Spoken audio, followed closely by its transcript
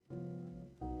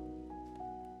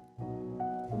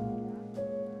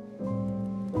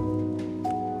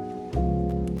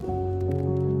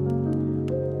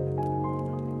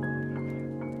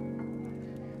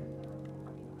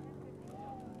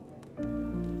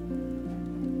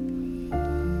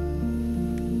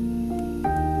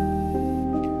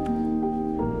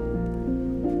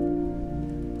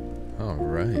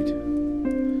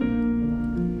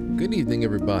morning,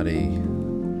 everybody.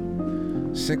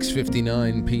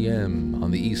 6:59 p.m.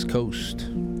 on the East Coast.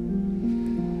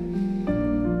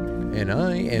 And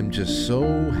I am just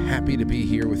so happy to be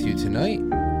here with you tonight.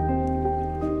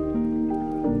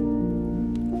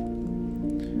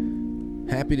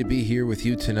 Happy to be here with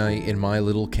you tonight in my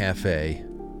little cafe.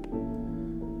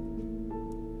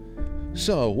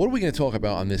 So, what are we going to talk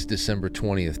about on this December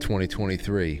 20th,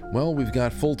 2023? Well, we've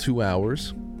got full 2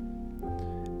 hours.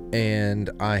 And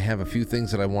I have a few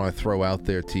things that I want to throw out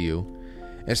there to you.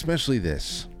 Especially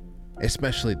this.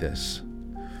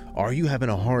 Are you having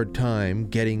a hard time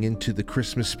getting into the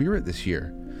Christmas spirit this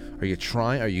year? Are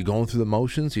you going through the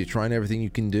motions? Are you trying everything you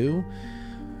can do?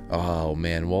 Oh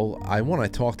man, well, I want to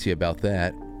talk to you about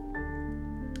that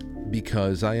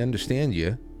because I understand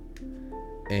you.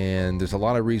 And there's a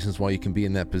lot of reasons why you can be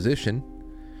in that position.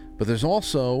 But there's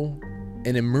also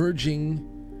an emerging,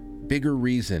 bigger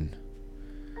reason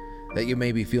that you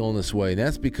may be feeling this way. And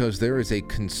that's because there is a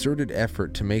concerted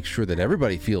effort to make sure that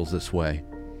everybody feels this way.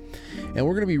 And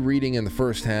we're going to be reading in the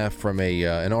first half from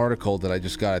an article that I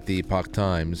just got at the Epoch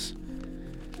Times.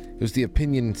 It was the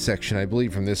opinion section, I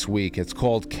believe, from this week. It's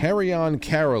called Carry On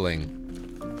Caroling: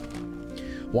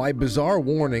 Why Bizarre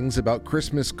Warnings About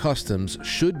Christmas Customs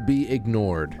Should Be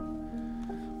Ignored.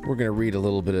 We're going to read a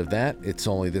little bit of that. It's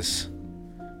only this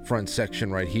front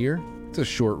section right here. It's a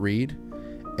short read.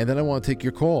 And then I want to take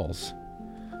your calls.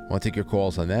 I want to take your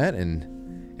calls on that and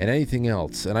anything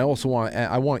else. And I also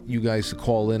want you guys to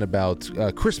call in about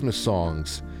Christmas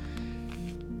songs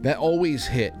that always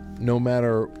hit, no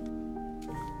matter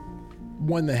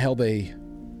when the hell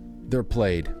they're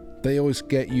played. They always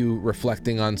get you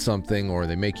reflecting on something, or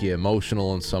they make you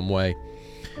emotional in some way.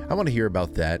 I want to hear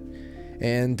about that.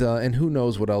 And who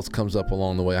knows what else comes up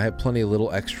along the way. I have plenty of little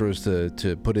extras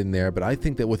to put in there, but I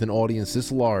think that with an audience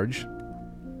this large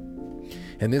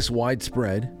and this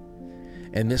widespread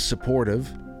and this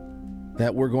supportive,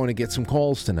 that we're going to get some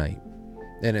calls tonight.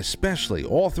 And especially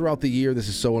all throughout the year, this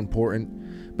is so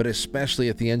important, but especially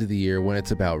at the end of the year when it's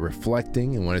about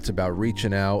reflecting and when it's about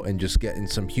reaching out and just getting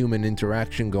some human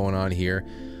interaction going on here.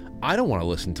 I don't want to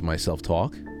listen to myself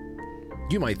talk.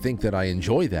 You might think that I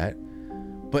enjoy that,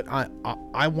 but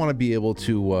I want to be able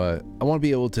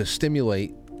to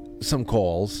stimulate some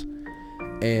calls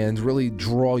and really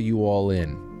draw you all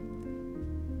in.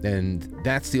 And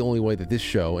that's the only way that this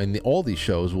show and all these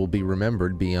shows will be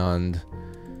remembered beyond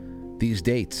these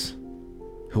dates.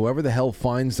 Whoever the hell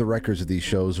finds the records of these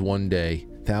shows one day,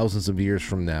 thousands of years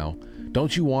from now,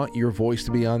 don't you want your voice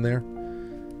to be on there?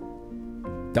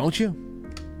 Don't you?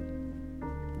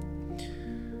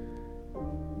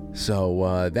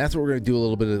 So that's what we're going to do a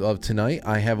little bit of tonight.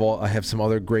 I have some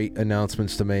other great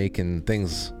announcements to make and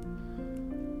things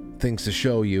to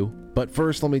show you. But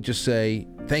first, let me just say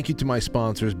thank you to my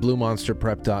sponsors,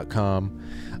 BlueMonsterPrep.com.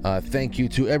 Thank you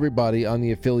to everybody on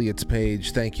the affiliates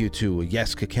page. Thank you to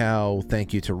Yes Cacao.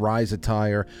 Thank you to Rise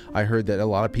Attire. I heard that a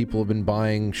lot of people have been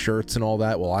buying shirts and all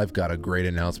that. Well, I've got a great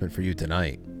announcement for you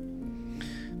tonight.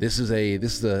 This is a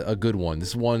good one. This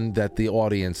is one that the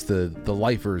audience, the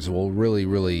lifers, will really,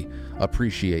 really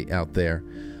appreciate out there.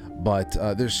 But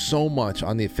there's so much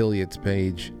on the affiliates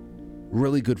page.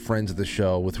 Really good friends of the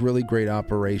show with really great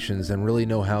operations and really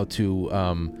know how to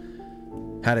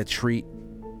treat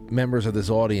members of this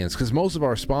audience, because most of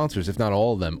our sponsors, if not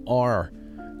all of them, are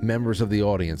members of the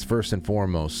audience first and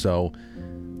foremost. So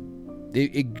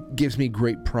it gives me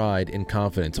great pride and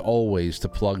confidence always to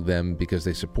plug them, because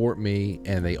they support me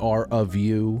and they are of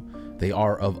you, they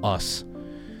are of us.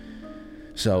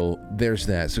 So there's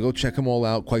that. So go check them all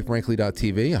out,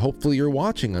 quitefrankly.tv. Hopefully you're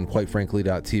watching on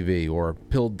quitefrankly.tv or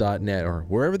pilled.net or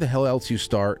wherever the hell else you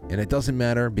start. And it doesn't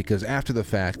matter, because after the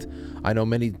fact, I know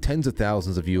many tens of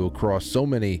thousands of you across so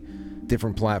many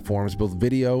different platforms, both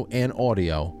video and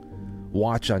audio,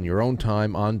 watch on your own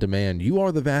time, on demand. You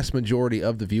are the vast majority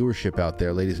of the viewership out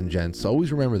there, ladies and gents. So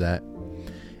always remember that.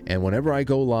 And whenever I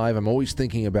go live, I'm always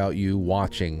thinking about you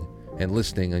watching and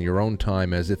listening on your own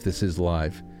time as if this is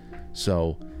live.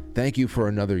 So thank you for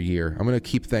another year. I'm going to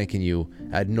keep thanking you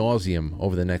ad nauseum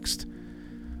over the next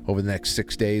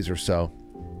 6 days or so.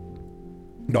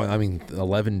 No, I mean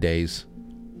 11 days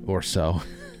or so.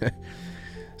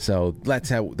 So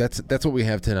that's what we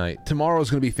have tonight. Tomorrow's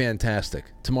going to be fantastic.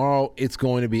 Tomorrow it's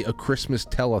going to be a Christmas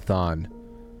telethon.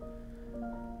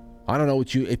 I don't know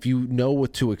if you know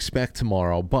what to expect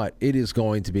tomorrow, but it is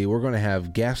going to be. We're going to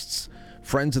have guests,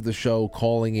 friends of the show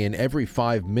calling in every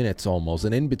 5 minutes almost,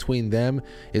 and in between them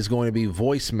is going to be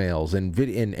voicemails and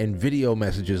video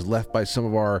messages left by some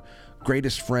of our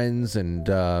greatest friends, and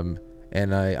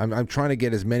I'm trying to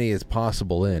get as many as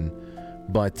possible in,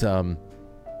 but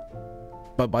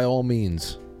by all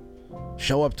means,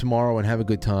 Show up tomorrow and have a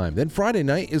good time. Then Friday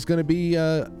night is going to be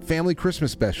a family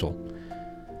Christmas special.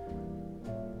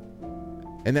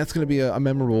 And that's going to be a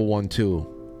memorable one, too.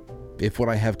 If what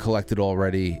I have collected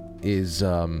already is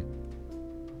an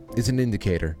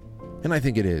indicator. And I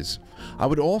think it is. I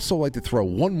would also like to throw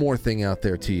one more thing out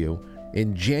there to you.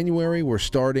 In January, we're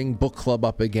starting Book Club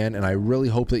up again, and I really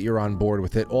hope that you're on board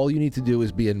with it. All you need to do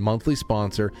is be a monthly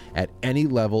sponsor at any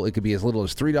level. It could be as little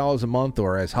as $3 a month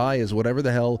or as high as whatever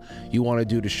the hell you want to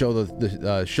do to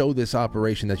show show this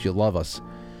operation that you love us.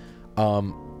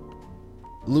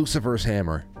 Lucifer's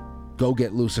Hammer. Go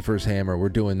get Lucifer's Hammer. We're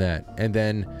doing that. And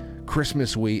then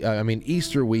Christmas week,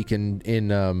 Easter week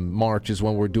in March is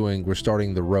when we're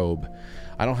starting the Robe.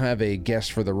 I don't have a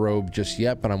guest for the Robe just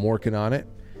yet, but I'm working on it.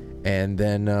 And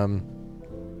then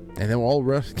we're all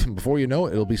before you know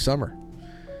it, it'll be summer.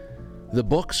 The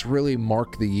books really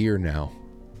mark the year now.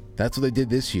 That's what they did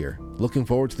this year. Looking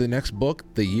forward to the next book.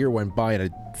 The year went by in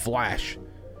a flash.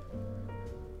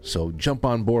 So jump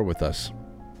on board with us.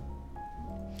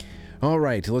 All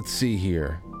right, let's see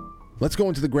here. Let's go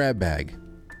into the grab bag.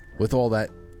 With all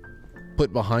that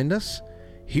put behind us,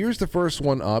 here's the first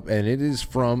one up, and it is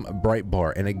from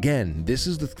Breitbart. And again, this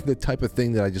is the type of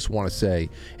thing that I just want to say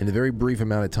in the very brief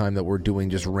amount of time that we're doing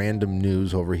just random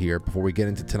news over here before we get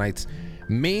into tonight's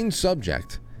main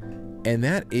subject. And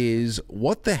that is,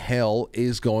 what the hell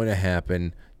is going to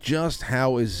happen? Just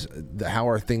how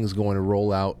are things going to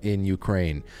roll out in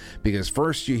Ukraine? Because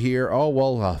first you hear,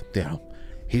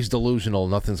 he's delusional.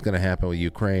 Nothing's going to happen with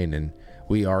Ukraine, and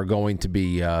we are going to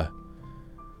be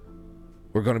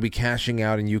cashing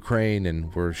out in Ukraine,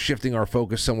 and we're shifting our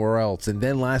focus somewhere else. And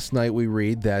then last night we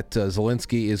read that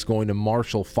Zelensky is going to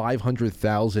marshal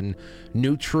 500,000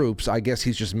 new troops. I guess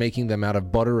he's just making them out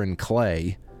of butter and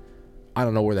clay. I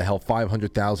don't know where the hell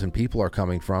 500,000 people are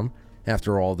coming from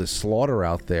after all this slaughter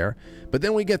out there. But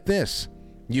then we get this.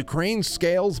 Ukraine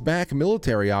scales back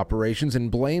military operations and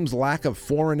blames lack of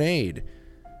foreign aid.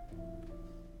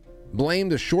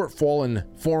 Blamed the shortfall in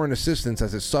foreign assistance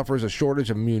as it suffers a shortage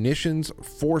of munitions,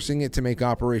 forcing it to make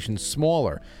operations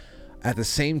smaller. At the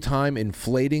same time,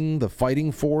 inflating the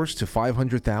fighting force to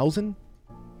 500,000?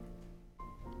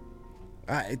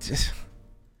 It's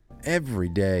every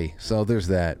day. So there's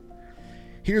that.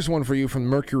 Here's one for you from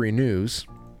Mercury News.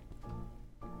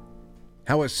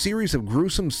 How a series of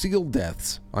gruesome seal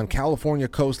deaths on California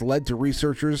coast led to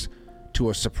researchers to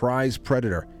a surprise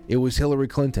predator. It was Hillary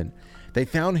Clinton. They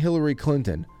found Hillary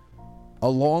Clinton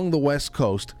along the West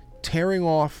Coast tearing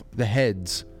off the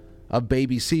heads of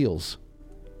baby seals.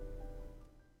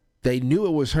 They knew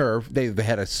it was her. They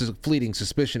had a fleeting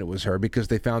suspicion it was her because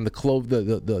they found the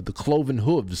cloven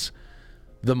hooves,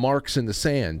 the marks in the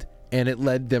sand, and it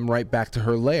led them right back to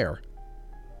her lair,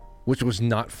 which was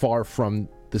not far from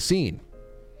the scene.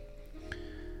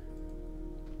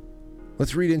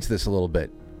 Let's read into this a little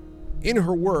bit. In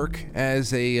her work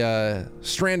as a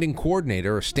stranding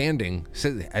coordinator, or stranding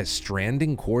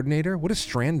coordinator? What does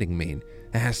stranding mean?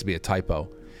 That has to be a typo.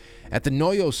 At the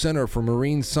Noyo Center for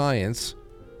Marine Science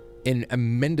in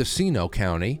Mendocino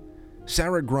County,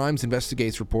 Sarah Grimes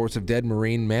investigates reports of dead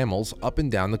marine mammals up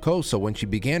and down the coast. So when she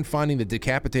began finding the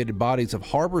decapitated bodies of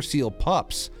harbor seal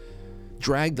pups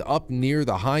dragged up near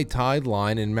the high tide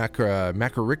line in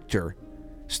Macarichter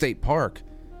State Park,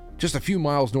 just a few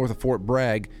miles north of Fort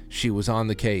Bragg, she was on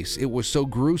the case. It was so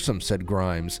gruesome, said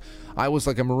Grimes. I was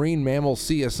like a marine mammal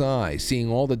CSI,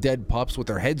 seeing all the dead pups with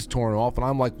their heads torn off, and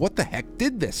I'm like, what the heck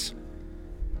did this?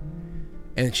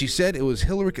 And she said it was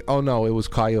Hillary... Oh, no, it was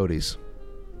coyotes.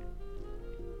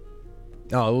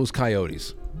 Oh, it was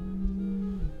coyotes.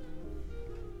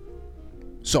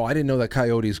 So I didn't know that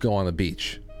coyotes go on the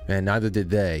beach, and neither did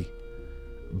they.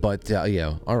 But,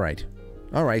 yeah, all right.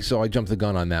 All right, so I jumped the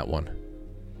gun on that one.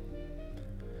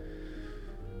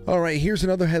 All right, here's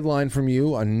another headline from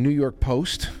you on New York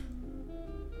Post.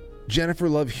 Jennifer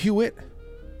Love Hewitt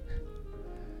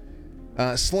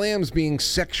slams being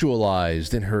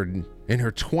sexualized in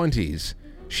her 20s.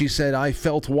 She said, I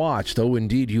felt watched. Oh,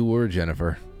 indeed you were,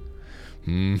 Jennifer.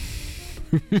 Indeed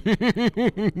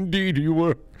you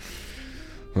were.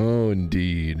 Oh,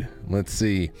 indeed. Let's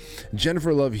see.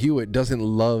 Jennifer Love Hewitt doesn't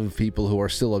love people who are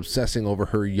still obsessing over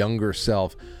her younger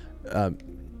self.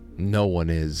 No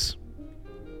one is.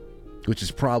 Which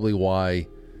is probably why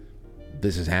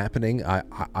this is happening.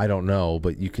 I don't know,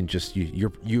 but you can just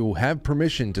you have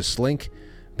permission to slink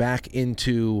back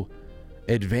into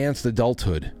advanced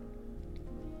adulthood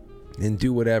and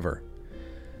do whatever.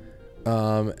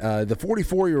 The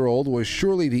 44-year-old was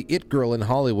surely the it girl in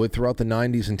Hollywood throughout the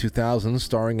 90s and 2000s,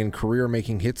 starring in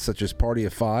career-making hits such as Party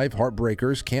of Five,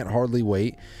 Heartbreakers, Can't Hardly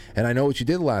Wait, and I Know What You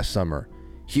Did Last Summer.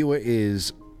 Hewitt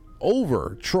is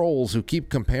over trolls who keep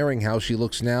comparing how she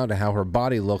looks now to how her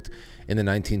body looked in the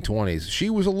 1920s. She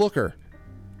was a looker,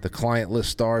 the client list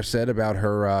star said about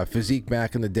her physique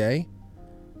back in the day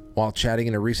while chatting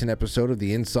in a recent episode of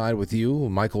The Inside with You,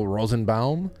 Michael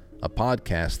Rosenbaum, a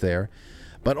podcast there.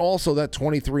 But also that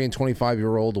 23 and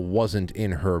 25-year-old wasn't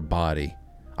in her body.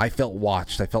 I felt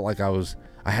watched. I felt like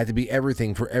I had to be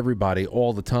everything for everybody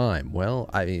all the time. Well,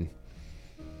 I mean,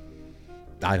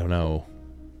 I don't know.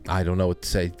 I don't know what to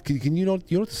say. Can you know what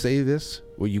to say to this?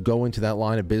 Where you go into that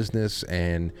line of business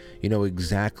and you know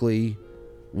exactly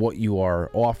what you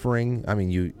are offering. I mean,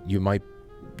 you might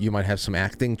have some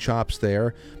acting chops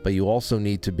there, but you also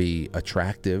need to be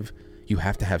attractive. You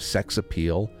have to have sex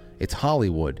appeal. It's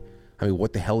Hollywood. I mean,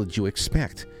 what the hell did you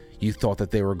expect? You thought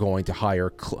that they were going to hire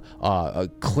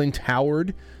Clint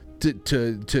Howard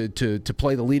to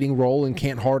play the leading role in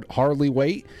Can't Hardly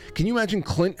Wait? Can you imagine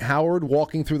Clint Howard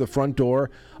walking through the front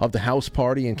door of the house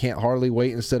party in Can't Hardly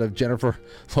Wait instead of Jennifer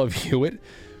Love Hewitt?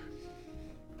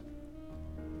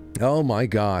 Oh my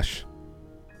gosh.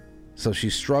 So she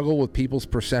struggled with people's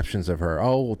perceptions of her.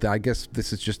 Oh, I guess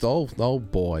this is just, oh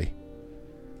boy.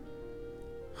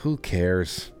 Who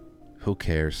cares? Who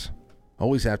cares?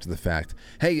 Always after the fact.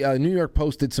 Hey, New York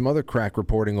Post did some other crack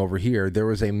reporting over here. There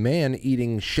was a man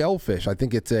eating shellfish. I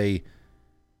think it's a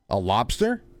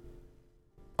lobster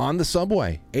on the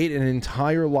subway. Ate an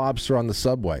entire lobster on the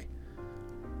subway.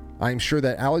 I'm sure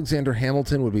that Alexander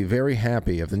Hamilton would be very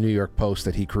happy of the New York Post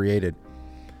that he created.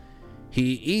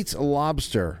 He eats a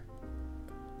lobster,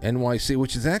 NYC,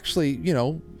 which is actually, you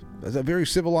know, a very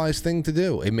civilized thing to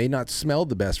do. It may not smell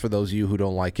the best for those of you who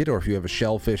don't like it, or if you have a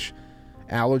shellfish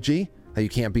allergy, that you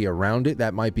can't be around it,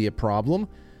 that might be a problem.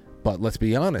 But let's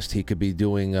be honest, he could be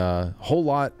doing a whole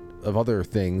lot of other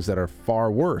things that are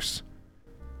far worse.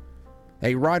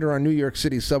 A rider on New York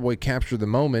City subway captured the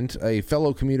moment. A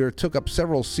fellow commuter took up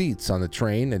several seats on the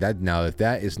train, and now if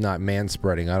that is not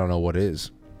manspreading, I don't know what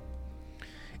is.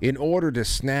 In order to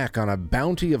snack on a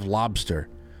bounty of lobster,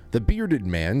 the bearded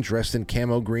man, dressed in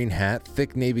camo green hat,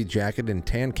 thick navy jacket, and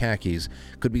tan khakis,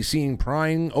 could be seen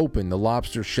prying open the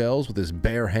lobster shells with his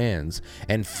bare hands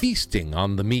and feasting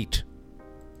on the meat.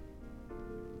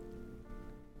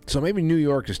 So maybe New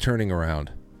York is turning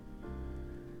around.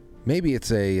 Maybe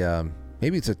it's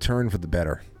a turn for the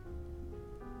better.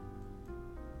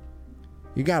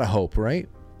 You gotta hope, right?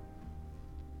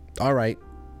 All right,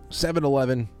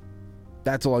 7-Eleven.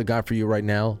 That's all I got for you right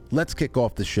now. Let's kick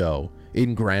off the show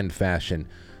in grand fashion.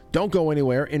 Don't go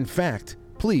anywhere. In fact,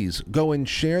 please go and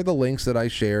share the links that I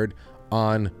shared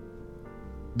on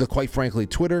the, quite frankly,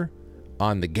 Twitter,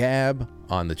 on the Gab,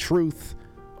 on the Truth,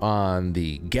 on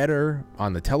the Getter,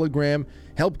 on the Telegram.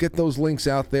 Help get those links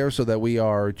out there so that we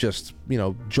are just, you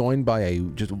know, joined by a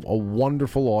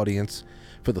wonderful audience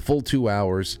for the full 2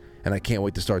 hours. And I can't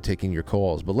wait to start taking your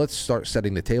calls. But let's start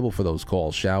setting the table for those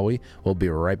calls, shall we? We'll be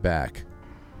right back.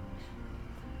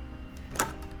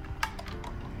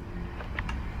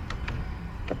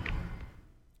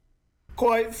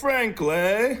 Quite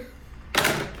frankly...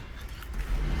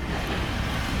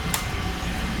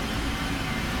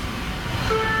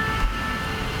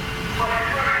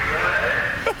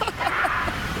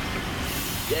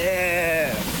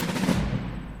 yeah!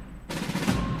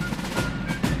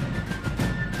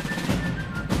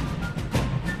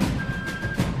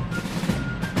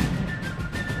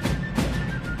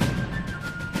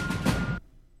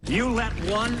 You let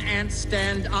one ant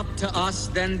stand up to us,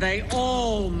 then they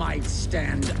all might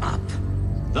stand up.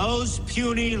 Those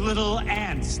puny little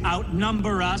ants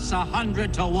outnumber us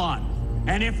 100 to 1.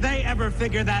 And if they ever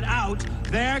figure that out,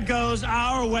 there goes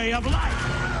our way of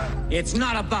life. It's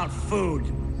not about food.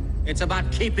 It's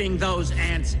about keeping those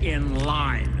ants in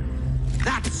line.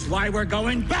 That's why we're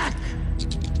going back.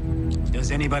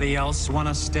 Does anybody else want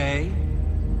to stay?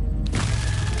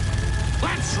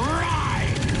 Let's ride!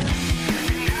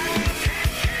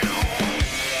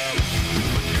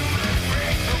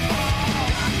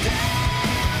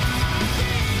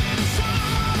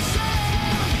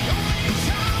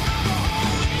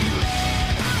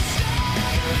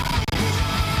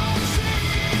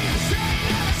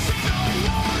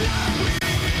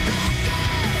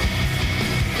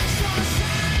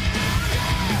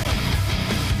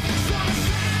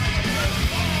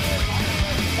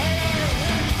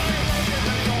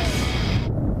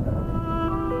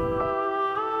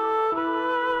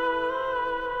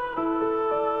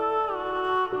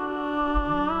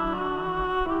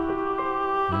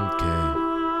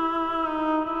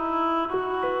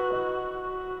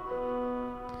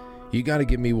 You got to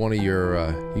give me one of your.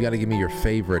 You got to give me your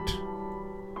favorite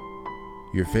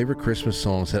Christmas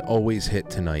songs that always hit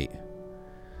tonight.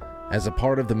 as a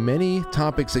part of the many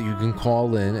topics that you can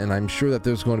call in, and I'm sure that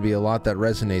there's going to be a lot that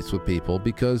resonates with people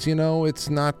because, you know, it's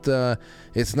not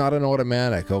an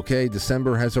automatic, okay?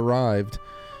 December has arrived.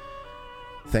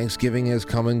 Thanksgiving has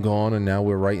come and gone, and now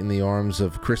we're right in the arms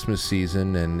of Christmas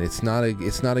season, and it's not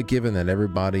a given that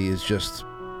everybody is just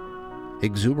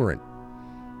exuberant.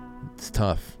 It's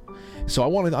tough. So I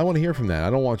want to hear from that. I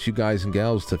don't want you guys and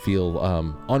gals to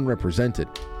feel unrepresented.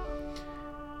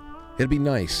 It'd be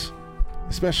nice.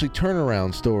 Especially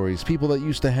turnaround stories, people that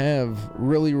used to have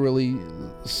really, really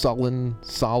sullen,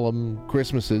 solemn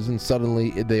Christmases, and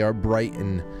suddenly they are bright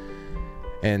and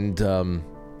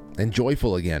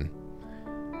joyful again.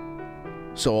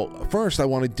 So first, I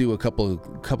want to do a couple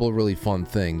of really fun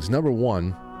things. Number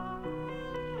one,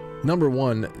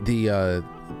 the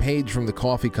Paige from the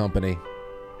coffee company.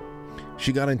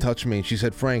 She got in touch with me and she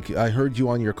said, "Frank, I heard you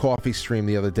on your coffee stream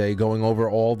the other day going over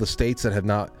all the states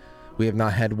that we have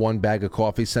not had one bag of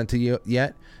coffee sent to you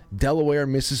yet. Delaware,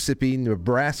 Mississippi,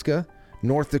 Nebraska,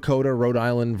 North Dakota, Rhode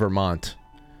Island, Vermont.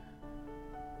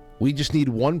 We just need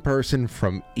one person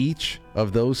from each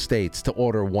of those states to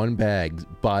order one bag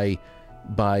by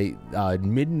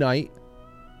midnight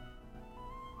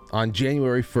on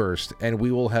January 1st, and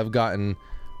we will have gotten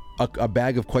a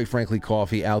bag of Quite Frankly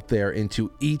coffee out there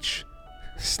into each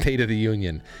state of the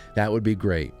union. That would be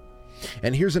great."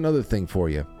 And here's another thing for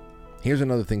you.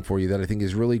 That I think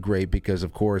is really great because,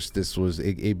 of course, this was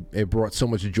it brought so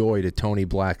much joy to Tony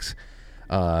Black's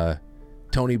life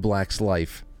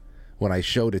when I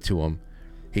showed it to him.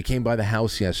 He came by the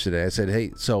house yesterday. I said,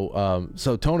 "Hey, so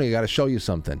Tony, I got to show you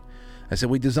something." I said,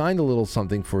 "We designed a little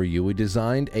something for you. We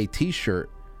designed a T-shirt."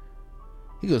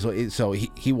 He goes, so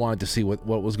he wanted to see what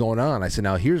was going on. I said,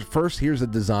 "Now here's the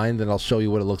design, then I'll show you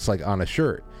what it looks like on a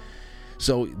shirt."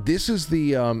 So this is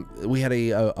the we had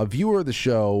a viewer of the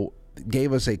show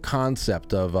gave us a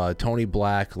concept of Tony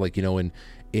Black, like, you know,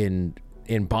 in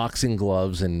boxing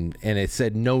gloves, and it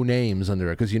said no names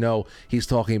under it because, you know, he's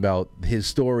talking about his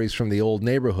stories from the old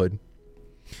neighborhood.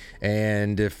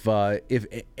 And if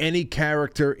any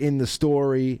character in the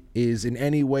story is in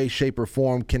any way, shape, or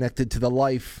form connected to the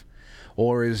life,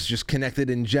 or is just connected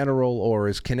in general, or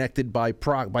is connected by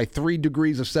 3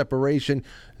 degrees of separation,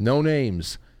 no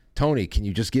names. Tony, can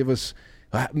you just give us,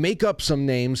 make up some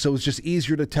names so it's just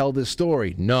easier to tell this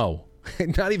story? No,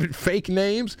 not even fake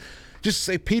names. Just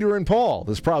say Peter and Paul.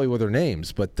 That's probably what their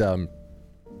names. But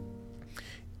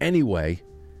anyway,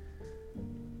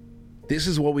 this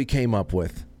is what we came up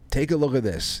with. Take a look at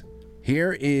this.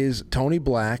 Here is Tony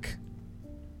Black.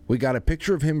 We got a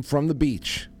picture of him from the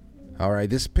beach. All right,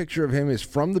 this picture of him is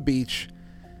from the beach,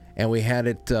 and we had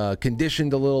it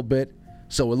conditioned a little bit,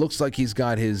 so it looks like he's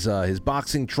got his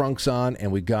boxing trunks on,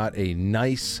 and we got a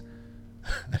nice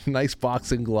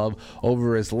boxing glove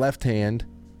over his left hand.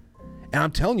 And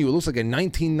I'm telling you, it looks like a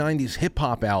 1990s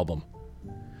hip-hop album.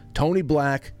 Tony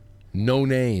Black, no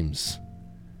names.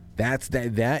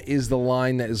 That is the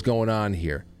line that is going on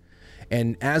here.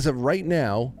 And as of right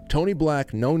now, Tony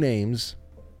Black, no names,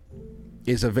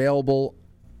 is available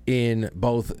in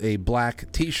both a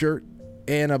black t-shirt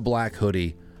and a black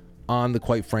hoodie on the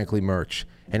Quite Frankly merch.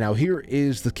 And now here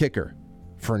is the kicker.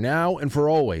 For now and for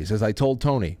always, as I told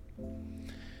Tony,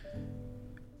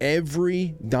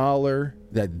 every dollar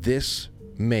that this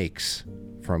makes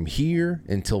from here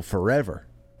until forever,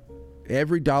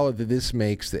 every dollar that this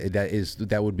makes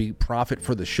that would be profit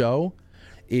for the show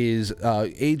is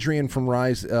Adrian from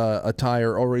Rise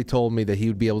Attire already told me that he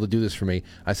would be able to do this for me.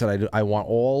 I said I want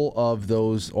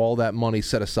all that money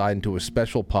set aside into a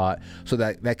special pot so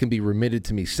that can be remitted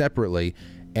to me separately,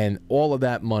 and all of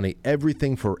that money,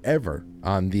 everything forever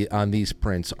on these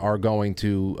prints, are going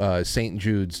to St.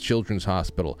 Jude's Children's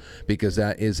Hospital, because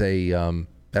that's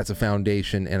a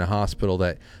foundation and a hospital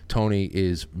that Tony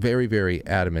is very, very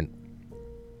adamant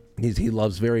he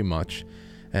loves very much.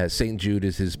 St. Jude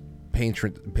is his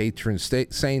patron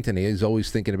saint, and he's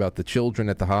always thinking about the children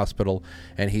at the hospital,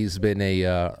 and he's been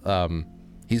a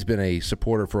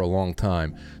supporter for a long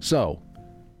time. So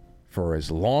for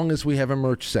as long as we have a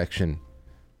merch section,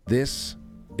 this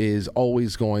is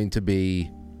always going to be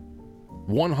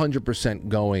 100%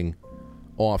 going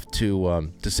off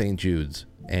to St. Jude's.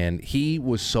 And he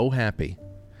was so happy.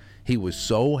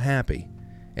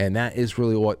 And that is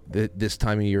really what this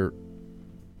time of year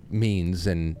means,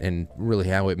 and really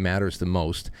how it matters the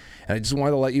most. And I just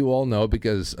wanted to let you all know,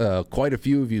 because quite a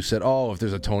few of you said, "Oh, if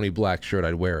there's a Tony Black shirt,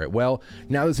 I'd wear it." Well,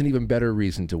 now there's an even better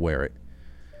reason to wear it.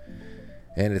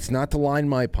 And it's not to line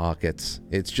my pockets.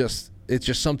 It's just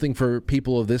something for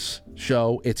people of this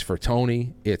show. It's for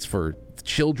Tony. It's for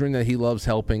children that he loves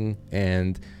helping,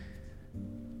 and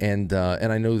And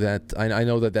I know that I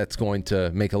know that that's going to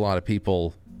make a lot of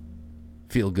people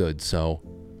feel good. So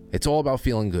it's all about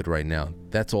feeling good right now.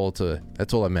 That's all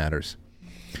that matters.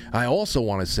 I also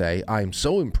want to say I'm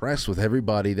so impressed with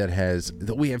everybody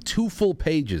that we have 2 full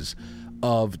pages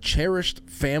of cherished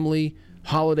family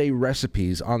holiday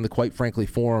recipes on the Quite Frankly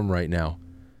forum right now.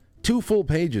 2 full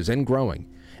pages and growing.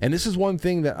 And this is one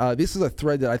thing that this is a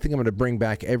thread that I think I'm going to bring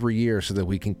back every year so that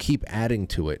we can keep adding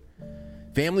to it.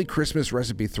 Family Christmas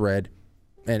recipe thread,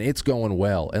 and it's going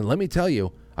well. And let me tell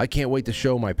you, I can't wait to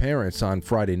show my parents on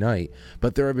Friday night,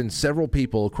 but there have been several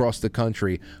people across the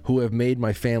country who have made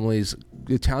my family's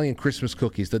Italian Christmas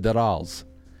cookies, the Dorals.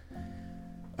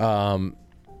 And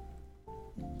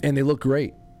they look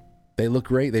great. They look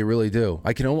great. They really do.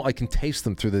 I can taste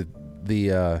them through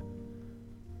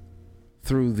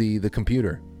the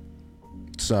computer.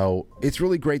 So it's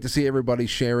really great to see everybody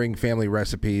sharing family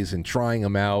recipes and trying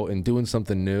them out and doing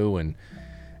something new, and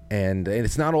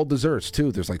it's not all desserts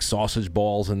too. There's like sausage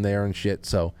balls in there and shit.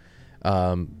 So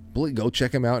go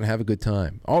check them out and have a good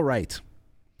time. All right.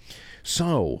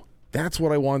 So that's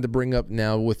what I wanted to bring up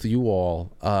now with you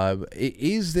all.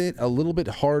 Is it a little bit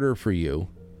harder for you?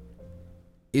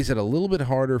 Is it a little bit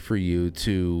harder for you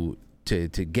to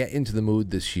get into the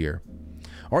mood this year?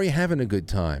 Are you having a good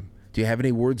time? Do you have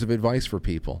any words of advice for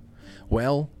people?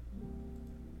 Well,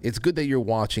 it's good that you're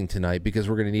watching tonight because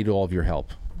we're going to need all of your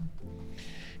help.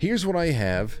 Here's what I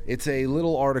have. It's a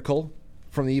little article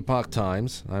from the Epoch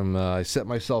Times. I set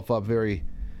myself up very,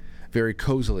 very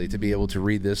cozily to be able to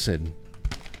read this in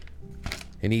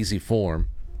easy form.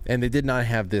 And they did not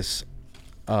have this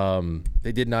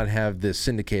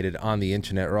syndicated on the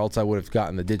internet, or else I would have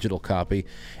gotten the digital copy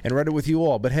and read it with you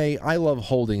all. But hey, I love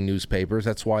holding newspapers.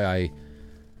 That's why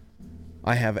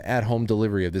I have at-home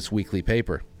delivery of this weekly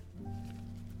paper.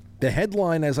 The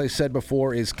headline, as I said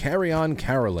before, is Carry On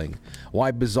Caroling,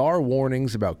 Why Bizarre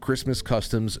Warnings About Christmas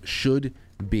Customs Should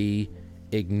Be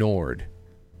Ignored.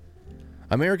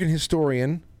 American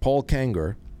historian Paul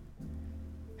Kanger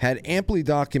had amply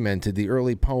documented the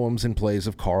early poems and plays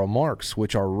of Karl Marx,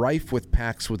 which are rife with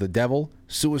pacts with the devil,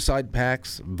 suicide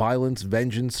pacts, violence,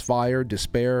 vengeance, fire,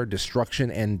 despair, destruction,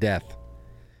 and death.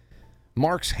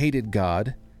 Marx hated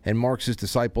God, and Marx's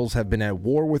disciples have been at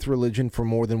war with religion for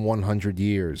more than 100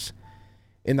 years.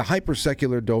 In the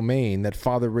hyper-secular domain that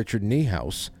Father Richard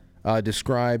Niehaus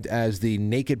described as the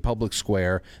naked public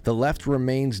square, the left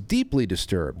remains deeply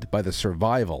disturbed by the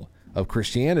survival of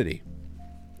Christianity.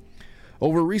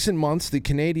 Over recent months, the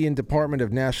Canadian Department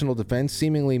of National Defense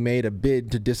seemingly made a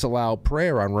bid to disallow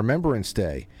prayer on Remembrance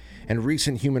Day, and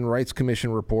recent Human Rights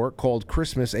Commission report called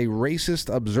Christmas a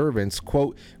racist observance,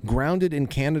 quote, grounded in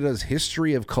Canada's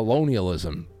history of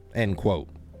colonialism, end quote.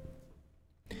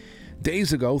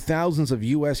 Days ago, thousands of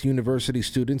U.S. university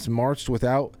students marched with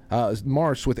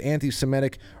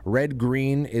anti-Semitic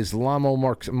red-green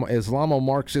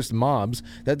Islamo-Marxist mobs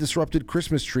that disrupted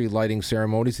Christmas tree lighting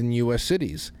ceremonies in U.S.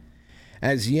 cities.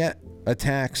 As yet,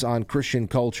 attacks on Christian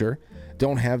culture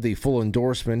don't have the full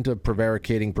endorsement of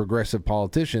prevaricating progressive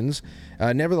politicians.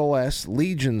 Nevertheless,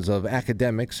 legions of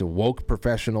academics, woke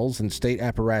professionals, and state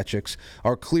apparatchiks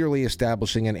are clearly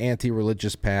establishing an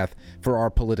anti-religious path for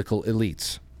our political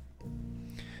elites.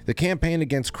 The campaign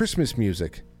against Christmas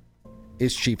music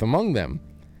is chief among them.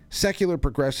 Secular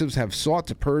progressives have sought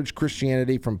to purge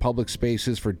Christianity from public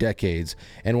spaces for decades,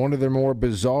 and one of their more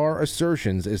bizarre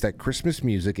assertions is that Christmas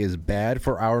music is bad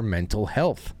for our mental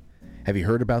health. Have you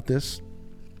heard about this?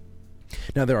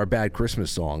 Now, there are bad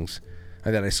Christmas songs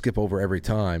that I skip over every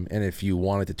time, and if you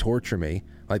wanted to torture me,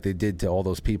 like they did to all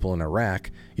those people in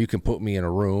Iraq, you can put me in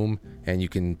a room, and you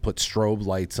can put strobe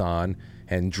lights on,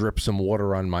 and drip some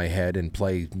water on my head, and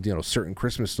play, certain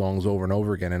Christmas songs over and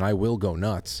over again, and I will go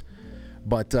nuts.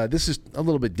 But this is a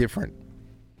little bit different.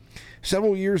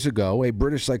 Several years ago, a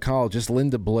British psychologist,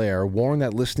 Linda Blair, warned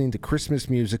that listening to Christmas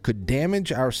music could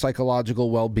damage our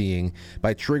psychological well-being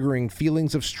by triggering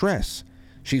feelings of stress.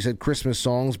 She said Christmas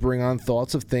songs bring on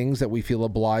thoughts of things that we feel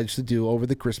obliged to do over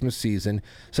the Christmas season,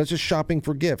 such as shopping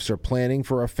for gifts or planning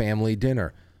for a family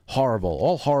dinner. Horrible.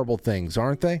 All horrible things,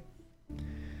 aren't they?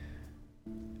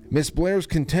 Miss Blair's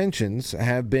contentions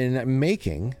have been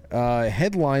making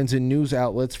headlines in news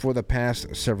outlets for the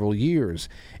past several years.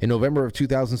 In November of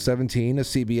 2017, a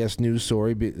CBS News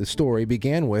story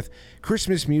began with,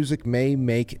 Christmas music may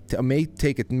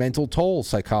take a mental toll,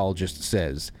 psychologist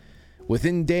says.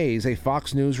 Within days, a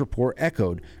Fox News report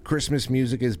echoed, Christmas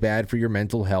music is bad for your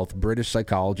mental health, British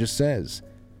psychologist says.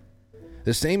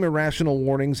 The same irrational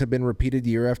warnings have been repeated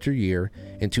year after year.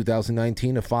 In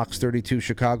 2019, a Fox 32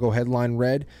 Chicago headline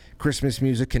read, Christmas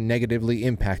music can negatively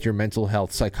impact your mental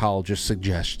health, psychologist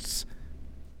suggests.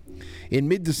 In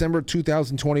mid-December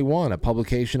 2021, a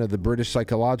publication of the British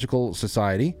Psychological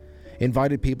Society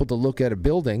invited people to look at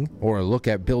building,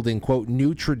 quote,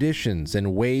 new traditions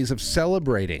and ways of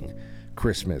celebrating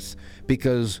Christmas,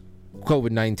 because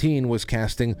COVID-19 was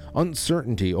casting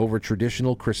uncertainty over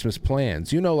traditional Christmas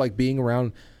plans. You know, like being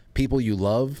around people you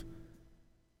love,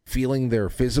 feeling their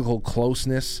physical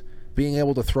closeness, being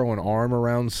able to throw an arm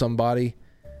around somebody,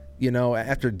 you know,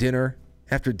 after dinner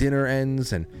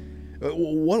ends. And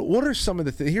what are some of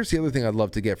the things? Here's the other thing I'd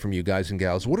love to get from you guys and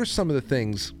gals. What are some of the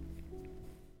things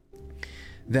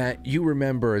that you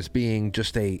remember as being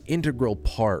just a integral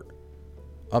part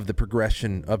of the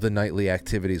progression of the nightly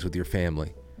activities with your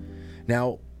family?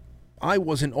 Now, I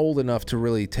wasn't old enough to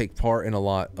really take part in a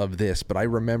lot of this, but I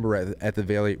remember at the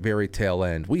very, very tail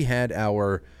end, we had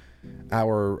our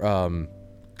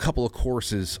couple of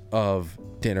courses of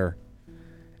dinner,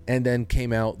 and then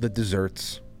came out the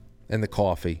desserts and the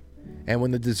coffee. And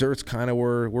when the desserts kind of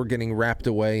were getting wrapped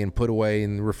away and put away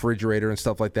in the refrigerator and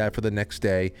stuff like that for the next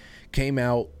day, came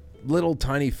out little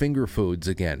tiny finger foods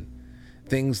again.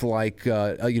 Things like,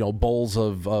 bowls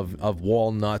of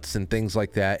walnuts and things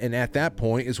like that. And at that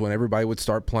point is when everybody would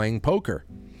start playing poker.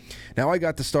 Now I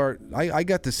got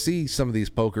to see some of these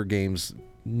poker games,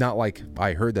 not like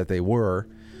I heard that they were,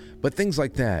 but things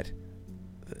like that.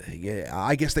 Yeah,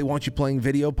 I guess they want you playing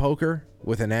video poker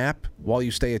with an app while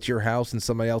you stay at your house and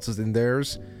somebody else is in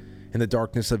theirs in the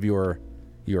darkness of your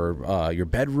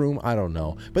bedroom. I don't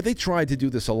know. But they tried to do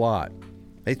this a lot.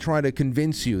 They try to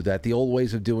convince you that the old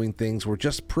ways of doing things were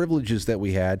just privileges that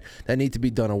we had that need to be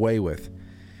done away with.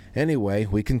 Anyway,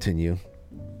 we continue.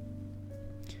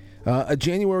 A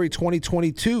January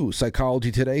 2022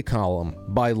 Psychology Today column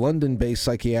by London-based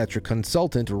psychiatric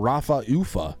consultant Rafa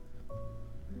Ufa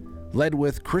led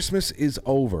with "Christmas is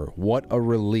over. What a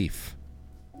relief."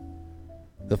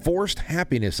 The forced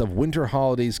happiness of winter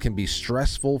holidays can be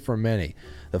stressful for many.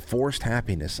 The forced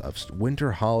happiness of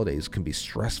winter holidays can be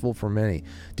stressful for many.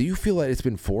 Do you feel that it's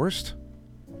been forced?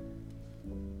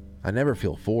 I never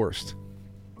feel forced.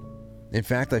 In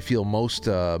fact, I feel most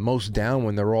down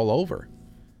when they're all over,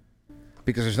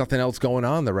 because there's nothing else going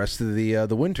on the rest of the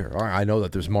winter. I know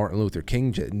that there's Martin Luther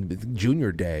King Jr.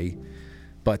 Day,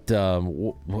 but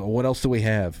what else do we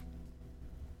have?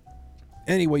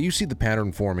 Anyway, you see the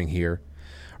pattern forming here.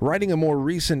 Writing a more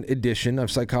recent edition of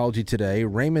Psychology Today,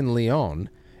 Raymond Leon,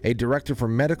 a director for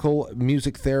medical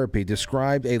music therapy,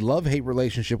 described a love-hate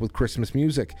relationship with Christmas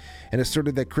music and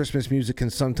asserted that Christmas music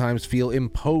can sometimes feel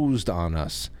imposed on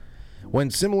us. When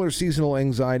similar seasonal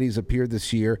anxieties appeared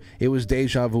this year, it was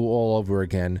deja vu all over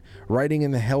again. Writing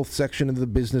in the health section of the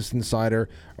Business Insider,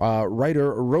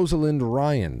 writer Rosalind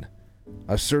Ryan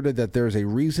asserted that there's a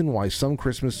reason why some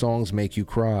Christmas songs make you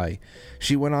cry.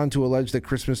 She went on to allege that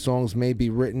Christmas songs may be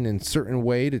written in a certain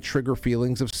way to trigger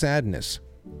feelings of sadness.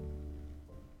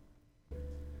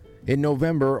 In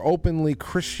November, openly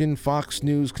Christian Fox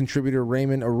News contributor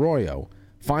Raymond Arroyo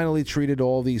finally treated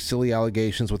all these silly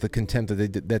allegations with the contempt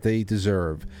that they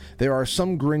deserve. There are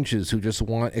some Grinches who just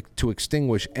want to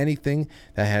extinguish anything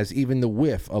that has even the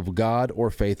whiff of God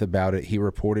or faith about it, he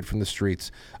reported from the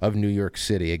streets of New York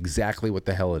City. Exactly what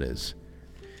the hell it is.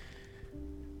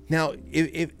 Now,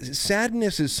 if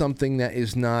sadness is something that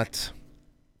is not,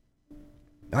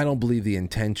 I don't believe, the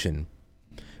intention,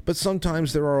 but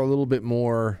sometimes there are a little bit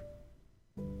more,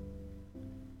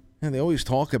 and they always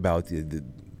talk about the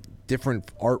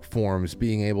different art forms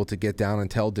being able to get down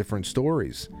and tell different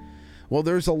stories. Well,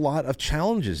 there's a lot of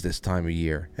challenges this time of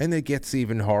year, and it gets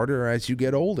even harder as you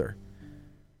get older.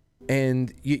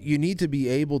 And you need to be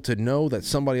able to know that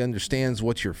somebody understands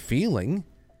what you're feeling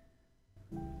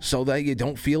so that you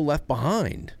don't feel left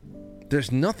behind.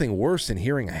 There's nothing worse than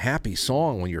hearing a happy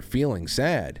song when you're feeling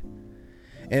sad.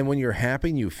 And when you're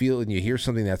happy and you feel and you hear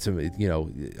something that's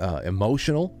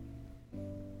emotional,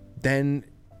 then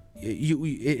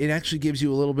it actually gives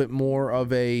you a little bit more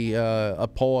of a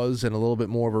pause and a little bit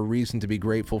more of a reason to be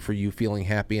grateful for you feeling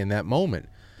happy in that moment.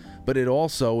 But it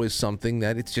also is something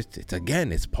that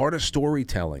it's part of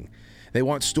storytelling. They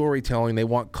want storytelling, they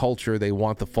want culture, they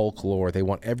want the folklore, they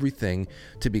want everything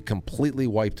to be completely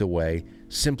wiped away,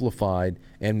 simplified,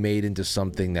 and made into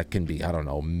something that can be,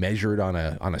 measured on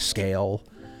a scale,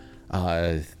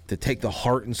 to take the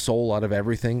heart and soul out of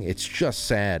everything. It's just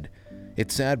sad.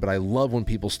 It's sad, but I love when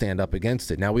people stand up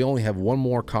against it. Now, we only have one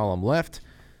more column left,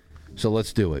 so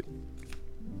let's do it.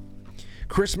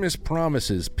 Christmas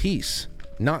promises peace,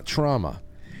 not trauma.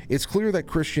 It's clear that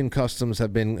Christian customs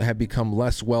have become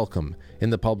less welcome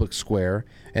in the public square,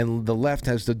 and the left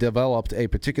has developed a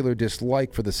particular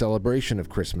dislike for the celebration of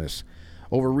Christmas.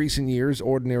 Over recent years,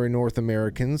 ordinary North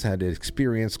Americans had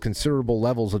experienced considerable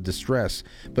levels of distress,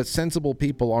 but sensible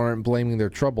people aren't blaming their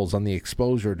troubles on the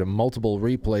exposure to multiple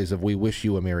replays of We Wish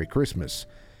You a Merry Christmas.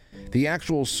 The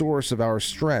actual source of our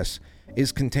stress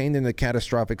is contained in the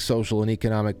catastrophic social and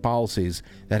economic policies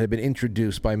that have been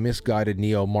introduced by misguided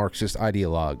neo-Marxist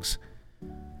ideologues.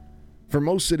 For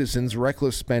most citizens,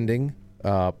 reckless spending,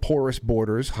 porous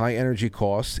borders, high energy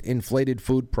costs, inflated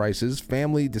food prices,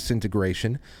 family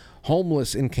disintegration,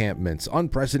 homeless encampments,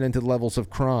 unprecedented levels of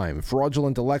crime,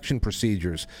 fraudulent election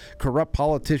procedures, corrupt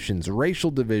politicians, racial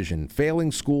division,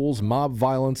 failing schools, mob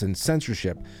violence, and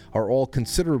censorship are all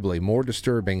considerably more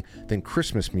disturbing than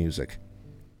Christmas music.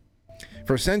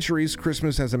 For centuries,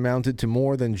 Christmas has amounted to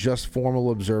more than just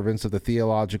formal observance of the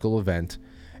theological event.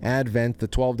 Advent, the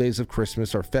 12 days of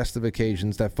Christmas, are festive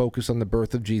occasions that focus on the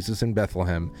birth of Jesus in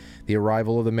Bethlehem, the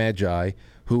arrival of the Magi,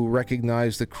 who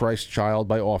recognized the Christ child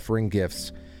by offering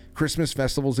gifts. Christmas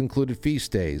festivals included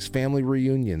feast days, family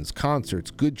reunions,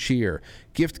 concerts, good cheer,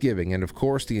 gift-giving, and of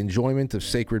course the enjoyment of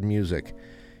sacred music.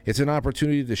 It's an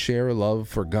opportunity to share a love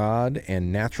for God and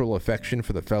natural affection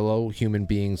for the fellow human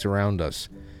beings around us.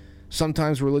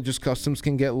 Sometimes religious customs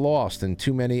can get lost in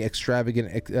too many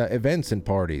extravagant events and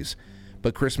parties,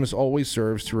 but Christmas always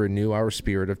serves to renew our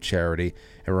spirit of charity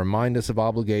and remind us of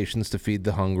obligations to feed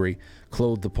the hungry,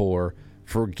 clothe the poor,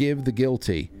 forgive the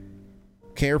guilty,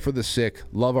 care for the sick,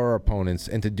 love our opponents,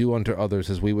 and to do unto others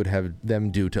as we would have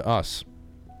them do to us.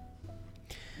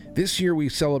 This year we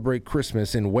celebrate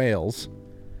Christmas in Wales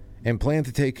and plan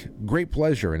to take great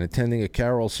pleasure in attending a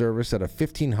carol service at a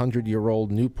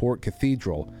 1,500-year-old Newport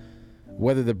Cathedral,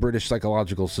 whether the British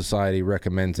Psychological Society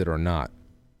recommends it or not.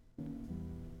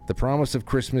 The promise of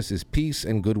Christmas is peace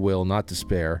and goodwill, not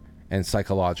despair, and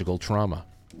psychological trauma.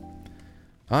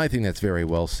 I think that's very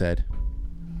well said.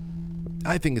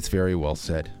 I think it's very well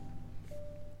said.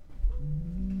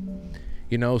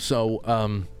 You know, so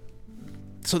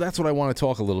that's what I want to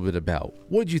talk a little bit about.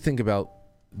 What did you think about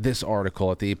this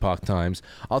article at the Epoch Times?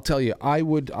 I'll tell you, I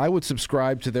would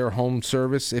subscribe to their home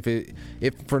service if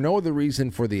for no other reason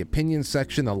for the opinion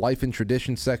section, the life and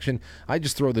tradition section. I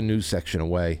just throw the news section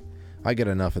away. I get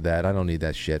enough of that. I don't need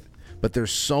that shit. But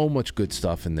there's so much good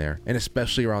stuff in there, and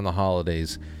especially around the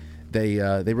holidays, they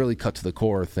really cut to the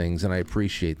core of things, and I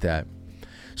appreciate that.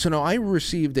 So now I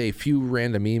received a few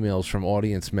random emails from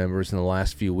audience members in the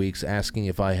last few weeks asking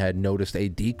if I had noticed a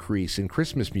decrease in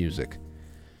Christmas music.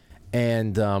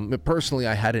 And personally,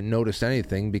 I hadn't noticed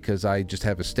anything because I just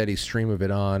have a steady stream of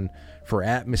it on for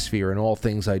atmosphere and all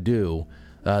things I do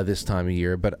this time of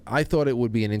year. But I thought it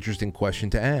would be an interesting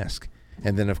question to ask.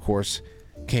 And then, of course,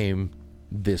 came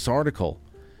this article.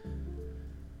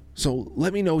 So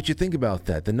let me know what you think about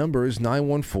that. The number is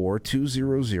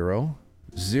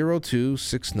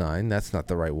 914-200-0269. That's not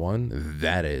the right one.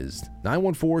 That is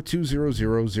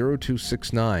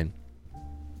 914-200-0269.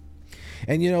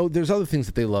 And, you know, there's other things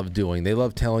that they love doing. They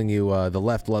love telling you, the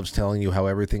left loves telling you how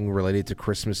everything related to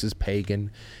Christmas is pagan.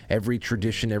 Every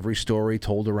tradition, every story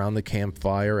told around the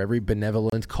campfire, every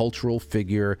benevolent cultural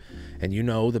figure, and, you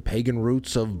know, the pagan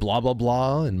roots of blah, blah,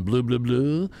 blah, and blah, blah,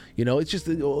 blah. You know, it's just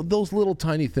those little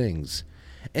tiny things.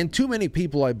 And too many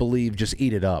people, I believe, just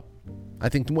eat it up. I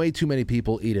think way too many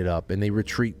people eat it up, and they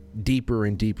retreat deeper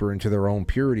and deeper into their own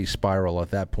purity spiral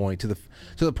at that point, to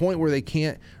the point where they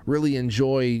can't really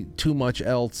enjoy too much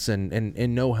else and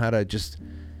know how to just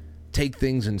take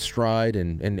things in stride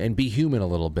and be human a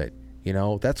little bit. You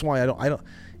know, that's why I don't.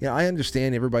 You know, I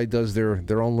understand everybody does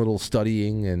their own little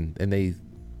studying and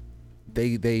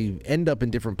they end up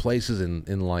in different places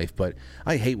in life, but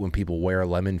I hate when people wear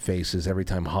lemon faces every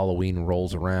time Halloween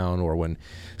rolls around, or when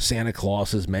Santa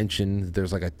Claus is mentioned.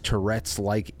 There's like a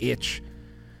Tourette's-like itch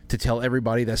to tell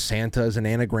everybody that Santa is an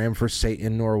anagram for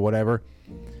Satan or whatever.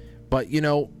 But, you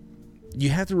know, you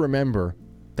have to remember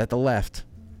that the left,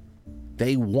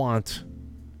 they want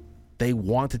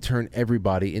to turn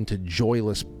everybody into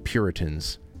joyless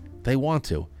Puritans. They want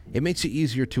to. It makes it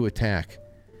easier to attack.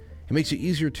 It makes it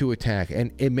easier to attack,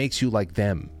 and it makes you like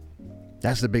them.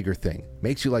 That's the bigger thing.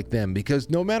 Makes you like them, because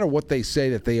no matter what they say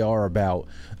that they are about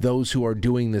those who are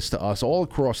doing this to us all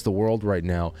across the world right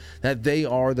now, that they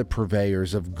are the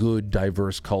purveyors of good,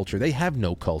 diverse culture. They have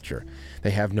no culture.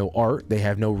 They have no art. They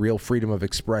have no real freedom of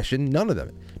expression. None of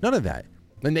them. None of that.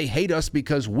 And they hate us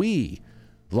because we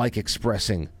like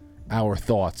expressing our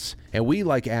thoughts, and we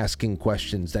like asking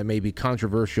questions that may be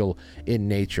controversial in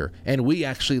nature, and we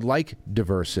actually like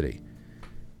diversity.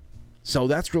 So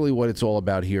that's really what it's all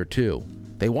about here too.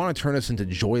 They want to turn us into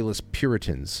joyless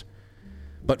Puritans,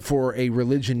 but for a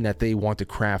religion that they want to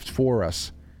craft for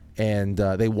us, and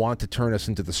they want to turn us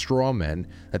into the straw men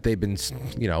that they've been,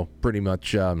 you know, pretty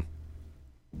much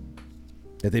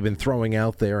that they've been throwing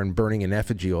out there and burning in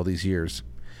effigy all these years.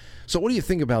 So what do you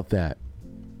think about that?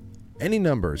 Any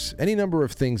number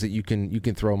of things that you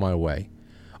can throw my way.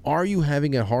 Are you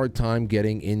having a hard time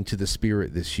getting into the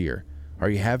spirit this year? Are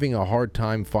you having a hard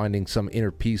time finding some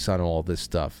inner peace on all this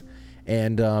stuff?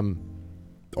 And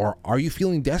or are you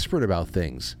feeling desperate about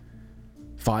things?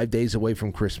 5 days away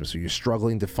from Christmas, are you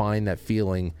struggling to find that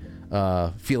feeling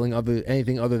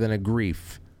anything other than a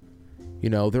grief? You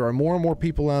know, there are more and more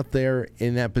people out there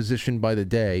in that position by the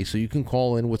day, so you can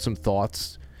call in with some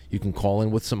thoughts. You can call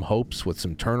in with some hopes, with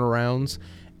some turnarounds,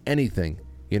 anything,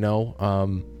 you know.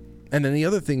 And then the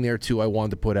other thing there, too, I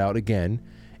wanted to put out again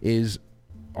is,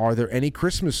 are there any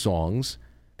Christmas songs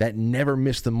that never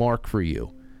miss the mark for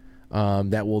you,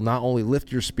 that will not only lift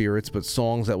your spirits, but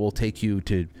songs that will take you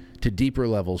to deeper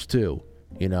levels, too,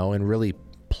 you know, and really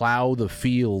plow the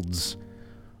fields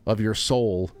of your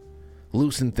soul,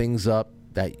 loosen things up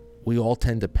that we all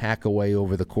tend to pack away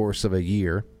over the course of a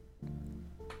year.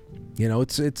 You know,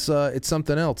 it's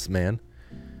something else, man.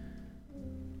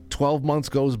 12 months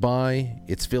goes by.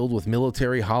 It's filled with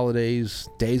military holidays,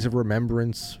 days of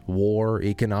remembrance, war,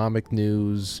 economic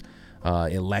news,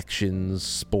 elections,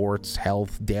 sports,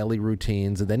 health, daily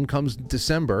routines. And then comes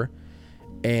December,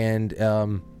 and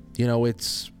you know,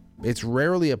 it's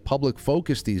rarely a public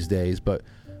focus these days, but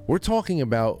we're talking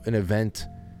about an event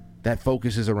that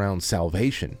focuses around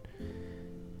salvation.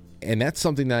 And that's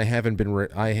something that I haven't been,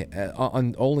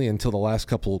 only until the last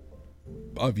couple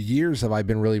of years have I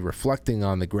been really reflecting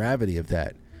on the gravity of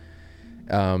that.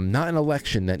 Not an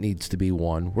election that needs to be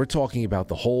won. We're talking about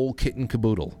the whole kit and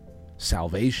caboodle,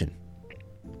 salvation.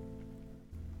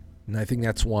 And I think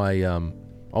that's why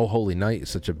Oh Holy Night is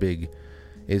such a big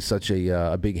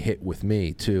hit with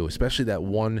me too. Especially that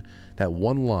one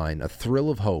line, a thrill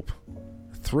of hope,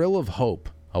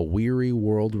 a weary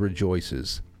world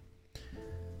rejoices.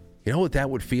 You know what that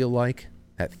would feel like?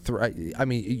 I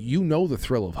mean, you know the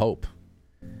thrill of hope.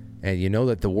 And you know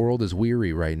that the world is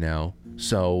weary right now.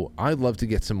 So I'd love to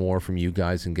get some more from you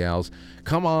guys and gals.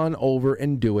 Come on over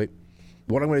and do it.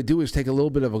 What I'm going to do is take a little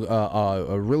bit of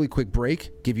a really quick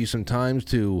break, give you some time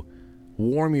to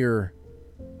warm your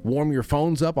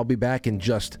phones up. I'll be back in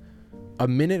just a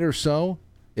minute or so.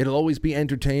 It'll always be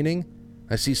entertaining.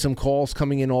 I see some calls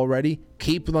coming in already.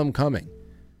 Keep them coming.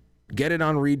 Get it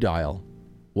on redial.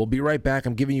 We'll be right back.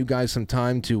 I'm giving you guys some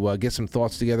time to get some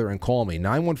thoughts together and call me.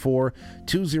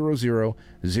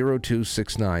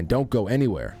 914-200-0269. Don't go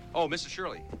anywhere. Oh, Mrs.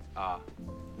 Shirley,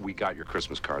 we got your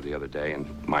Christmas card the other day,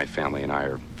 and my family and I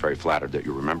are very flattered that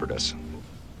you remembered us.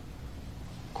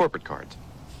 Corporate cards.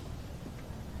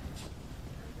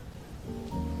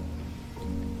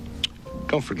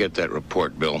 Don't forget that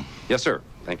report, Bill. Yes, sir.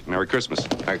 Thank you. Merry Christmas.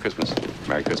 Merry Christmas.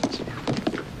 Merry Christmas.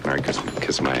 Merry Christmas.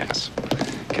 Kiss my ass.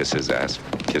 Kiss his ass.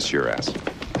 Kiss your ass.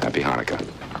 Happy Hanukkah.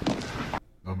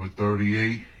 Number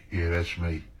 38? Yeah, that's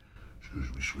me.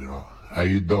 Excuse me, sweetheart. How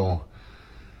you doing?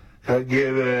 Can I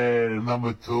get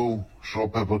number 2,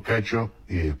 salt, pepper, ketchup?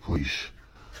 Yeah, please.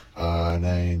 And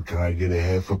then can I get a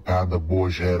half a pound of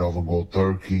boar's head oven gold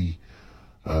turkey,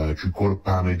 3/4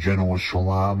 pound of Genoa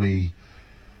salami?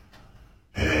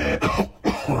 Can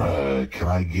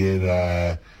I get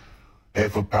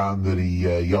half a pound of the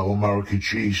yellow American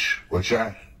cheese? What's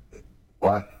that?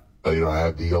 What? Oh, you don't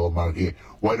have the yellow American? Yeah.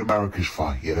 White America's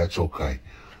fine. Yeah, that's okay.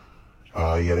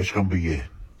 Yeah, that's gonna be it.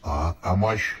 How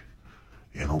much?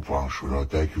 Yeah, no problem,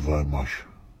 sweetheart. Thank you very much.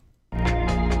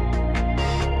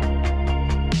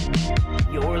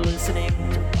 You're listening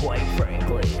to Quite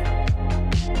Frankly.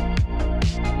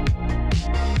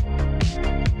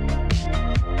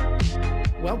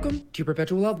 Welcome to your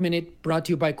Perpetual Health Minute, brought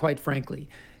to you by Quite Frankly.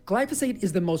 Glyphosate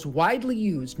is the most widely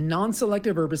used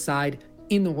non-selective herbicide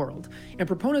in the world, and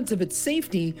proponents of its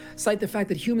safety cite the fact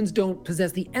that humans don't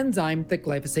possess the enzyme that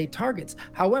glyphosate targets.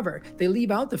 However, they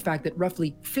leave out the fact that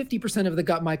roughly 50% of the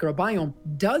gut microbiome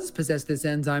does possess this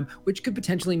enzyme, which could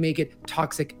potentially make it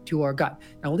toxic to our gut.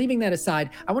 Now, leaving that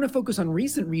aside, I want to focus on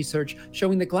recent research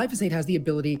showing that glyphosate has the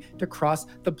ability to cross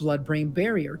the blood-brain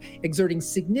barrier, exerting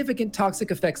significant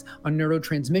toxic effects on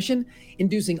neurotransmission,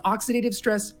 inducing oxidative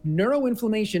stress,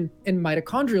 neuroinflammation, and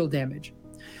mitochondrial damage.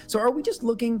 So are we just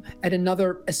looking at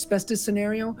another asbestos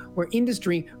scenario where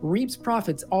industry reaps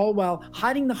profits all while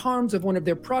hiding the harms of one of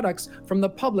their products from the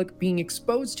public being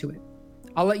exposed to it?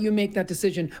 I'll let you make that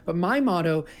decision, but my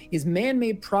motto is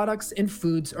man-made products and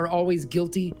foods are always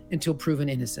guilty until proven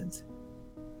innocent.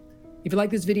 If you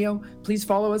like this video, please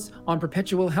follow us on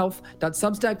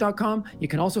perpetualhealth.substack.com. You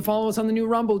can also follow us on the new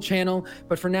Rumble channel.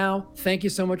 But for now, thank you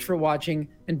so much for watching,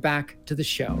 and back to the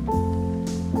show.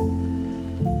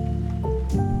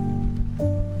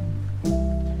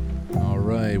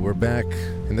 right, we're back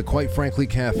in the Quite Frankly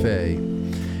Cafe,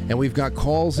 and we've got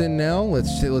calls in now.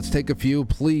 Let's take a few,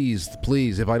 please.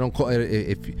 If I don't call,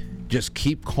 if just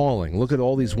keep calling. Look at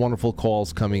all these wonderful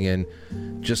calls coming in.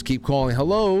 Just keep calling.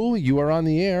 Hello, you are on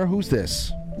the air. Who's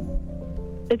this?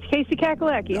 It's Casey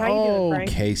Kakalaki. How you doing, Frank?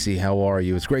 Casey, how are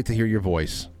you? It's great to hear your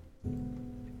voice.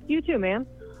 You too, man.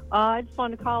 I just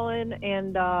wanted to call in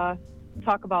and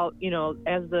talk about,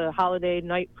 as the holiday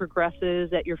night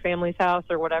progresses at your family's house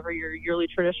or whatever your yearly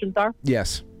traditions are.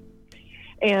 Yes.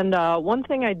 And one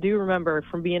thing I do remember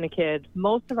from being a kid,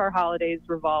 most of our holidays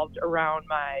revolved around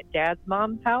my dad's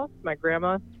mom's house, my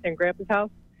grandma and grandpa's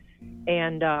house.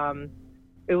 And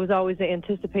it was always the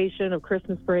anticipation of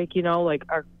Christmas break,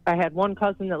 I had one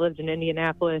cousin that lived in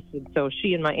Indianapolis, and so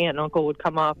she and my aunt and uncle would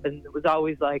come up, and it was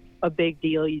always like a big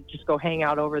deal. You'd just go hang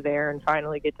out over there and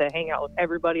finally get to hang out with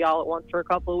everybody all at once for a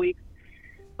couple of weeks.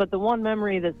 But the one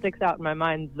memory that sticks out in my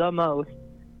mind the most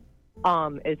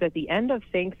is at the end of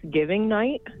Thanksgiving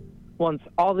night, once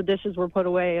all the dishes were put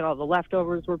away and all the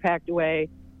leftovers were packed away,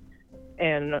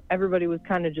 and everybody was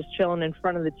kind of just chilling in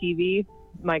front of the TV,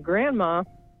 my grandma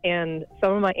and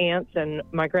some of my aunts and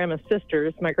my grandma's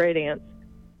sisters, my great aunts,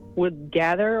 would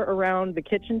gather around the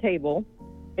kitchen table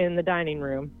in the dining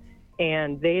room,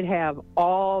 and they'd have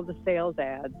all the sales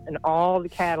ads and all the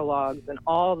catalogs and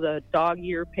all the dog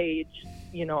year page,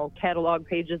 catalog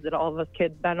pages that all of us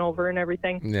kids bent over and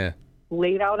everything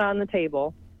laid out on the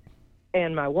table.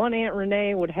 And my one Aunt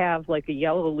Renee would have like a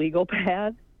yellow legal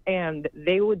pad, and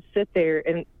they would sit there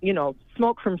and,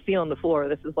 smoke from ceiling to floor.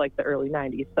 This is like the early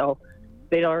 90s, so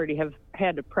they'd already have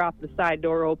had to prop the side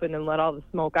door open and let all the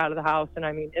smoke out of the house. And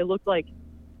I mean, it looked like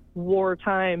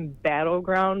wartime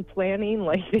battleground planning.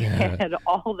 Like they had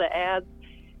all the ads.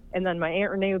 And then my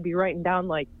Aunt Renee would be writing down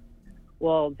like,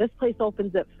 well, this place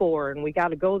opens at 4 and we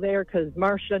got to go there because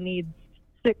Marcia needs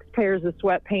 6 pairs of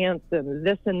sweatpants and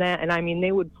this and that. And I mean,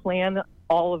 they would plan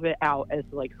all of it out as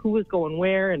like who was going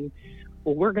where, and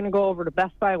well, we're going to go over to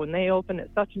Best Buy when they open at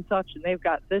such and such, and they've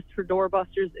got this for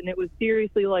doorbusters. And it was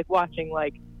seriously like watching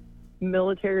like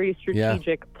military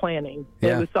strategic planning.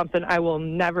 It was something I will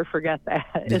never forget that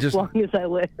as long as I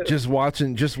live. Just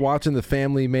watching the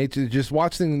family just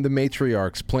watching the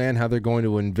matriarchs plan how they're going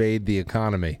to invade the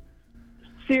economy.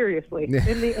 Seriously.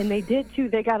 And they did too.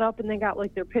 They got up and they got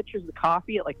like their pitchers of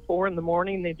coffee at like 4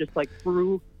 a.m. They just like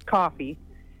brew coffee,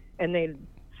 and they'd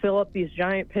fill up these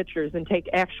giant pitchers and take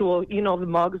actual, the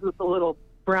mugs with the little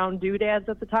brown doodads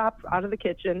at the top out of the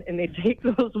kitchen, and they take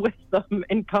those with them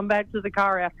and come back to the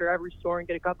car after every store and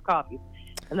get a cup of coffee,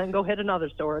 and then go hit another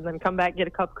store and then come back and get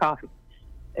a cup of coffee.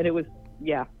 And it was,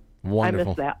 wonderful. I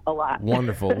miss that a lot.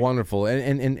 Wonderful.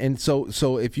 And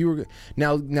so if you were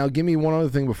now give me one other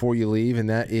thing before you leave, and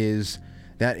that is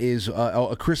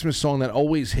a Christmas song that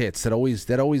always hits, that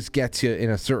always gets you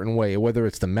in a certain way, whether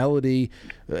it's the melody,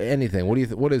 anything.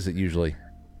 What is it usually?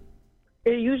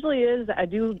 It usually is. I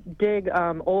do dig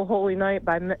 "Oh Holy Night"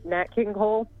 by Nat King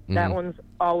Cole. Mm-hmm. That one's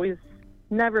always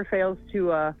never fails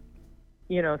to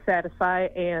satisfy,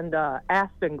 and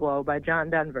 "Aspen Glow" by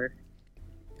John Denver.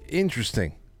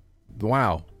 Interesting.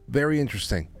 Wow, very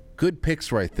interesting. Good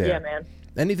picks right there. Yeah, man.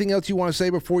 Anything else you want to say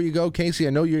before you go, Casey?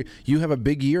 I know you have a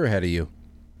big year ahead of you.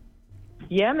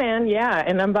 Yeah, man, yeah.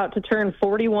 And I'm about to turn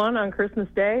 41 on Christmas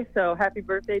Day, so happy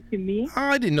birthday to me. Oh,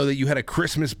 I didn't know that you had a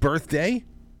Christmas birthday.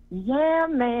 Yeah,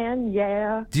 man,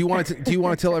 yeah. Do you want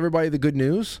to tell everybody the good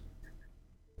news?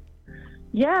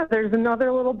 Yeah, there's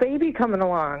another little baby coming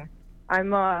along.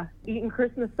 I'm eating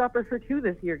Christmas supper for 2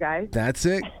 this year, guys. That's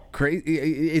it.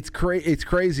 It's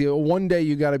crazy. One day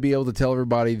you got to be able to tell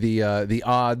everybody the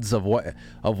odds of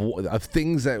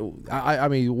things that I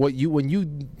mean when you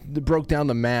broke down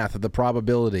the math of the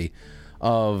probability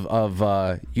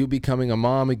of you becoming a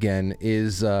mom again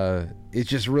is it's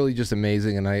just really just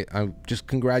amazing, and I just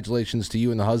congratulations to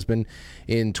you and the husband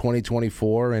in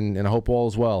 2024, and I hope all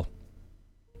is well.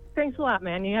 Thanks a lot,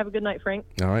 man. You have a good night, Frank.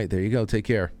 All right, there you go. Take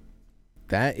care.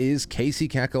 That is Casey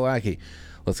Kakalaki.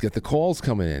 Let's get the calls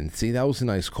coming in. See, that was a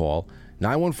nice call.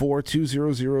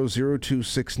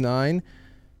 914-200-0269.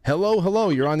 Hello.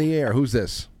 You're on the air. Who's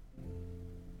this?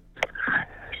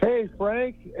 Hey,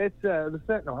 Frank. It's the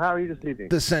Sentinel. How are you this evening?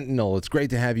 The Sentinel. It's great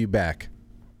to have you back.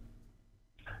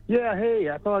 Yeah, hey,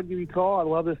 I thought I'd give you a call. I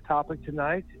love this topic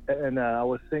tonight. And I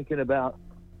was thinking about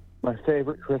my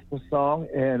favorite Christmas song,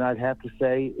 and I'd have to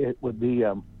say it would be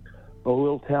O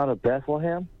Little Town of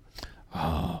Bethlehem.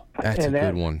 Oh, that's a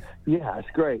good one. Yeah, it's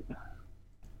great.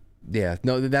 Yeah,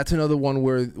 no, that's another one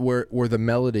where the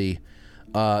melody,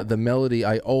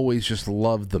 I always just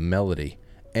loved the melody,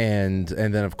 and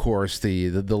then of course the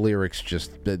lyrics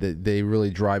just they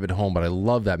really drive it home. But I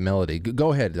love that melody.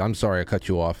 Go ahead. I'm sorry I cut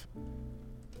you off.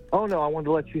 Oh, no, I wanted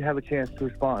to let you have a chance to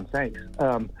respond. Thanks.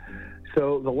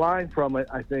 So the line from it,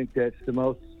 I think that's the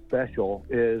most special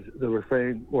is the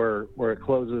refrain where it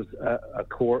closes a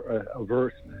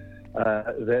verse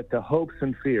that the hopes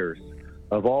and fears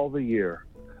of all the year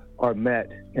are met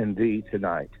in thee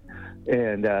tonight.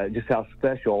 And just how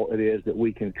special it is that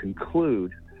we can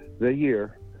conclude the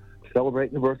year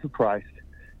celebrating the birth of Christ,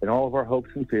 and all of our hopes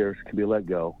and fears can be let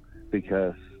go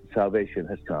because salvation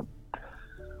has come.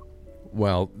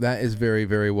 Well, that is very,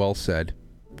 very well said.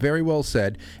 Very well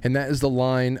said. And that is the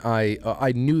line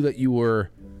I knew that you were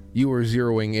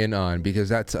zeroing in on, because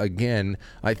that's, again,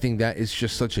 I think that is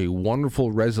just such a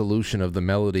wonderful resolution of the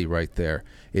melody right there.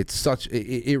 It's such,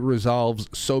 it resolves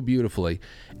so beautifully.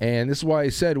 And this is why I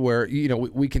said where,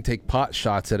 we can take pot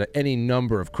shots at any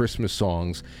number of Christmas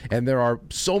songs, and there are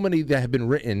so many that have been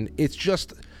written. It's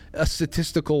just a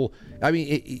statistical,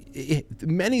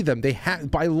 many of them, they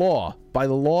have, by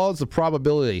the laws of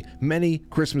probability, many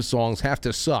Christmas songs have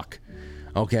to suck.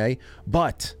 Okay?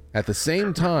 But at the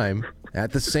same time,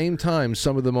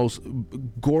 some of the most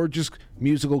gorgeous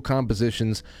musical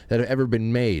compositions that have ever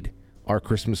been made are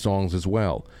Christmas songs as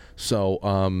well. So,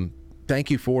 thank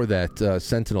you for that,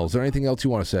 Sentinel. Is there anything else you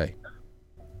want to say?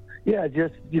 Yeah,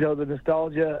 just, the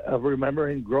nostalgia of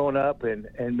remembering growing up and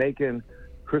making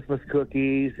Christmas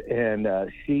cookies and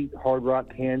sheet hard rock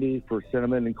candy for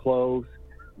cinnamon and cloves,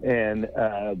 and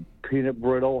peanut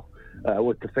brittle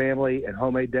with the family, and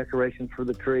homemade decorations for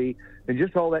the tree, and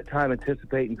just all that time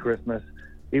anticipating Christmas.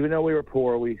 Even though we were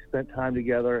poor, we spent time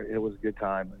together. It was a good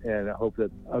time, and I hope that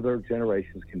other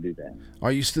generations can do that.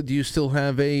 Do you still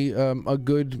have a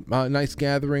good, nice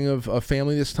gathering of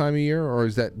family this time of year, or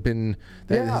has that been?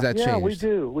 Has that changed?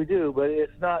 Yeah, we do, but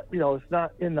it's not. It's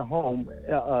not in the home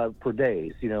for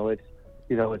days. It's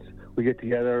we get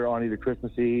together on either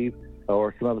Christmas Eve,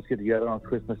 or some of us get together on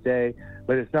Christmas Day,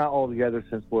 but it's not all together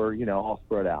since we're all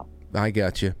spread out. I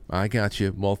got you.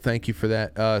 Well, thank you for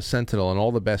that, Sentinel, and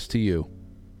all the best to you.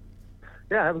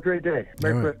 Yeah, have a great day.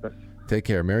 Merry Christmas. Take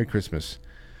care. Merry Christmas.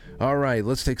 All right,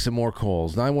 let's take some more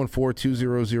calls.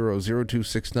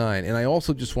 914-200-0269. And I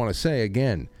also just want to say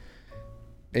again,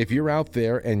 if you're out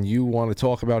there and you want to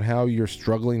talk about how you're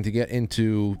struggling to get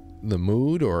into the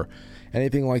mood or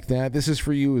anything like that, this is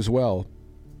for you as well.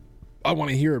 I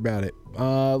want to hear about it.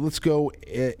 Let's go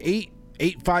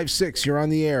 8856. You're on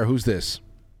the air. Who's this?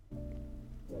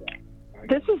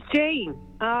 This is Jane.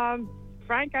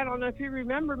 Frank, I don't know if you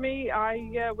remember me.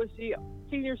 I was the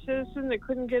senior citizen that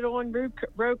couldn't get on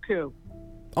Roku.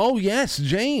 Oh, yes,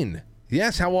 Jane.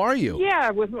 Yes, how are you?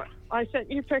 Yeah, I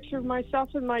sent you a picture of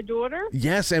myself and my daughter.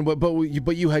 Yes,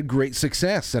 but you had great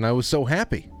success, and I was so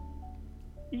happy.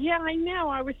 Yeah, I know.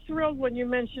 I was thrilled when you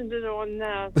mentioned it on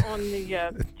the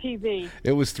TV.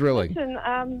 It was thrilling. Listen,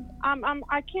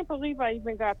 I can't believe I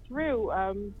even got through.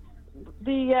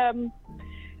 When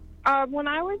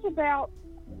I was about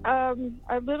a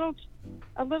little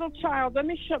child. Let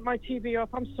me shut my TV off.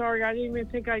 I'm sorry. I didn't even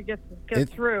think I'd get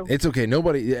through. It's okay.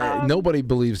 Nobody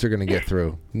believes they're going to get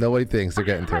through. Nobody thinks they're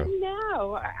getting through.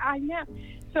 I know.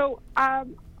 So I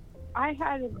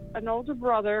had an older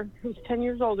brother who's 10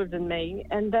 years older than me,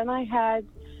 and then I had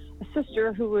a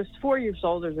sister who was 4 years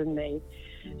older than me.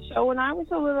 So when I was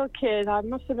a little kid, I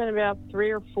must have been about 3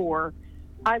 or 4,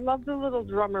 I loved the Little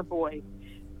Drummer Boy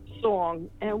song,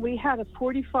 and we had a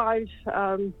 45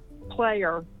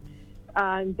 player,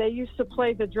 and they used to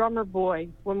play the Drummer Boy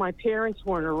when my parents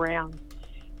weren't around,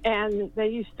 and they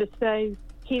used to say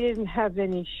he didn't have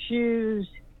any shoes,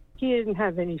 he didn't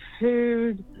have any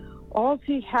food, all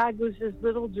he had was his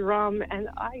little drum, and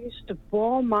I used to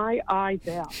bawl my eyes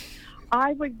out.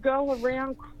 I would go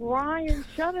around crying,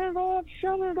 shut it off,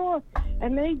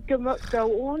 and they'd go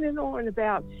on and on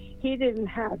about he didn't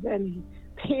have any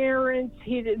parents,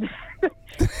 he didn't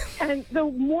and the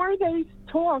more they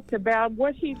talked about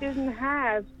what he didn't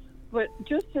have but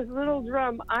just his little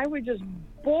drum, I would just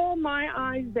bawl my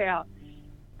eyes out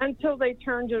until they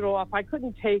turned it off. I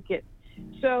couldn't take it.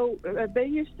 So they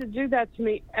used to do that to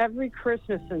me every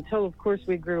Christmas until, of course,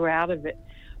 we grew out of it.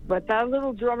 But that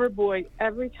Little Drummer Boy,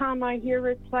 every time I hear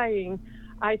it playing,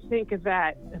 I think of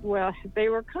that. Well, they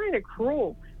were kind of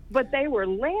cruel, but they were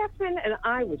laughing, and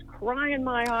I was crying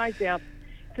my eyes out,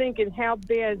 thinking how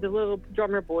bad the Little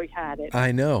Drummer Boy had it.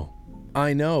 I know.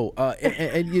 And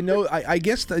I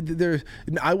guess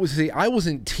I would say I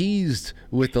wasn't teased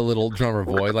with the Little Drummer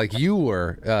Boy like you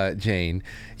were, Jane.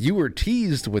 You were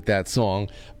teased with that song,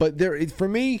 but for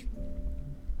me,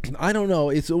 I don't know.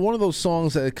 It's one of those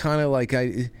songs that kind of like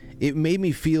it made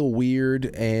me feel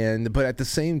weird, but at the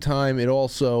same time, it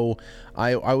also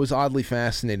I was oddly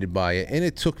fascinated by it, and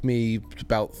it took me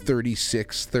about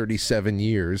 36, 37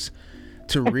 years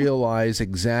to realize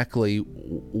exactly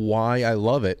why I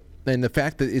love it, and the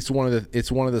fact that it's one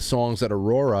of the songs that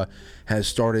Aurora has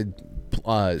started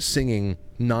singing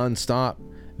nonstop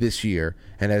this year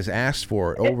and has asked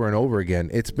for it over and over again.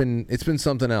 It's been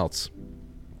something else.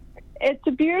 It's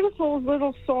a beautiful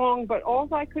little song, but all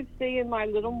I could see in my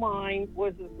little mind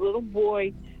was this little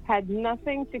boy had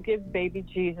nothing to give baby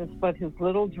Jesus but his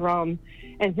little drum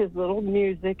and his little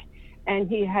music, and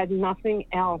he had nothing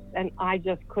else, and I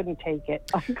just couldn't take it.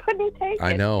 I couldn't take it.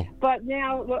 I know. But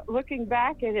now, looking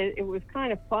back at it, it was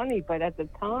kind of funny, but at the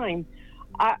time,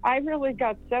 I really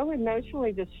got so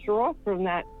emotionally distraught from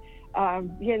that.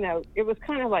 It was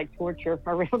kind of like torture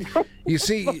around. You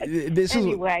see, this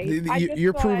anyway, is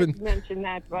you're proving. I'd mention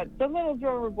that, but the little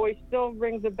drummer boy still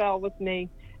rings a bell with me,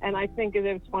 and I think of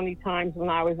those funny times when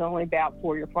I was only about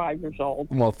 4 or 5 years old.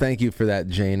 Well, thank you for that,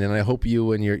 Jane, and I hope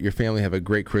you and your family have a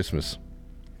great Christmas.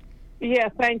 Yeah,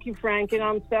 thank you, Frank. And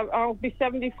I'll be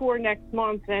 74 next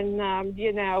month, and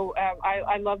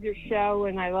I love your show,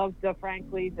 and I love the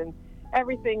Frankleys and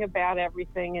everything about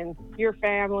everything, and your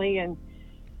family, and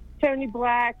Tony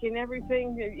Black, and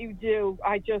everything that you do.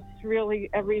 I just really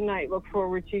every night look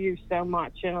forward to you so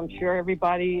much, and I'm sure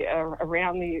everybody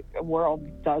around the world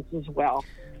does as well.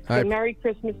 So Merry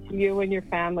Christmas to you and your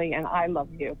family, and I love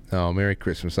you. Oh, Merry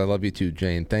Christmas. I love you too,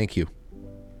 Jane. Thank you.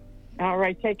 All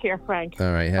right, take care, Frank.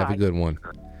 All right, have Bye. a good one.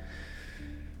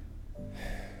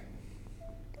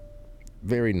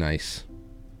 Very nice.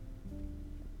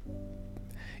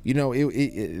 You know,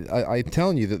 I'm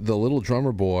telling you that the little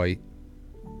drummer boy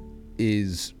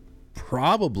is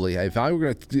probably, if I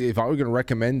were gonna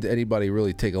recommend anybody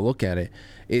really take a look at it,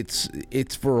 it's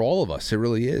for all of us. It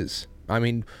really is. I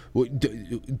mean,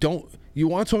 don't you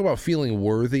want to talk about feeling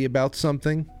worthy about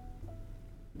something?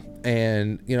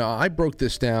 And I broke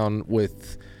this down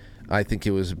with, I think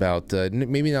it was about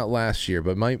maybe not last year,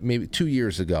 but maybe 2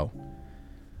 years ago,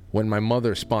 when my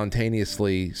mother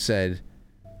spontaneously said,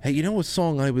 "Hey, you know what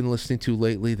song I've been listening to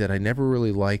lately that I never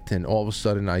really liked, and all of a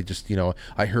sudden I just,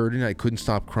 I heard it and I couldn't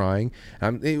stop crying."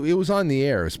 It was on the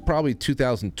air. It's probably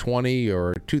 2020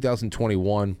 or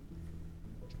 2021,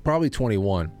 probably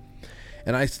 21.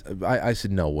 And I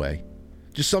said, no way.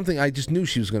 Just something, I just knew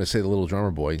she was going to say The Little Drummer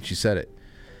Boy, and she said it.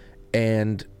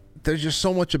 And there's just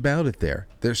so much about it there.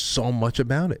 There's so much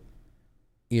about it.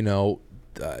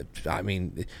 I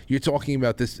mean, you're talking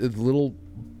about this little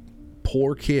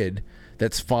poor kid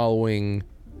that's following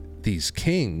these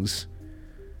kings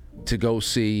to go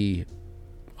see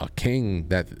a king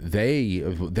that they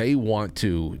want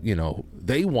to,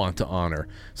 they want to honor.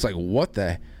 It's like, what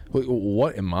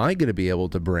am I going to be able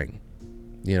to bring?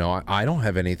 I don't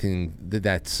have anything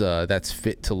that's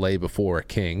fit to lay before a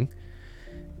king.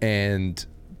 And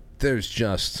there's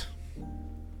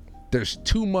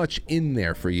too much in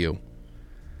there for you.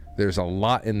 There's a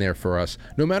lot in there for us,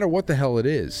 no matter what the hell it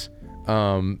is.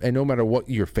 And no matter what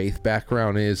your faith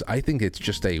background is, I think it's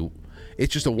just a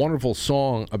wonderful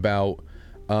song about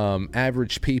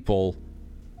average people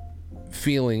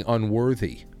feeling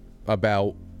unworthy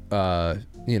about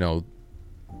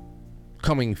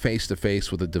coming face to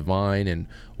face with the divine, and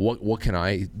what can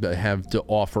I have to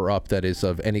offer up that is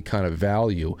of any kind of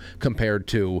value compared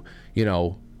to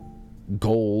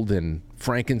gold and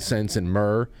frankincense and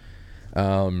myrrh.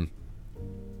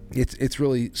 It's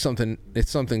really something.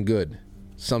 It's something good,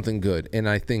 and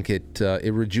I think it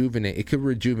could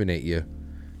rejuvenate you.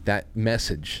 That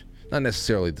message, not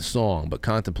necessarily the song, but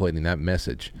contemplating that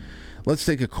message. Let's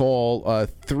take a call.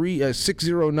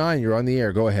 609. You're on the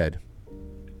air. Go ahead.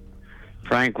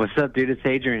 Frank, what's up, dude? It's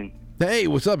Adrian. Hey,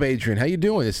 what's up, Adrian? How you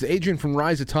doing? It's Adrian from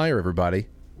Rise Attire, everybody.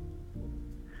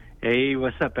 Hey,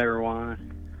 what's up,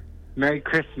 everyone? Merry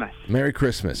Christmas. Merry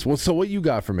Christmas. Well, so what you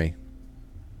got for me?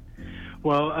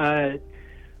 Well,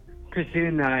 Christine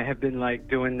and I have been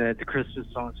doing the Christmas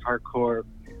songs hardcore.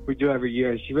 We do every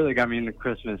year. She really got me into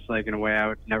Christmas in a way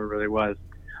I never really was.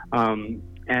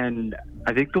 And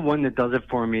I think the one that does it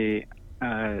for me is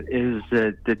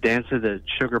the dance of the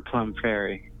Sugar Plum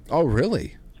Fairy. Oh,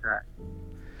 really?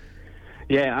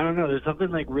 Yeah, I don't know. There's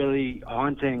something really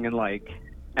haunting and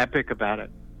epic about it.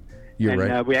 You're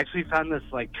right. We actually found this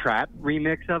trap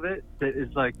remix of it that is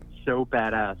so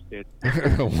badass, dude.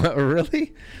 What,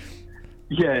 really?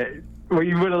 Yeah. Well,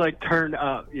 you would have turned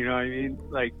up. You know what I mean?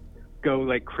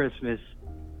 Go Christmas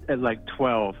at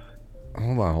 12.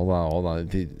 Hold on.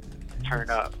 Turn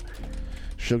up.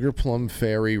 Sugar Plum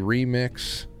Fairy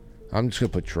remix. I'm just gonna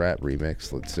put trap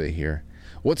remix. Let's see here.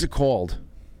 What's it called?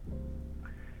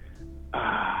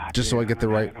 So I get the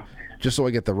right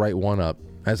one up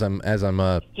as I'm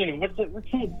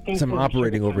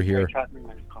operating over here.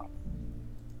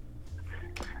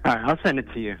 All right, I'll send it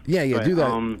to you. Yeah, But, do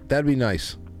that. That'd be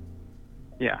nice.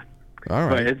 Yeah. All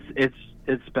right. But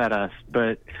it's badass.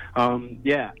 But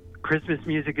yeah, Christmas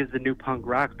music is the new punk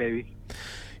rock, baby.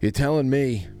 You're telling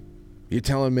me.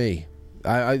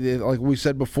 I like we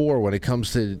said before, when it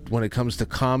comes to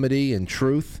comedy and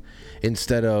truth,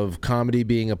 instead of comedy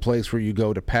being a place where you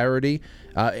go to parody,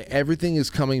 everything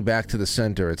is coming back to the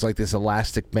center. It's like this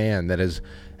elastic band that is,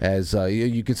 as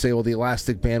you could say, well, the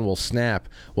elastic band will snap.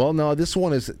 Well, no, this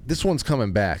one's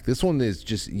coming back. This one is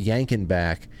just yanking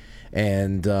back,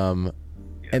 and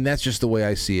that's just the way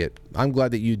I see it. I'm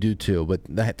glad that you do too. But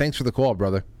thanks for the call,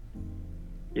 brother.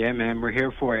 Yeah, man, we're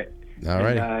here for it. All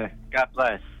right. God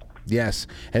bless. Yes,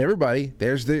 and everybody,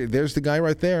 there's the guy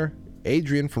right there,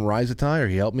 Adrian from Rise Attire.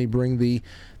 He helped me bring the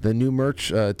new merch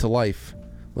to life.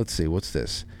 Let's see, what's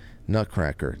this?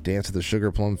 Nutcracker, Dance of the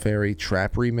Sugar Plum Fairy,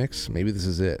 Trap Remix. Maybe this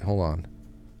is it. Hold on.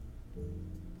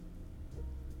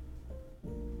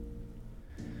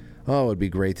 Oh, it'd be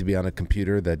great to be on a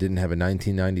computer that didn't have a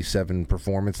 1997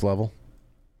 performance level.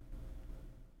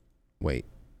 Wait.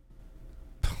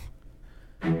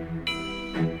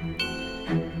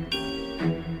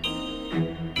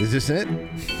 Is this it?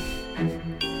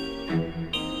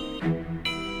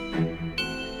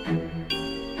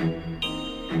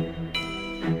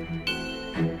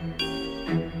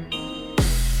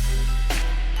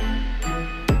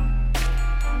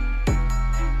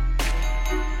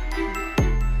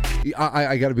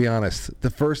 I got to be honest.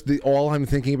 All I'm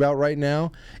thinking about right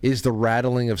now is the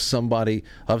rattling of some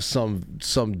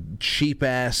cheap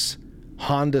ass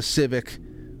Honda Civic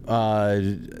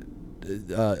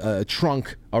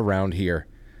trunk around here.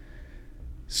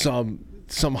 Some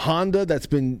Honda that's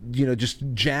been just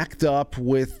jacked up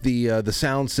with the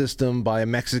sound system by a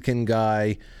Mexican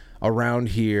guy around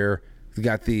here. We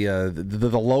got the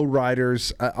low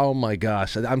riders. Oh my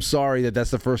gosh! I'm sorry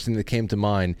that's the first thing that came to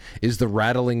mind is the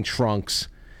rattling trunks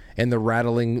and the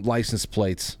rattling license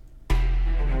plates.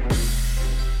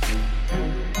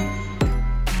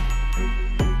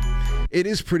 It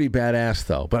is pretty badass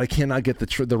though, but I cannot get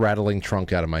the rattling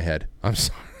trunk out of my head. I'm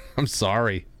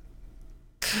sorry.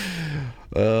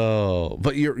 Oh,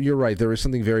 but you're right. There is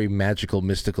something very magical,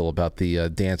 mystical about the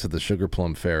Dance of the Sugar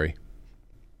Plum Fairy.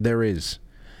 There is.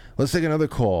 Let's take another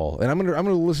call, and I'm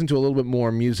gonna listen to a little bit more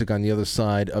music on the other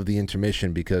side of the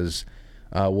intermission because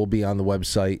we'll be on the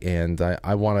website, and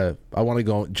I wanna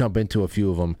go jump into a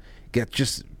few of them.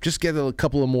 Just get a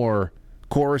couple of more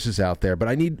choruses out there, but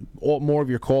I need more of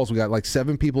your calls. We got like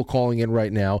 7 people calling in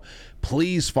right now.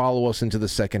 Please follow us into the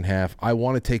second half. I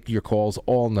want to take your calls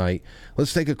all night.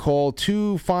 Let's take a call.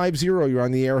 250. You're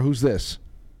on the air. Who's this?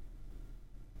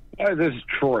 Hi, this is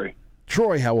Troy.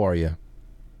 Troy, how are you?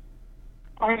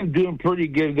 I'm doing pretty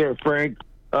good there, Frank.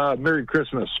 Merry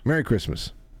Christmas. Merry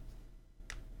Christmas.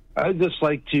 I'd just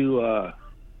like to.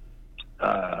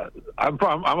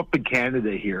 I'm up in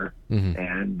Canada here,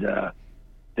 and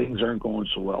things aren't going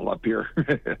so well up here.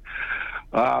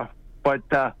 But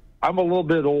I'm a little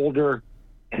bit older,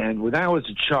 and when I was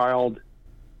a child,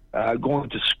 going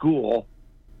to school,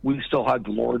 we still had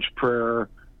the Lord's Prayer,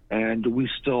 and we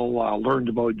still learned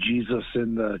about Jesus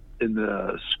in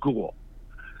the school.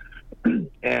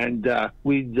 And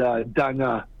we'd done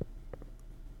a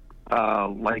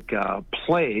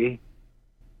play,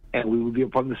 and we would be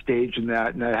up on the stage and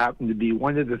that happened to be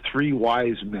one of the 3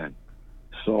 wise men.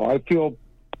 So I feel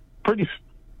pretty.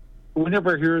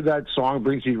 Whenever I hear that song, it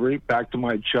brings me right back to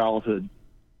my childhood.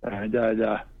 And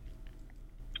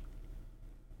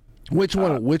which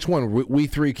one? We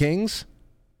Three Kings.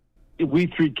 We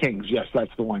Three Kings. Yes,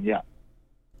 that's the one. Yeah.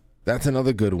 That's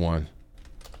another good one.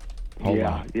 Hold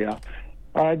on. Yeah.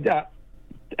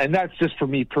 And that's just for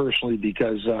me personally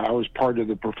because I was part of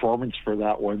the performance for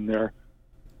that one there.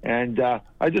 And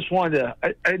I just wanted to.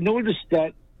 I noticed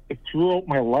that throughout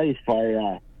my life,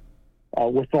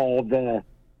 with all the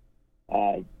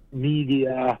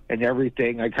media and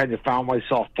everything, I kind of found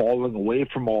myself falling away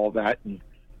from all that,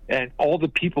 and all the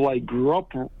people I grew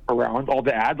up around, all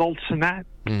the adults and that,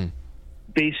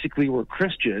 basically were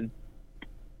Christian,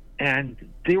 and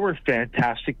they were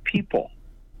fantastic people.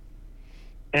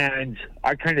 And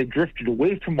I kind of drifted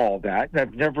away from all that, and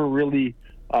I've never really,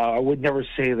 I would never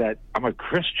say that I'm a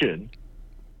Christian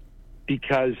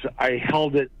because I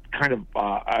held it kind of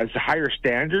as a higher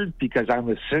standard because I'm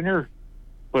a sinner,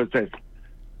 but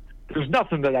there's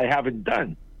nothing that I haven't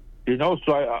done,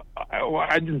 so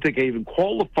I didn't think I even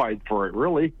qualified for it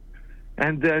really.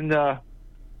 And then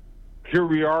here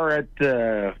we are at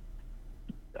a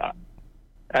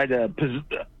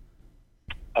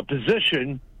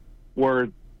position where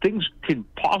things could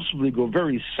possibly go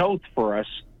very south for us.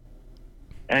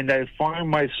 and I find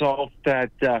myself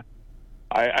that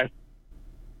I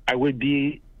would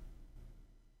be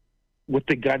with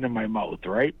the gun in my mouth,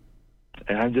 right?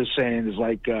 And I'm just saying, it's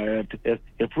like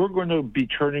if we're going to be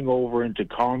turning over into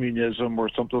communism or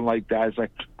something like that, it's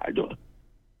like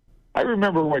I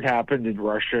remember what happened in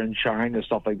Russia and China and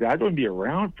stuff like that. I don't want to be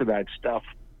around for that stuff.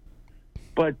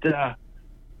 But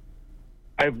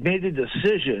I've made a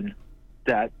decision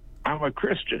that I'm a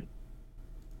Christian.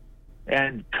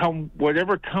 And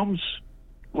whatever comes,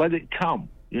 let it come,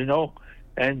 you know?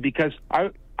 And because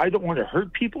I don't want to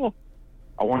hurt people,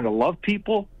 I want to love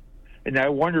people, and I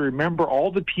want to remember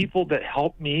all the people that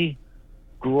helped me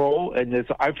grow. And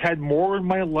I've had more in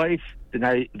my life than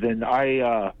I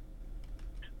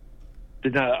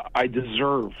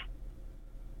deserve.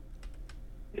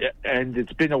 And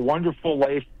it's been a wonderful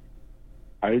life.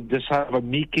 I just have a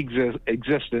meek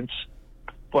existence,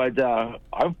 but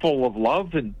I'm full of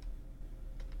love,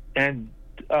 and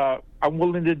I'm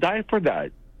willing to die for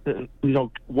that. You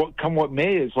know, what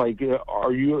may, is like,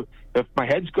 if my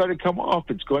head's got to come off,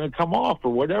 it's going to come off,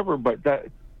 or whatever. But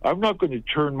I'm not going to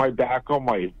turn my back on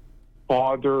my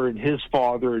father and his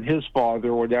father and his father,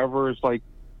 or whatever. It's like,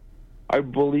 I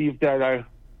believe that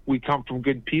we come from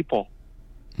good people.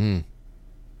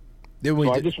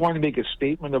 So I just want to make a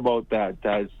statement about that.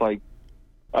 That it's like,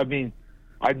 I mean,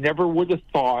 I never would have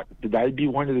thought that I'd be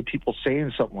one of the people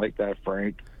saying something like that,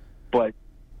 Frank. But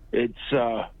it's,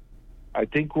 I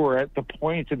think we're at the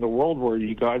point in the world where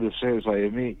you got to say, it's like, I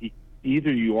mean,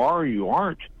 either you are or you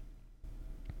aren't.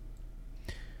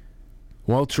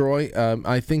 Well, Troy,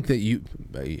 I think that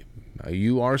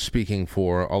you are speaking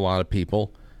for a lot of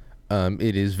people.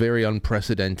 It is very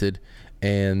unprecedented,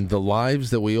 and the lives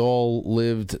that we all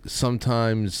lived,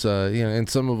 sometimes, and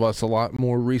some of us a lot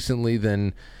more recently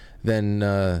than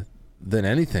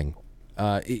anything.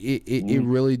 It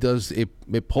really does.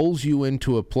 It pulls you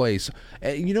into a place.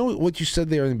 You know what you said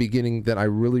there in the beginning that I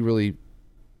really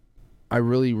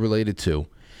related to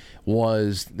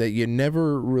was that you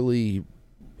never really,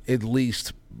 at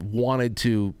least, wanted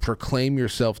to proclaim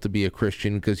yourself to be a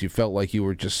Christian because you felt like you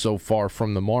were just so far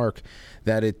from the mark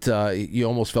that you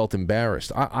almost felt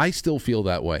embarrassed. I still feel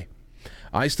that way.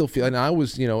 I still feel, and I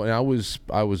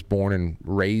was born and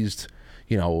raised,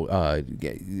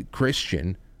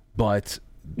 Christian, but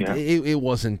it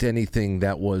wasn't anything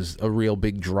that was a real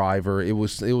big driver. It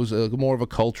was more of a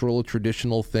cultural,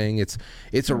 traditional thing.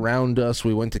 It's around us.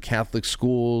 We went to Catholic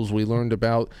schools. We learned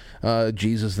about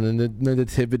Jesus and the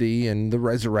nativity and the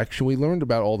resurrection. We learned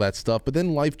about all that stuff. But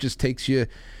then life just takes you,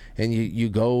 and you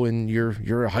go, and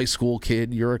you're a high school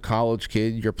kid, you're a college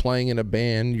kid, you're playing in a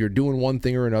band, you're doing one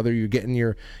thing or another, you're getting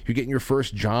your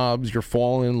first jobs, you're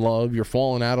falling in love, you're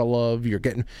falling out of love, you're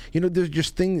getting, there's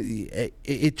just things,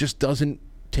 it just doesn't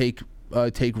take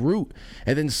root,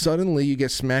 and then suddenly you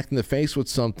get smacked in the face with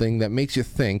something that makes you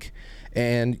think,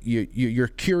 and your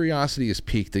curiosity is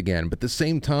piqued again, but at the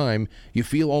same time you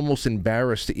feel almost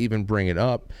embarrassed to even bring it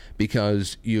up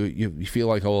because you feel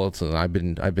like, oh, listen, I've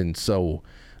been so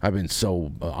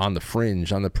on the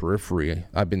fringe, on the periphery.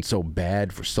 I've been so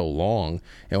bad for so long,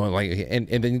 and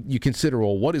then you consider,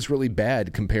 well, what is really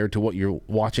bad compared to what you're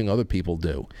watching other people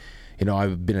do?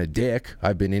 I've been a dick.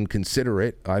 I've been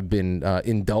inconsiderate. I've been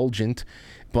indulgent,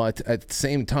 but at the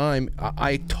same time,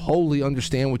 I totally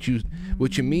understand what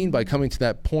you mean by coming to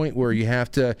that point where you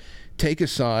have to take a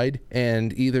side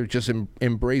and either just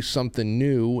embrace something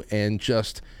new and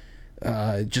just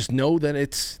know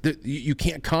that you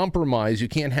can't compromise. You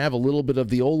can't have a little bit of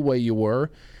the old way you were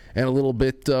and a little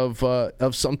bit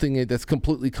of something that's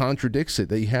completely contradicts it.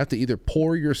 That you have to either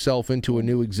pour yourself into a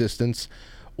new existence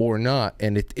or not.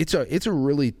 And it's a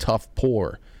really tough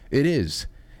pour. It is.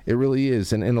 It really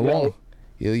is. And in the long,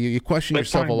 you question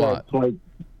yourself a lot.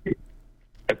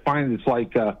 I find it's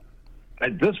like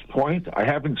at this point, I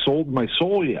haven't sold my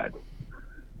soul yet.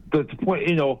 But the point,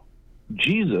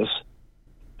 Jesus,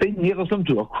 they nailed him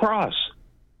to a cross,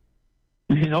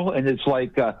 and it's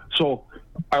like, so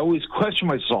I always question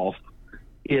myself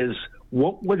is,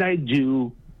 what would I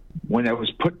do when I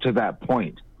was put to that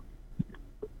point?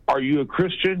 Are you a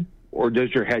Christian, or does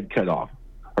your head cut off?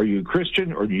 Are you a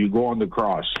Christian, or do you go on the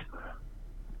cross?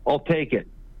 I'll take it.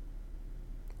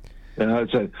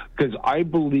 Because I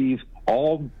believe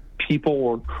all people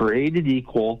were created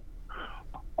equal.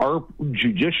 Our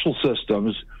judicial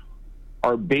systems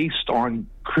are based on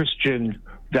Christian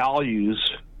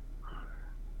values,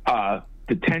 the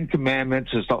Ten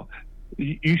Commandments and stuff.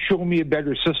 You show me a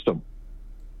better system.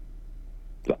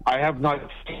 I have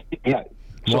not yet.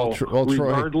 So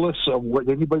regardless of what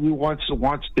anybody wants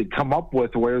to come up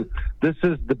with, where this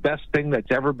is the best thing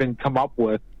that's ever been come up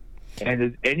with,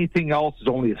 And anything else is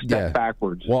only a step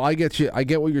backwards. Well, I get you. I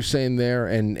get what you're saying there,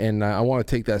 and I want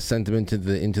to take that sentiment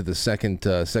into the second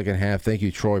half. Thank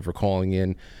you, Troy, for calling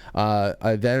in.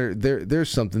 There's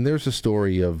something. There's a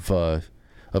story of a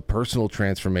personal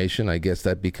transformation. I guess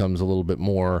that becomes a little bit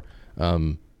more.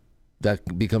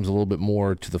 That becomes a little bit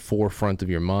more to the forefront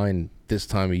of your mind this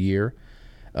time of year.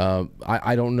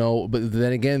 I don't know, but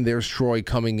then again, there's Troy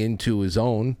coming into his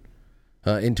own.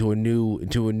 Into a new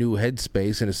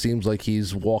headspace, and it seems like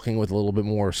he's walking with a little bit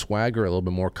more swagger, a little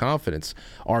bit more confidence.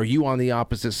 Are you on the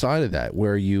opposite side of that,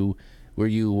 where you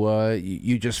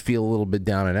just feel a little bit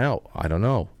down and out? I don't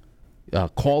know.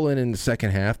 Call in the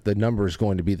second half. The number is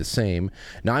going to be the same,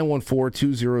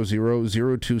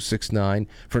 914-200-0269.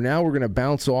 For now, we're going to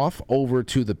bounce off over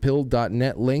to the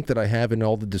pilled.net link that I have in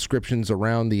all the descriptions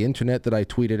around the internet that I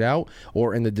tweeted out,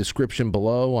 or in the description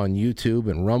below on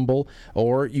YouTube and Rumble,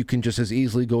 or you can just as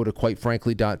easily go to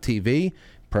quitefrankly.tv,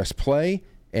 press play,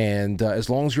 and as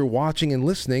long as you're watching and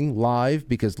listening live,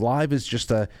 because live is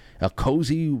just a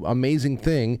cozy, amazing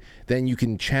thing, then you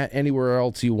can chat anywhere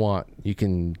else you want. You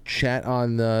can chat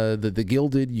on the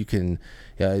Gilded. You can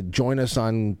join us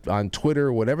on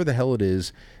Twitter, whatever the hell it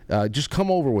is. Just come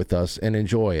over with us and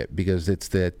enjoy it, because it's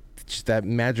that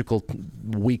magical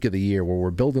week of the year where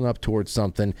we're building up towards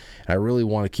something. I really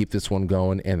want to keep this one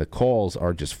going, and the calls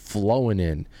are just flowing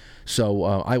in. So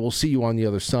I will see you on the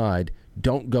other side.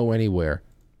 Don't go anywhere.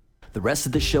 The rest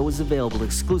of the show is available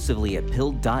exclusively at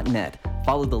pilled.net.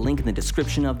 Follow the link in the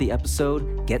description of the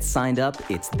episode, get signed up,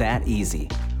 it's that easy.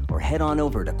 Or head on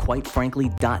over to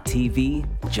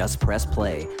quitefrankly.tv, just press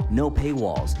play. No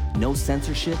paywalls, no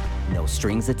censorship, no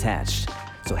strings attached.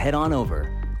 So head on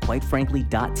over,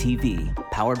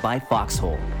 quitefrankly.tv, powered by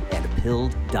Foxhole, and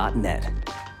pilled.net.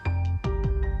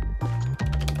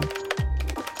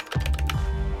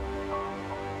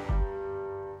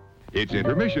 It's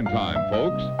intermission time,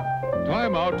 folks.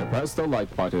 Time out to press the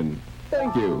like button.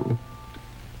 Thank you.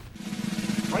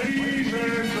 Ladies and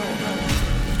gentlemen.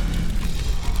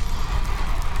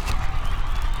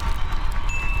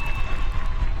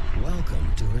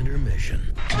 Welcome to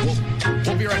intermission.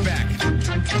 We'll be right back.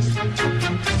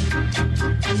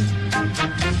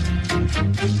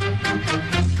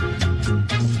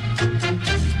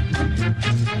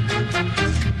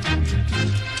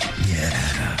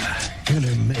 Yeah,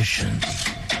 intermission.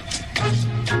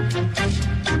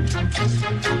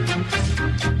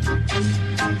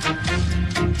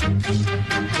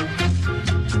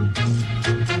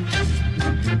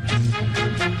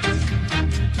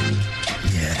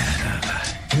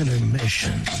 Yeah,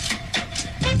 intermission.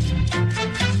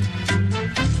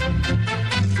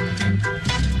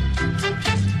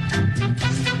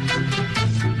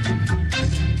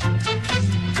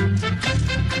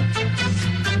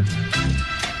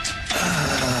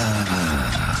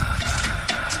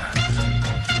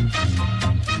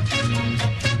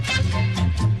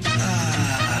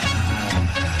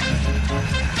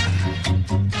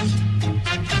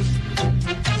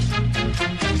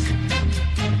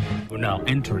 Now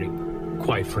entering,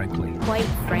 quite frankly. Quite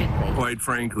frankly. Quite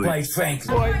frankly. Quite frankly.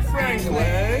 Quite frankly.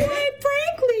 Quite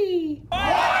frankly.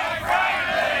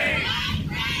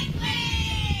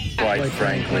 Quite frankly. Quite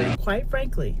frankly. Quite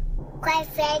frankly. Quite frankly. Quite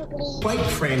frankly.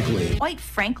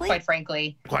 Quite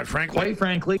frankly. Quite frankly. Quite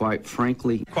frankly. Quite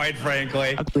frankly. Quite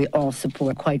frankly. We all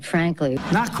support, quite frankly.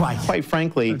 Not quite. Quite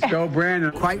frankly. Let's go,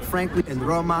 Brandon. Quite frankly, in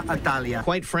Roma, Italia.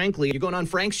 Quite frankly, you going on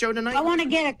Frank's show tonight? I want to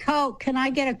get a Coke. Can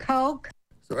I get a Coke?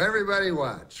 So everybody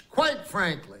watch, Quite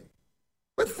Frankly,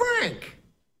 with Frank.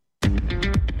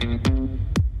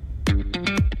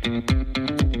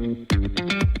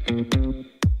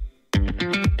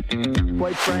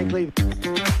 Quite frankly.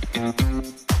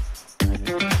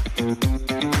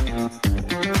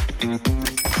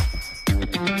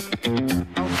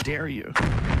 How dare you?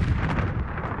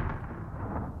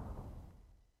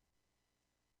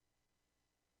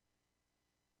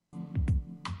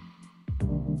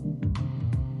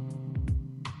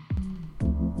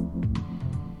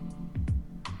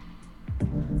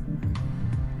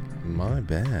 My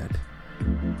bad.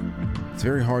 It's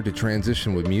very hard to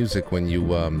transition with music when you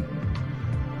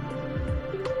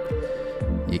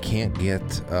can't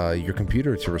get your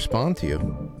computer to respond to you.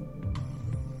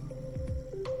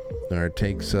 Or it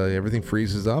takes everything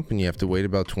freezes up and you have to wait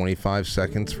about 25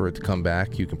 seconds for it to come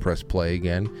back. You can press play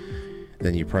again,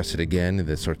 then you press it again, and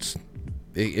it starts.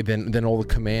 Then all the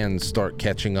commands start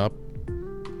catching up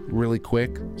really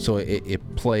quick. So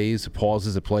it plays, it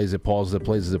pauses, it plays, it pauses, it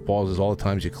plays, it pauses all the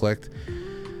times you clicked.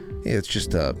 It's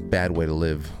just a bad way to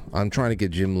live. I'm trying to get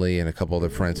Jim Lee and a couple other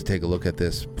friends to take a look at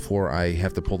this before I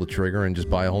have to pull the trigger and just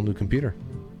buy a whole new computer.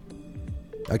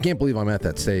 I can't believe I'm at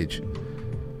that stage.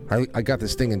 I got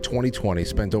this thing in 2020,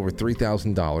 spent over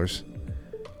 $3,000.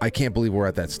 I can't believe we're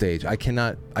at that stage. I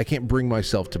can't bring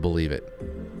myself to believe it.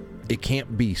 It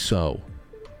can't be so.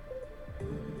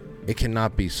 It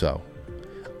cannot be so.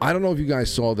 I don't know if you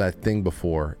guys saw that thing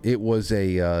before. It was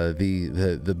the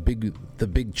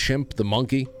big chimp, the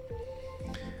monkey.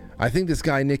 I think this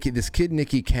kid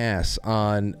Nicky Cass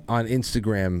on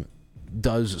Instagram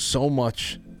does so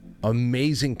much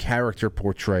amazing character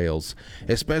portrayals,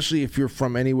 especially if you're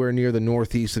from anywhere near the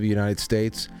northeast of the United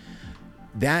States.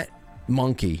 That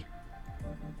monkey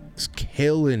is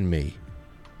killing me.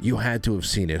 You had to have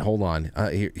seen it. Hold on.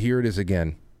 Here it is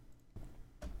again.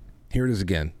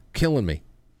 Killing me.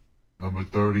 Number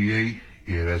 38?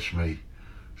 Yeah, that's me.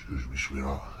 Excuse me,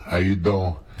 sweetheart. How you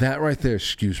doing? That right there,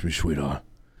 excuse me, sweetheart.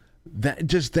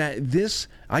 This,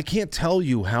 I can't tell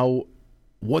you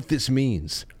what this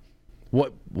means.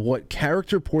 What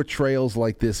character portrayals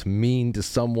like this mean to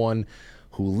someone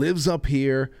who lives up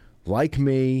here, like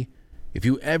me. If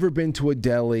you've ever been to a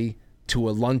deli, to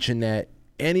a luncheonette,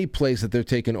 any place that they're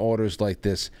taking orders like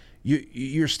this,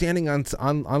 you're standing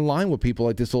on line with people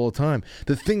like this all the time.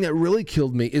 The thing that really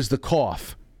killed me is the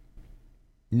cough.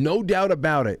 No doubt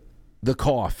about it, the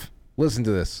cough. Listen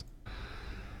to this.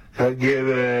 Can I get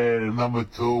number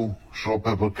 2 salt,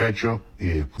 pepper, ketchup?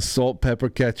 Yeah. Salt, pepper,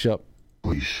 ketchup.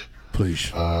 Please.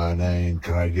 Please. And then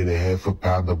can I get a half a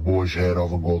pound of boar's head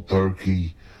oven gold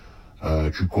turkey?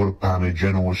 3/4 pound of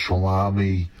Genoa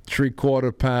salami.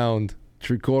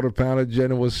 3/4 pound of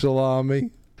Genoa salami.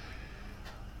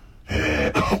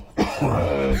 That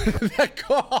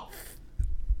cough.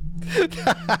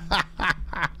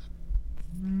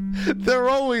 They're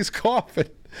always coughing.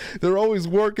 They're always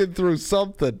working through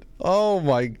something. Oh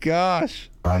my gosh.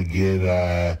 I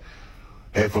get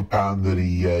half a pound of the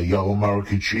yellow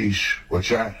American cheese. What's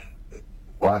that?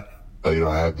 What? Oh, you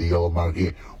don't have the yellow American.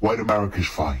 Yeah. White America's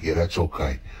fine. Yeah, that's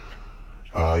okay.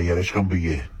 Yeah, that's gonna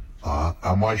be it.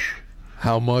 How much?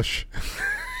 How much?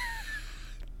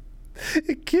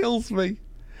 It kills me.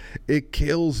 It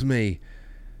kills me.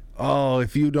 Oh,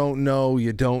 if you don't know,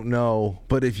 you don't know.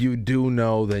 But if you do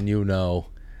know, then you know.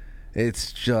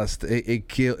 It's just,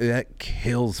 that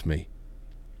kills me.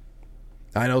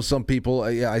 I know some people,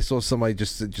 I saw somebody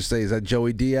just say, is that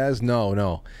Joey Diaz?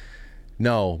 No,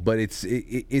 but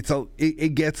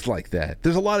it gets like that.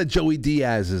 There's a lot of Joey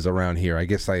Diaz's around here, I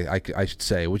guess I should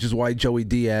say, which is why Joey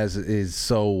Diaz is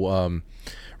so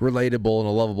relatable and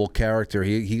a lovable character.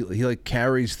 He like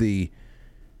carries the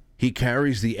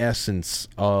essence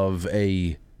of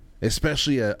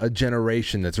especially a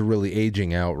generation that's really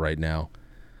aging out right now.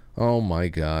 Oh my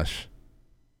gosh.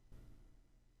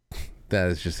 That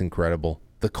is just incredible.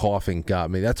 The coughing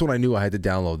got me. That's when I knew I had to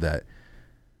download that.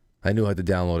 I knew I had to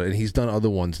download it. And he's done other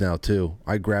ones now too.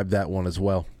 I grabbed that one as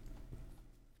well.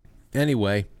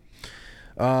 Anyway,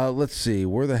 let's see.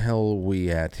 Where the hell are we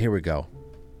at? Here we go.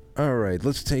 All right,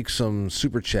 let's take some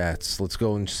super chats. Let's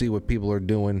go and see what people are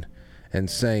doing and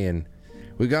saying.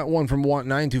 We got one from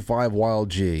 925 Wild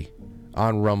G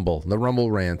on Rumble. The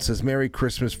Rumble rant says, Merry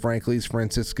Christmas, Franklies,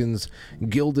 Franciscans,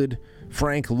 Gilded,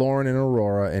 Frank, Lauren, and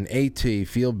Aurora, and AT.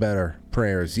 Feel better.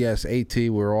 Prayers. Yes, AT.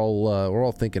 We're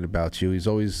all thinking about you. He's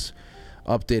always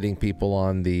updating people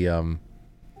on the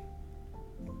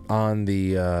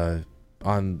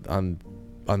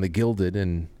Gilded,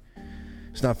 and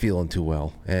he's not feeling too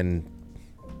well, and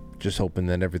just hoping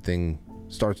that everything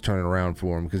starts turning around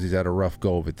for him because he's had a rough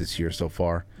go of it this year so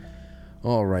far.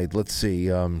 All right, let's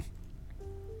see.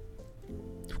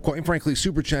 Quite frankly,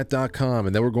 superchat.com,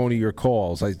 and then we're going to your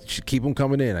calls. I keep them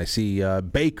coming in. I see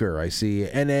Baker. I see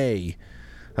NA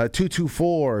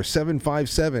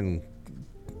 224-757.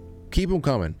 Keep them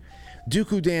coming.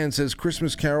 Dooku Dan says,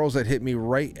 Christmas carols that hit me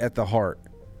right at the heart,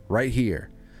 right here,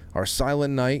 are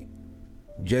Silent Night,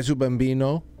 Gesù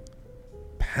Bambino,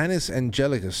 Panis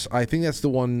Angelicus. I think that's the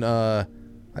one. I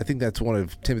think that's one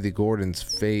of Timothy Gordon's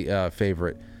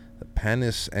favorite,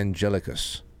 Panis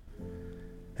Angelicus.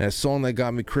 And a song that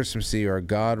got me Christmassy are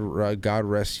God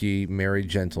Rest Ye Merry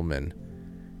Gentlemen,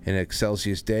 and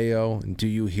Excelsius Deo, and Do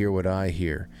You Hear What I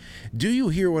Hear? Do You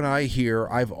Hear What I Hear?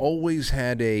 I've always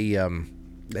had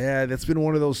that's been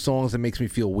one of those songs that makes me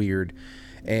feel weird,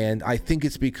 and I think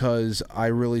it's because I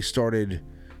really started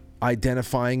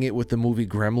identifying it with the movie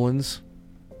Gremlins.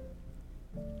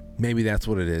 Maybe that's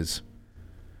what it is.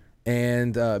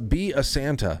 And Be a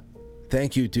Santa.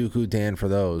 Thank you, Dooku Dan, for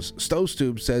those.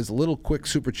 Stowstube says, little quick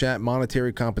super chat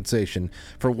monetary compensation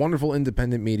for wonderful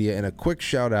independent media, and a quick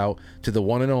shout out to the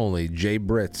one and only Jay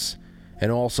Britz, and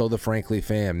also the Frankly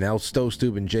fam. Now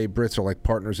Stowstube and Jay Britz are like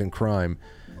partners in crime.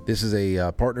 This is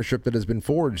a partnership that has been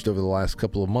forged over the last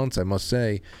couple of months, I must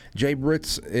say. Jay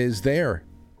Britz is there,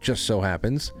 just so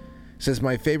happens. Says,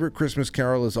 my favorite Christmas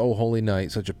carol is Oh Holy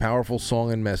Night. Such a powerful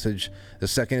song and message. The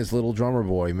second is Little Drummer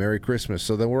Boy, Merry Christmas.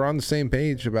 So then we're on the same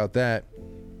page about that.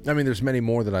 I mean, there's many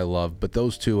more that I love, but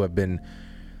those two have been,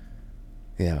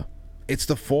 yeah. It's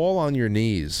the fall on your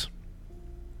knees.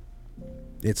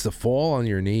 It's the fall on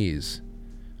your knees.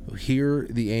 Hear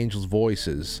the angels'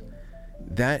 voices.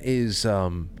 That is,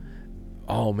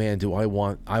 oh man, do I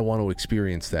want to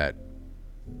experience that.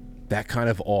 That kind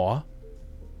of awe.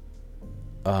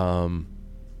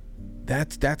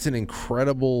 That's an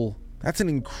incredible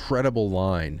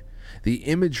line. The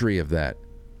imagery of that.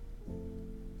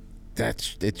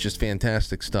 It's just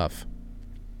fantastic stuff.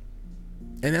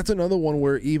 And that's another one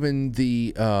where even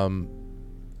the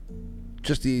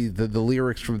just the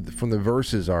lyrics from the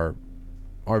verses are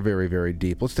very, very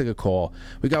deep. Let's take a call.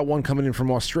 We got one coming in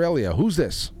from Australia. Who's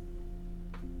this?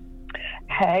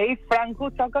 Hey, Franco,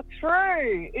 talk it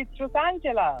through. It's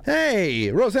Rosangela.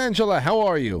 Hey, Rosangela, how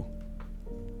are you?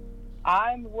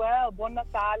 I'm well. Buon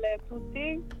Natale a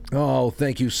tutti. Oh,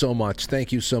 thank you so much.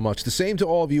 Thank you so much. The same to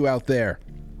all of you out there.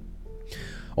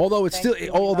 Although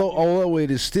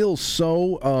it is still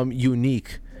so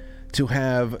unique to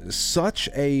have such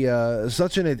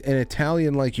an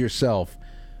Italian like yourself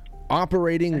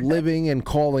operating, living, and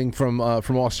calling from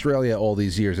Australia all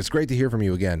these years. It's great to hear from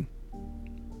you again.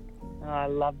 I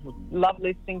love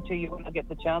listening to you when I get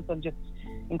the chance. I'm just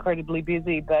incredibly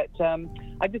busy, but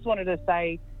I just wanted to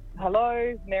say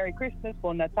hello, Merry Christmas,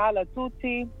 Buon Natale a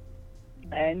tutti,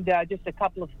 and just a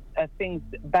couple of things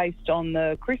based on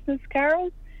the Christmas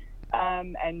carols.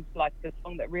 And like the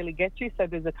song that really gets you. So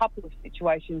there's a couple of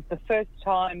situations. The first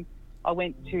time I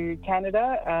went to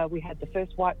Canada, we had the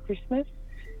first White Christmas,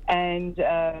 and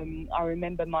I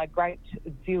remember my great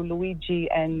Zio Luigi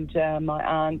and my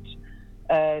aunt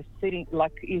sitting,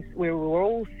 we were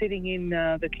all sitting in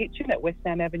the kitchen at West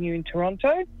Ham Avenue in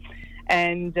Toronto,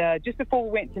 and just before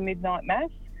we went to midnight mass,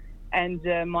 and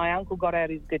my uncle got out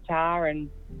his guitar and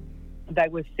they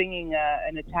were singing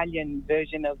an Italian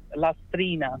version of La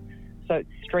Strina, so it's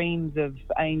streams of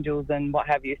angels and what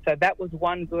have you. So that was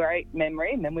one great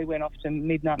memory, and then we went off to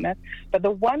midnight mass. But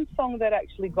the one song that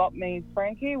actually got me,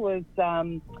 Frankie, was,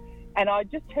 and I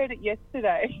just heard it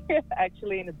yesterday,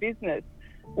 actually in a business,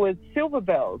 was Silver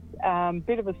Bells.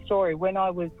 Bit of a story. When I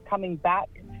was coming back,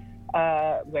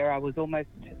 where I was almost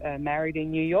married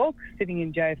in New York, sitting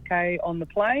in JFK on the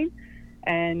plane,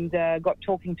 and got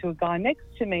talking to a guy next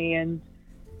to me, and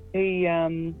he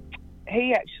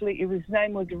actually, his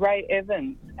name was Ray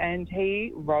Evans, and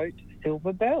he wrote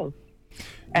Silver Bells,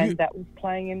 and that was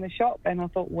playing in the shop, and I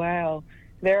thought, wow,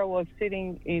 there I was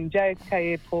sitting in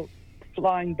JFK Airport,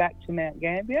 flying back to Mount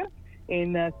Gambier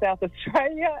in South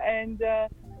Australia, and I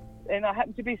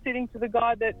happened to be sitting to the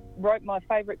guy that wrote my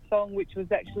favourite song, which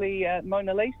was actually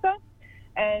Mona Lisa,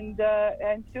 and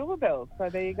Silver Bells. So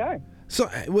there you go. So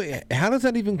wait, how does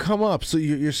that even come up? So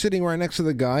you're sitting right next to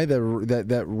the guy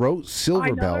that wrote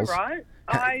Silver Bells. I know, right?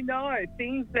 I know,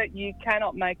 things that you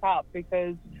cannot make up,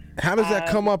 because... How does that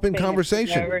come up in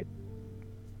conversation?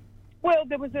 Well,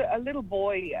 there was a little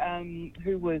boy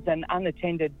who was an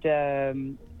unattended...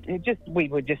 we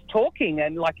were just talking,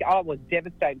 and I was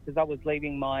devastated because I was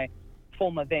leaving my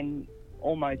former then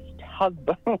almost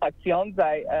husband, like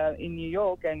fiance, in New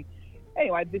York, and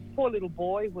anyway, this poor little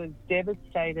boy was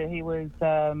devastated. He was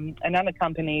an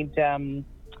unaccompanied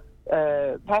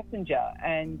passenger,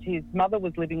 and his mother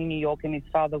was living in New York and his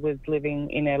father was living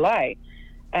in LA,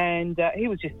 and he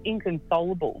was just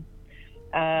inconsolable.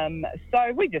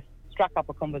 So we just struck up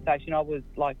a conversation. I was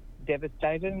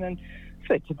devastated, and then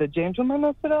said to the gentleman,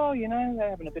 I said, oh, they're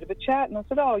having a bit of a chat, and I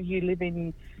said, oh, do you live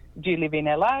in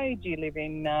LA? Do you live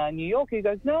in New York? He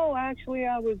goes, no, actually,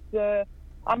 I'm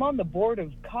on the board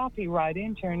of Copyright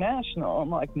International. I'm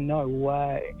like, no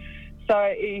way.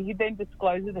 So he then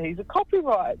discloses that he's a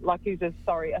songwriter.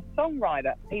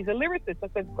 He's a lyricist. I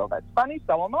said, well, that's funny,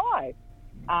 so am I.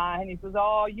 And he says,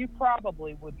 oh, you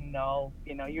probably wouldn't know.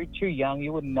 You're too young.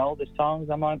 You wouldn't know the songs.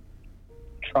 I'm like,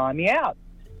 try me out.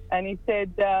 And he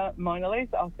said, Mona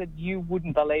Lisa. I said, you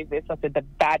wouldn't believe this. I said,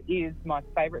 that is my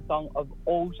favourite song of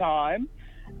all time.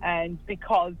 And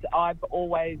because I've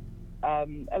always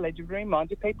allegedly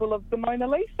reminded people of the Mona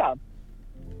Lisa.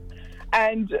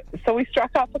 And so we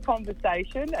struck up a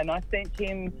conversation, and I sent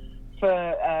him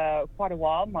for quite a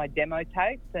while my demo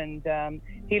tapes, and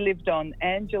he lived on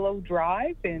Angelo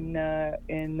Drive in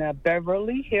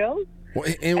Beverly Hills.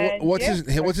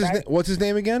 What's his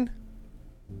name again?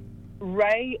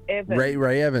 Ray Evans.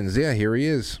 Ray Evans. Yeah, here he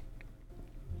is.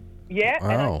 Yeah,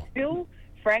 wow. And I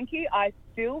Frankie, I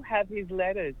still have his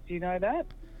letters. Do you know that?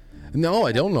 No,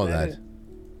 I don't know that.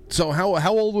 So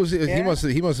how old was he? Yeah.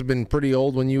 He must have been pretty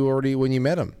old when you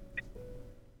met him.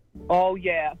 Oh,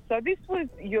 yeah. So this was,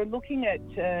 you're looking at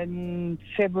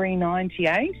February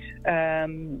 98.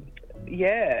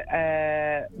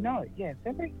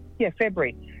 February? Yeah,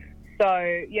 February.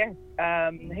 So,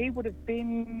 he would have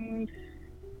been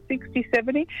 60,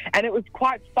 70. And it was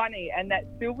quite funny. And that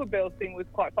Silver Bells thing was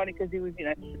quite funny because he was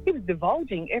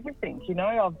divulging everything. You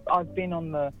know, I've been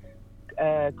on the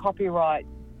copyright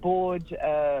board,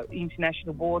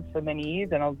 international board for many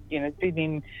years, and I've been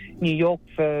in New York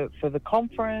for the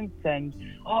conference, and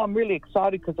I'm really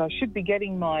excited because I should be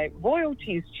getting my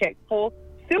royalties checked for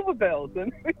Silver Bells.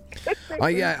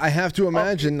 I have to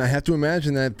imagine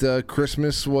that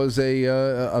Christmas was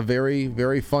a very,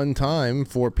 very fun time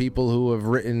for people who have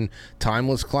written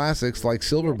timeless classics like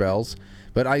Silver Bells.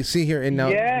 But I see here and now.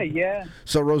 Yeah.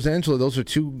 So Rosangela, those are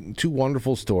two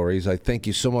wonderful stories. I thank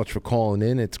you so much for calling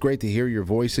in. It's great to hear your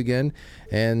voice again.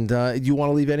 And do you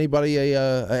want to leave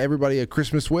everybody a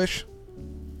Christmas wish?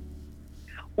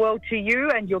 Well, to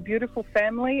you and your beautiful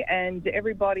family and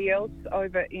everybody else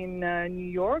over in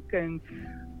New York, and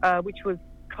which was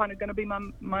kind of going to be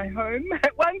my home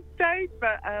at one stage.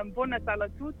 But Buon Natale a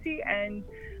tutti, and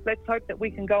let's hope that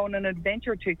we can go on an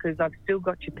adventure or two, because I've still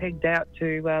got you pegged out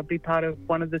to be part of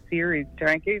one of the series,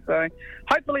 Frankie. So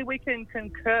hopefully we can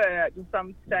concur at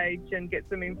some stage and get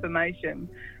some information.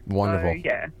 Wonderful. So,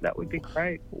 yeah, that would be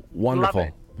great. Wonderful. Love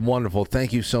it. Wonderful.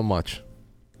 Thank you so much.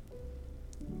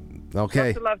 Okay.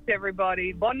 Lots of love to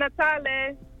everybody. Buon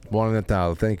Natale. Buon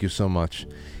Natale. Thank you so much.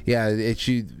 Yeah, I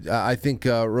think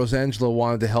Rosangela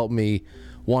wanted to help me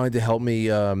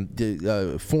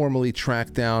formally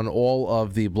track down all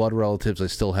of the blood relatives I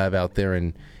still have out there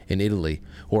in Italy.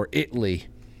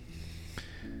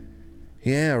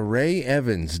 Yeah, Ray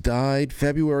Evans died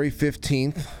February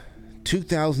 15th,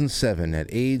 2007 at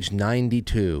age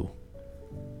 92.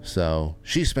 So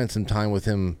she spent some time with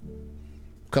him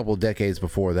a couple of decades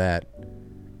before that.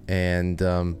 And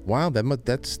wow,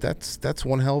 that's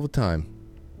one hell of a time.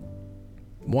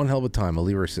 One hell of a time, a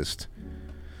lyricist.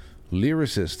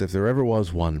 Lyricist, if there ever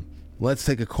was one. Let's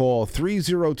take a call.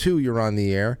 302, you're on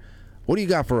the air. What do you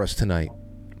got for us tonight?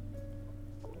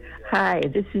 Hi,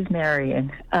 this is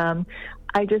Marion.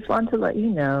 I just want to let you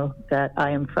know that I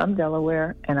am from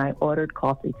Delaware, and I ordered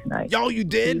coffee tonight. Oh, you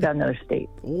did? You got another state.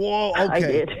 Whoa, okay. I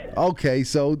did. Okay,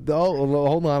 so hold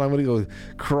on. I'm going to go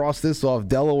cross this off.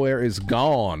 Delaware is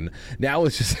gone. Now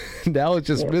it's just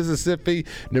Mississippi,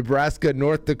 Nebraska,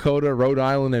 North Dakota, Rhode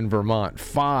Island, and Vermont.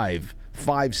 Five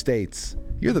states.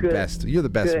 You're the best. You're the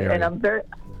best, Good. Marion. And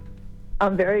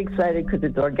I'm very excited because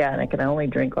it's organic, and I only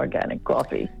drink organic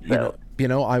coffee. So.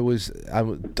 I was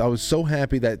so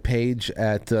happy that Paige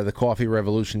at the Coffee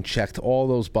Revolution checked all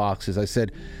those boxes. I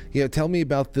said, tell me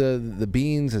about the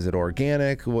beans. Is it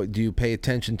organic? What do you pay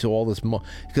attention to all this?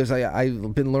 Because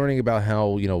I've been learning about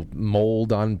how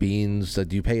mold on beans.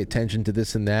 Do you pay attention to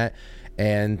this and that?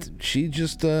 And she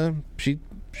just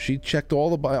she checked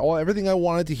everything I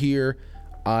wanted to hear.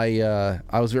 I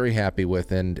was very happy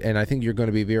with, and I think you're going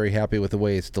to be very happy with the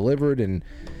way it's delivered, and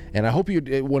I hope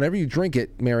whenever you drink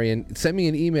it, Marion, send me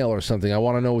an email or something. I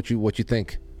want to know what you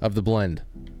think of the blend.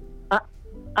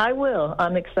 I will.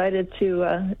 I'm excited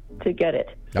to get it.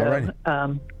 So, all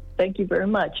right. Thank you very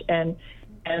much, and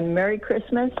Merry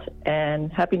Christmas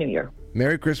and Happy New Year.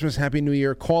 Merry Christmas, Happy New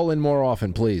Year. Call in more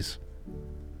often, please.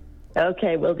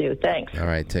 Okay, will do. Thanks. All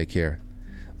right, take care.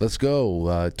 Let's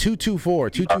go.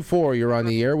 224, you're on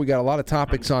the air. We got a lot of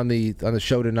topics on the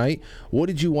show tonight. What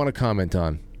did you want to comment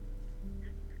on?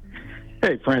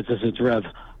 Hey, Francis, it's Rev.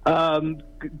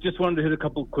 Just wanted to hit a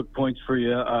couple quick points for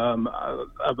you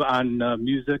on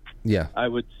music. Yeah. I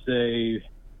would say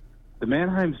the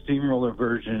Mannheim Steamroller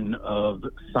version of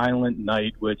Silent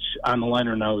Night, which on the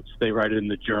liner notes, they write it in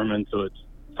the German, so it's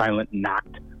Silent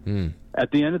Nacht. At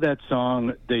the end of that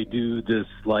song, they do this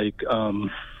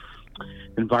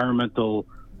environmental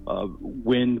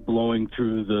wind blowing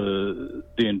through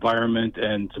the environment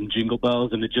and some jingle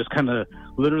bells, and it just kind of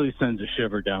literally sends a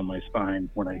shiver down my spine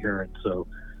when I hear it. So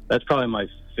that's probably my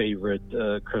favorite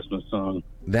Christmas song.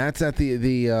 That's at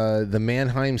the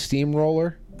Mannheim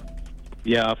Steamroller?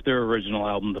 Yeah, off their original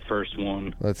album, the first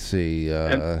one. Let's see.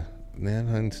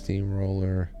 Mannheim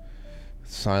Steamroller,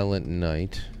 Silent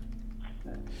Night.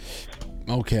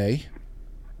 Okay.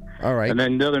 All right. And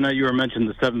then the other night you were mentioning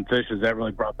the Seven Fishes. That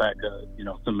really brought back,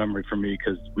 some memory for me,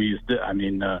 because we used to.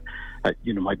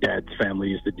 My dad's family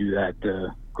used to do that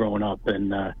growing up,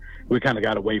 and we kind of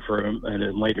got away from it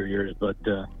in later years. But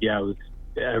it was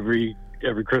every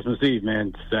Christmas Eve,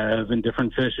 man, 7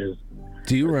 different fishes.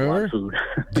 Do you remember? Food.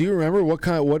 Do you remember what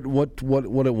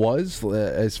it was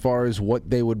as far as what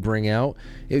they would bring out?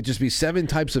 It would just be 7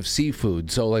 types of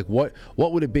seafood. So like what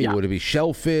would it be? Yeah. Would it be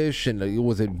shellfish and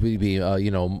was it be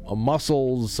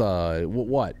mussels?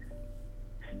 What?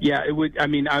 Yeah, it would. I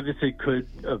mean, obviously, it could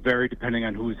vary depending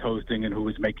on who was hosting and who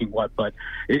was making what, but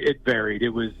it varied. It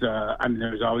was. I mean,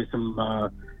 there was always some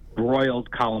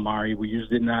broiled calamari. We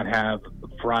usually did not have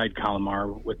fried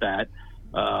calamari with that.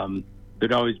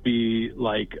 There'd always be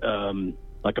like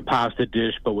a pasta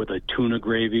dish, but with a tuna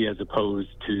gravy as opposed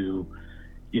to,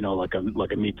 like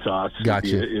a meat sauce.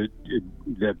 Gotcha.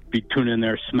 There'd be tuna in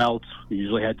there. Smelts. We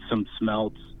usually had some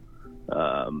smelts.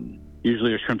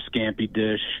 Usually a shrimp scampi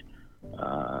dish.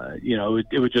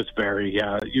 It would just vary.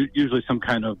 Yeah, usually some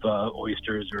kind of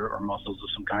oysters or mussels of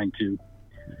some kind too.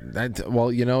 That's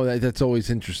always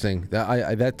interesting.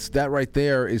 That right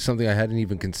there is something I hadn't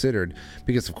even considered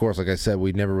because, of course, like I said,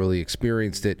 we'd never really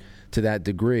experienced it to that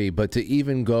degree. But to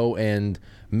even go and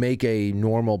make a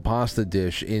normal pasta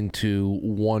dish into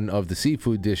one of the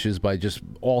seafood dishes by just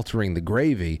altering the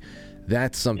gravy,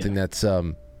 that's something that's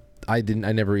I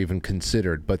never even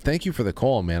considered. But thank you for the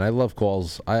call, man. I love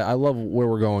calls. I love where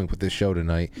we're going with this show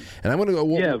tonight, and I'm going to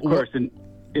go. Yeah, of course.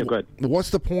 Yeah, go ahead. What's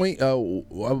the point?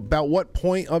 About what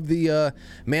point of the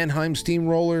Mannheim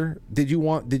Steamroller did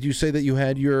you say that you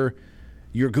had your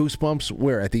goosebumps?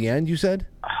 Where at the end? You said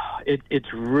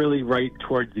it's really right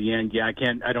towards the end. Yeah,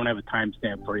 I don't have a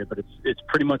timestamp for you, but it's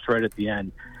pretty much right at the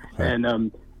end. Okay.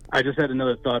 And I just had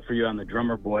another thought for you on the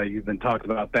Drummer Boy. You've been talking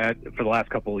about that for the last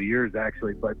couple of years,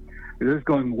 actually, but this is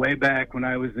going way back when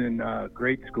I was in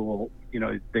grade school.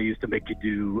 They used to make you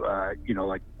do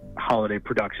like holiday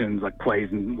productions, like plays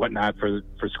and whatnot for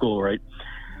school, right?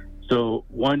 So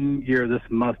one year, this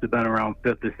must have been around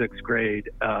 5th or 6th grade,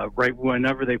 right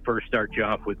whenever they first start you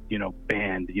off with,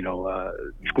 band,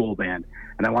 school band.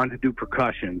 And I wanted to do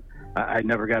percussion. I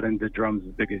never got into drums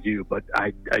as big as you, but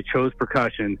I chose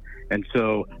percussion. And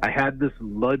so I had this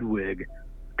Ludwig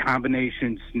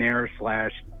combination snare /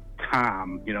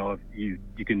 tom, if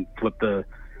you can flip the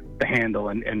handle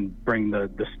and bring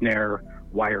the snare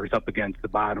wires up against the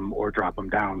bottom or drop them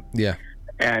down. Yeah.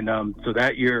 And so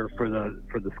that year for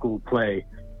the school play,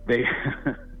 they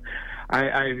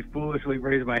I foolishly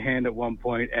raised my hand at one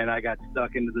point and I got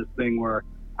stuck into this thing where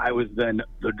I was then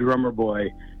the drummer boy.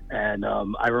 And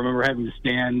I remember having to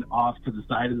stand off to the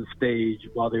side of the stage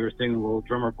while they were singing Little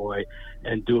Drummer Boy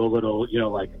and do a little,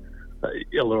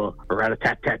 a little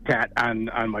rat-a-tat-tat-tat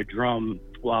on my drum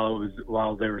while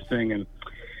they were singing.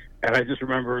 And I just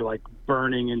remember like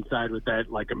burning inside with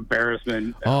that like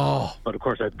embarrassment. But of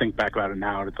course I think back about it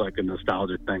now and it's like a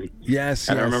nostalgic thing. Yes.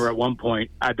 And I remember at one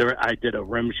point I did a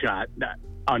rim shot,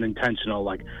 unintentional.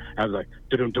 Like I was like,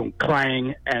 dum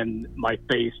clang, and my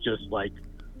face just like,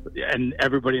 and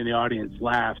everybody in the audience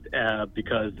laughed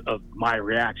because of my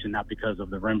reaction, not because of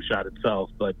the rim shot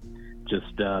itself, but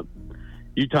just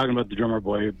you talking about the Drummer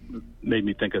Boy made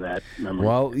me think of that memory.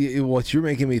 Well, what you're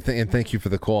making me think, and thank you for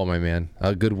the call, my man.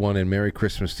 A good one, and Merry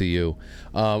Christmas to you.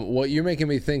 What you're making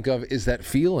me think of is that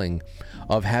feeling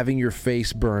of having your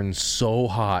face burn so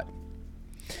hot.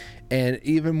 And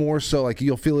even more so, like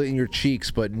you'll feel it in your cheeks,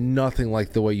 but nothing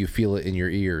like the way you feel it in your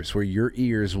ears, where your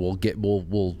ears will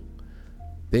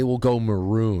go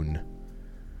maroon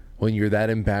when you're that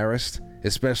embarrassed,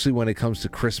 especially when it comes to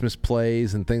Christmas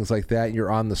plays and things like that.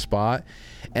 You're on the spot.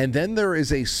 And then there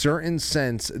is a certain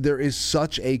sense, there is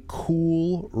such a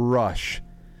cool rush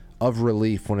of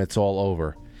relief when it's all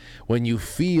over. When you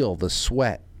feel the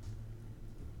sweat,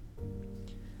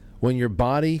 when your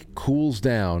body cools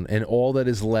down and all that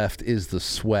is left is the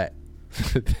sweat.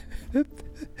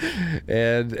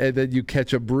 and then you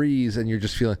catch a breeze and you're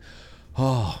just feeling,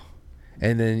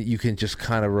 and then you can just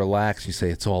kind of relax. You say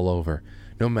it's all over.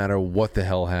 No matter what the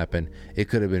hell happened. It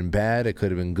could have been bad. It could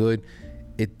have been good.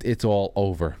 It's all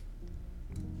over.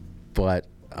 But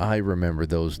I remember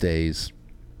those days.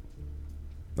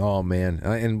 Oh, man.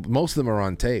 And most of them are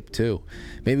on tape, too.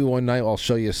 Maybe one night I'll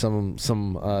show you some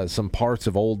parts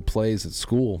of old plays at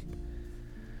school.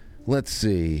 Let's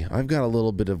see. I've got a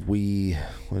little bit of what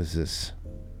is this?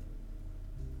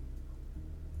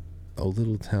 Oh,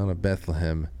 Little Town of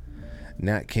Bethlehem.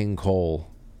 Nat King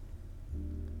Cole.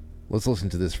 Let's listen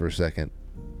to this for a second.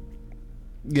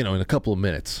 In a couple of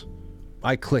minutes.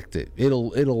 I clicked it.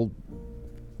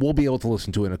 We'll be able to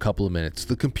listen to it in a couple of minutes.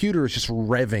 The computer is just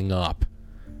revving up.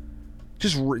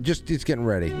 Just it's getting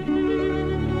ready.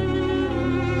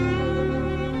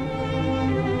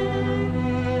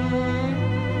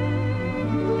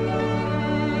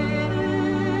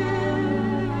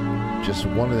 Just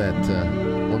one of that,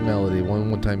 one melody,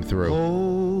 one time through.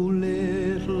 Oh,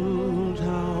 little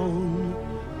town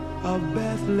of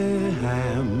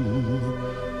Bethlehem,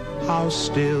 how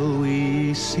still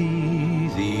we see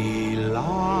thee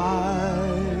lie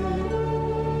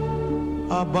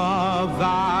above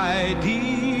thy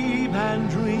deep and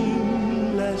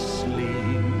dreamless sleep.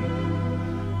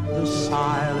 The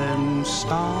silent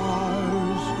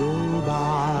stars go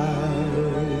by,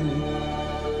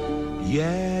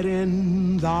 yet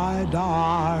in thy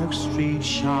dark street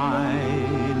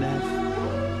shineth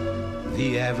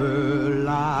the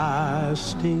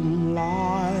everlasting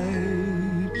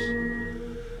light.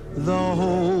 The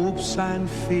hopes and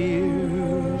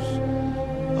fears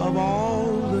of all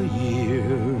the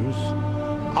years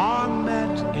are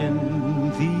met in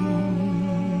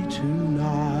thee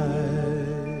tonight.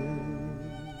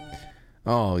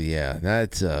 Oh, yeah,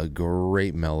 that's a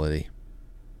great melody.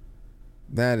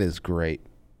 That is great.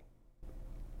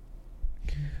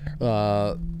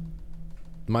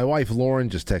 My wife Lauren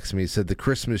just texted me, said the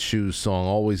Christmas Shoes song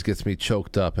always gets me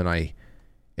choked up, and I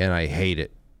hate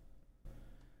it.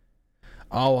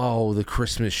 Oh, the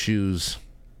Christmas Shoes.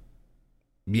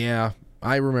 Yeah,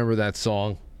 I remember that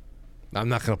song. I'm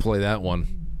not going to play that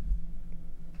one.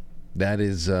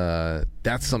 That's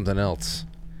something else.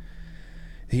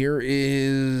 Here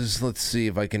is, let's see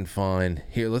if I can find,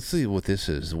 here, let's see what this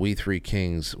is. We Three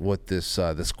Kings, what this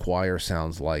choir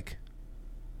sounds like.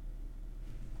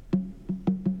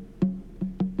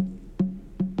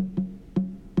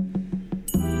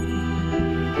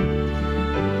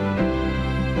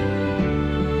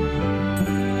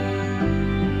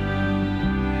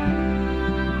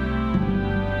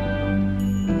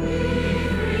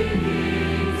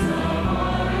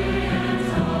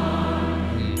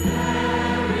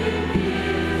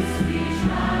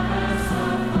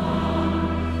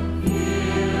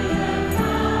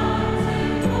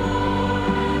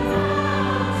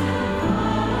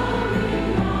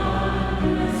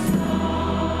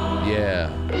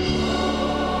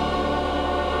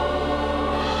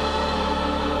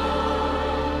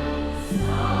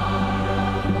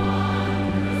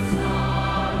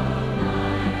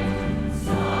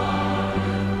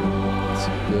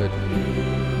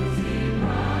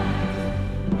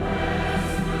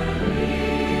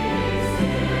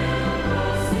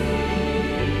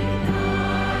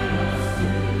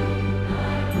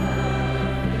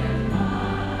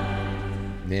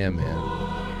 Yeah, man.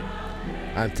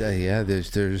 I tell you, yeah,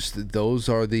 those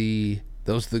are the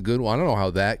good ones. I don't know how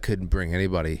that could bring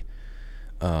anybody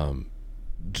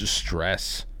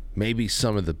distress. Maybe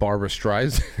some of the Barbra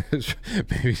Streisand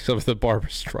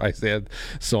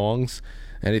songs.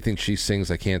 Anything she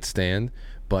sings, I can't stand.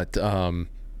 But I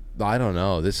don't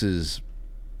know.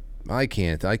 I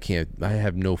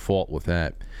have no fault with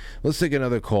that. Let's take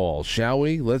another call, shall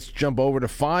we? Let's jump over to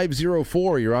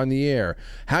 504. You're on the air.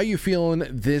 How you feeling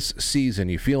this season?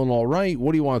 You feeling all right?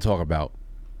 What do you want to talk about?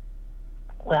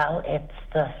 Well, it's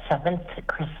the 7th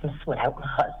Christmas without my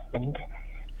husband,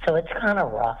 so it's kind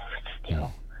of rough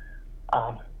still.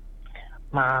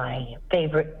 My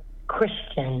favorite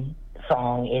Christian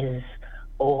song is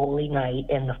 "O Holy Night,"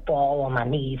 and the "Fall on My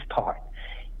Knees" part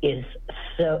is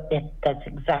that's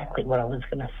exactly what I was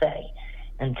going to say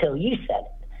until you said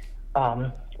it.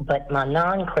 But my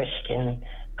non-Christian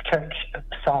church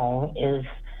song is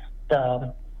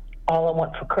the "All I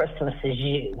Want for Christmas Is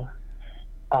You."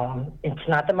 It's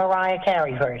not the Mariah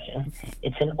Carey version.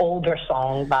 It's an older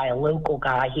song by a local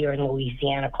guy here in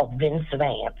Louisiana called Vince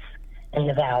Vance and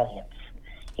the Valiants.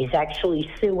 He's actually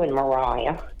suing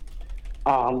Mariah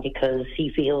because he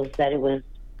feels that it was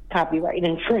copyright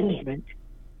infringement.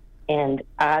 And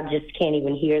I just can't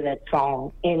even hear that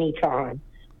song anytime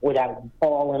without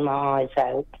bawling my eyes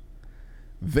out.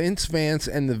 Vince Vance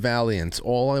and the Valiants,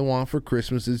 "All I Want for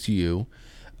Christmas Is You."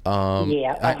 It's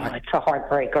a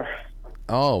heartbreaker.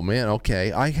 Oh man,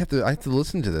 okay. I have to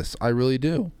listen to this. I really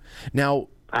do. Now,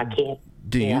 I can't.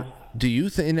 Do you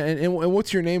think? And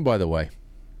what's your name, by the way?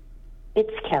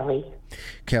 It's Kelly.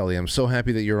 Kelly, I'm so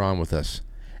happy that you're on with us.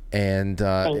 And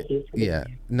thank you. Yeah,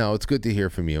 no, it's good to hear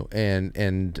from you.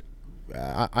 And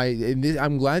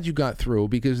I'm glad you got through,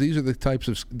 because these are the types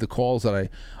of the calls that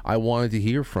I wanted to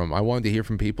hear from. I wanted to hear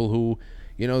from people who,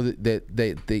 you know,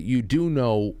 that you do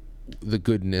know the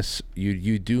goodness,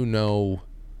 you do know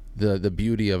the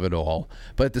beauty of it all,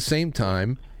 but at the same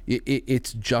time,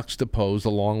 it's juxtaposed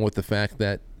along with the fact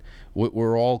that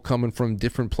we're all coming from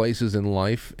different places in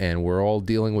life, and we're all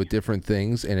dealing with different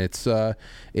things, and it's a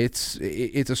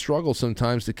struggle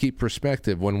sometimes to keep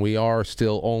perspective when we are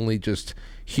still only just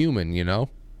human, you know?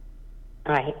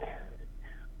 Right.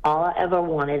 All I ever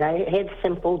wanted, I had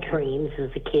simple dreams as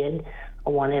a kid. I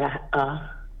wanted I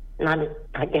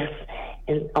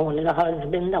wanted a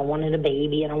husband, I wanted a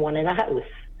baby, and I wanted a house.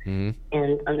 Mm-hmm.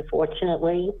 And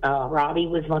unfortunately, Robbie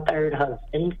was my third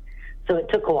husband. So it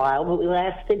took a while, but we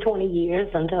lasted 20 years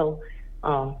until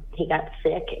he got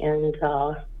sick and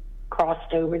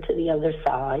crossed over to the other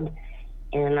side.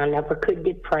 And I never could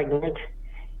get pregnant.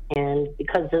 And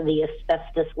because of the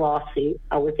asbestos lawsuit,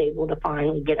 I was able to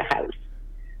finally get a house.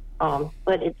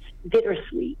 But it's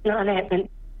bittersweet not having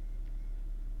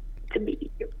to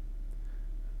be here.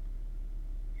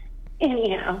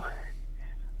 Anyhow,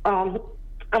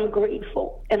 I'm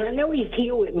grateful. And I know he's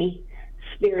here with me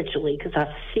spiritually because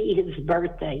I see his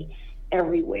birthday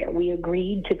everywhere. We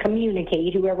agreed to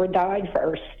communicate whoever died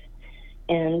first.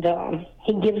 And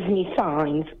he gives me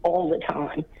signs all the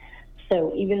time.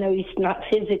 So even though he's not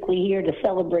physically here to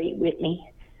celebrate with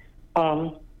me,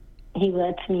 he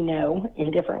lets me know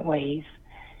in different ways.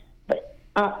 But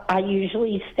I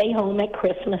usually stay home at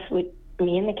Christmas with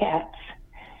me and the cats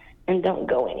and don't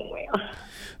go anywhere.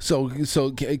 So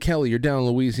Kelly, you're down in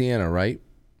Louisiana, right?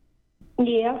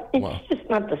 Yeah, it's just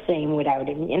not the same without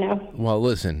him, you know. Well,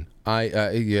 listen, I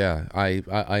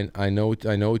know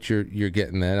what you're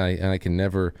getting at. I can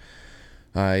never,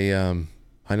 I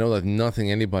know that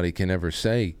nothing anybody can ever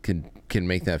say can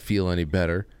make that feel any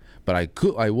better. But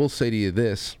I will say to you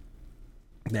this,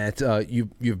 that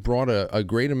you've brought a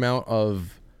great amount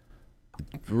of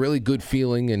really good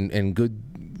feeling and good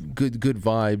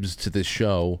vibes to this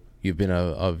show. You've been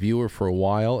a viewer for a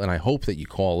while, and I hope that you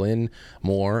call in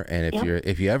more. And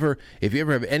if you ever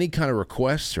have any kind of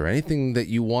requests or anything that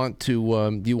you want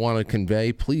to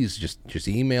convey, please just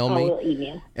email me. We'll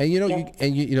email. And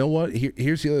you know what?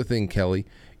 Here's the other thing, Kelly.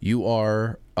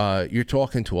 You're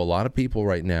talking to a lot of people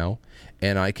right now,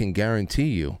 and I can guarantee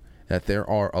you that there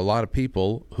are a lot of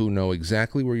people who know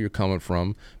exactly where you're coming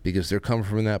from because they're coming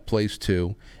from that place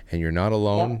too, and you're not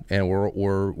alone. And we're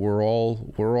all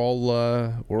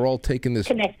taking this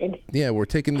connected. Yeah, we're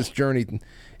taking this journey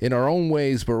in our own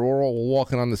ways, but we're all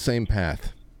walking on the same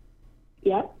path.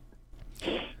 Yep.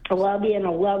 I love you, and I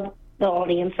love the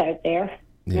audience out there.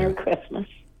 Yeah. Merry Christmas.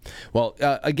 Well,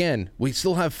 again, we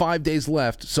still have 5 days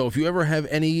left, so if you ever have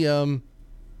any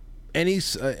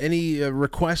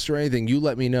requests or anything, you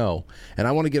let me know. And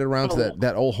I want to get around to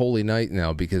that old holy night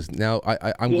now, because now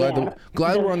I'm glad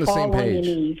we're on the same page. On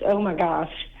your knees. Oh my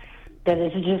gosh, that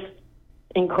is just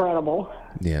incredible.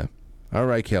 Yeah. All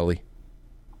right, Kelly.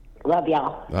 Love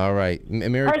y'all. All right.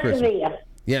 Merry Christmas.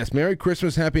 Yes, Merry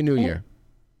Christmas, Happy New Year.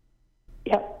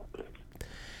 Yep.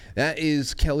 That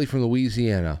is Kelly from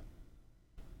Louisiana.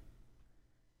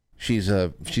 She's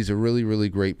a really, really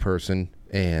great person.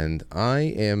 And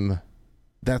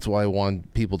that's why I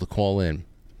want people to call in.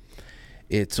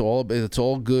 It's all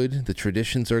good. The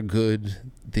traditions are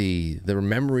good. The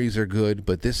memories are good.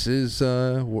 But this is,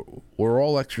 we're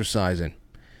all exercising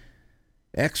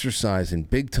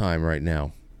big time right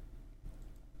now.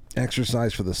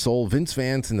 Exercise for the soul. Vince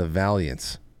Vance and the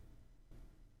Valiants.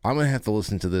 I'm going to have to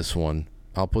listen to this one.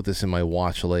 I'll put this in my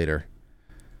watch later.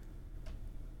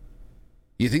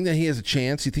 You think that he has a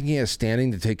chance? You think he has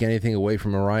standing to take anything away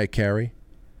from Mariah Carey?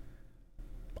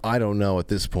 I don't know at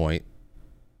this point.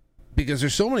 Because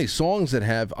there's so many songs that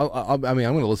have... I mean,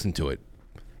 I'm going to listen to it.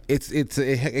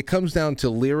 It comes down to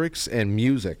lyrics and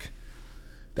music.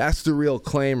 That's the real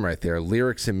claim right there,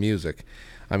 lyrics and music.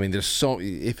 I mean, there's so...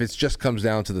 If it just comes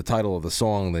down to the title of the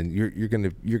song, then you're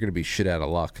gonna be shit out of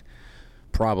luck.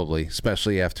 Probably,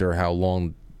 especially after how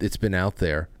long it's been out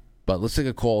there. But let's take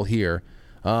a call here.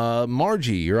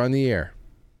 Margie, you're on the air.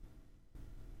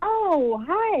 Oh,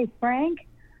 hi, Frank.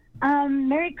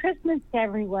 Merry Christmas to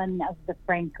everyone of the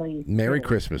Frankly. Merry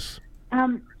Christmas.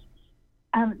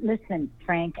 Listen,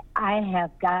 Frank, I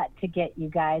have got to get you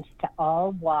guys to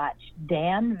all watch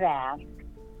Dan Vask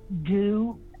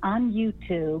do on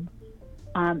YouTube.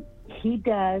 He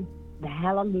does the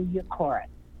Hallelujah Chorus.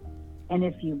 And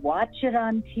if you watch it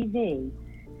on TV,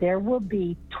 there will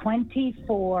be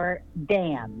 24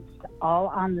 Dans all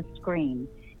on the screen,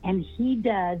 and he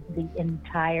does the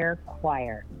entire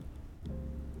choir.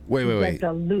 Wait. He does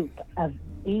a loop of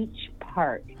each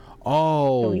part.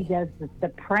 Oh. So he does the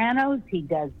sopranos, he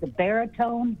does the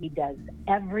baritone, he does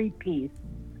every piece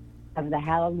of the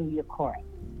Hallelujah Chorus.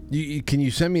 Can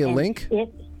you send me a link?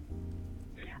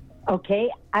 Okay,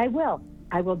 I will.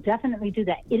 I will definitely do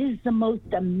that. It is the most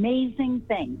amazing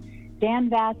thing. Dan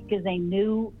Vask is a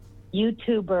new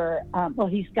YouTuber. Well,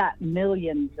 he's got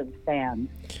millions of fans.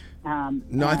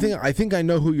 No, I think I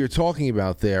know who you're talking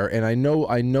about there, and I know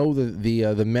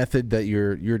the method that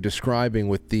you're describing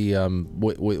with the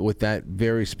with that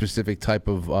very specific type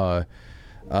of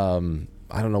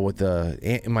I don't know what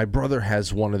my brother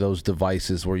has one of those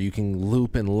devices where you can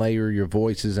loop and layer your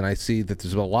voices, and I see that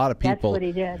there's a lot of people. That's what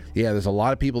he did. Yeah, there's a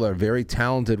lot of people that are very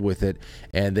talented with it,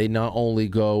 and they not only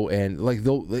go and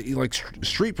like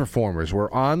street performers,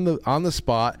 where on the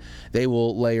spot they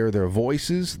will layer their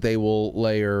voices, they will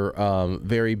layer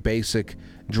very basic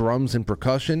drums and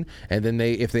percussion, and then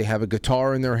if they have a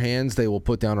guitar in their hands, they will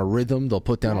put down a rhythm, they'll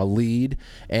put down a lead,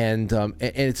 and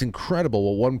it's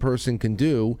incredible what one person can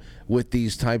do with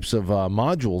these types of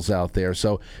modules out there.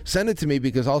 So send it to me,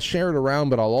 because I'll share it around,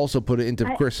 but I'll also put it into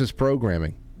Chris's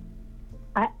programming.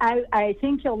 I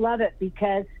think you'll love it,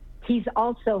 because he's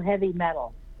also heavy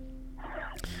metal.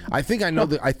 I think I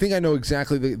know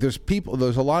exactly. There's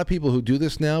a lot of people who do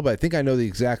this now, but I think I know the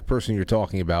exact person you're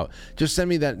talking about. Just send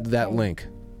me that link.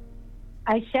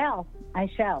 I shall.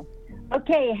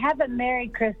 Okay, have a Merry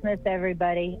Christmas,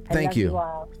 everybody. Thank you. Love you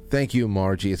all. Thank you,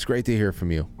 Margie. It's great to hear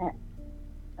from you.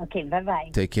 Okay,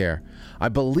 bye-bye. Take care. I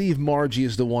believe Margie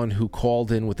is the one who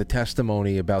called in with the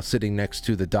testimony about sitting next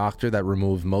to the doctor that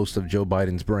removed most of Joe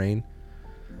Biden's brain.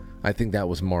 I think that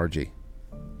was Margie.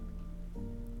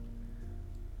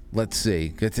 Let's see.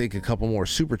 Gonna take a couple more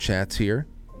super chats here.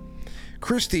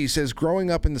 Christy says, growing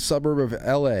up in the suburb of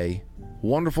L.A.,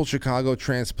 wonderful Chicago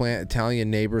transplant Italian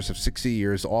neighbors of 60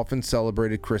 years often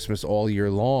celebrated Christmas all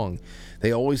year long.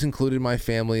 They always included my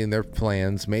family in their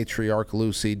plans. Matriarch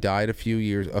Lucy died a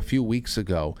few weeks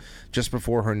ago, just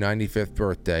before her 95th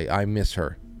birthday. I miss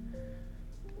her.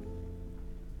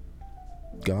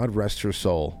 God rest her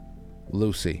soul.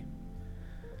 Lucy.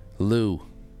 Lou.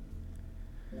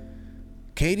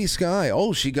 Katie Sky.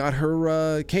 Oh, she got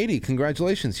her, Katie,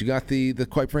 congratulations. You got the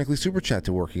Quite Frankly Super Chat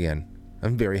to work again.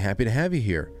 I'm very happy to have you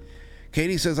here.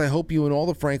 Katie says, I hope you and all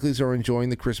the Franklies are enjoying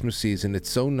the Christmas season.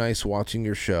 It's so nice watching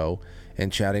your show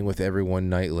and chatting with everyone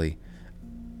nightly.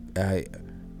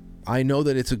 I know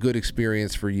that it's a good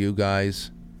experience for you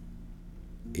guys.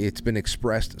 It's been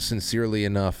expressed sincerely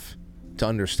enough to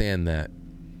understand that.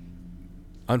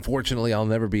 Unfortunately, I'll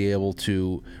never be able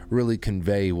to really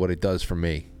convey what it does for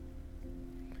me.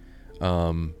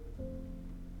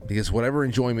 Because whatever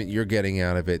enjoyment you're getting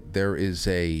out of it, there's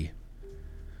a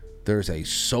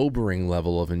sobering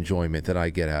level of enjoyment that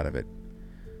I get out of it.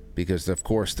 Because of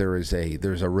course there's a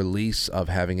release of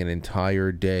having an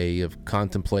entire day of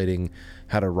contemplating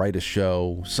how to write a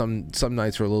show. Some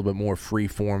nights are a little bit more free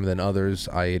form than others,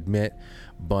 I admit,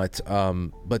 but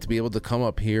to be able to come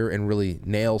up here and really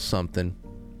nail something,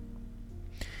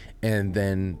 and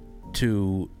then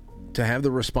to have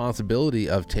the responsibility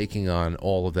of taking on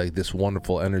all of this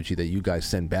wonderful energy that you guys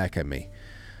send back at me.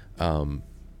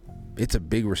 It's a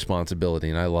big responsibility,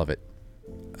 and I love it.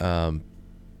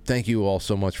 Thank you all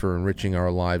so much for enriching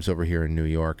our lives over here in New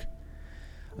York.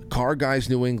 Car Guys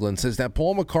New England says that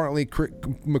Paul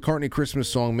McCartney Christmas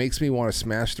song makes me want to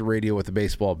smash the radio with a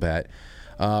baseball bat.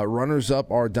 Runners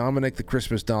up are Dominic the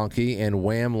Christmas Donkey and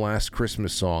Wham! Last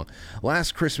Christmas Song.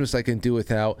 Last Christmas I can do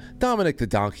without. Dominic the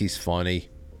Donkey's funny.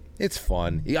 It's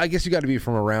fun. I guess you got to be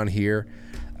from around here.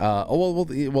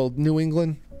 Well, New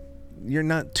England, you're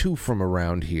not too from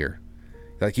around here.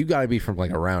 Like, you got to be from, like,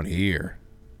 around here.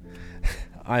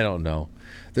 I don't know.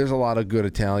 There's a lot of good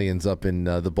Italians up in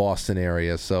the Boston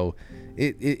area, so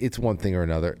it's one thing or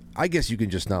another. I guess you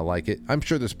can just not like it. I'm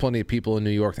sure there's plenty of people in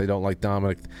New York that don't like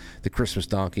Dominic the Christmas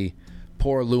Donkey.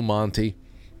 Poor Lou Monte.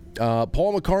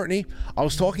 Paul McCartney, I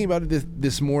was talking about it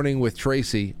this morning with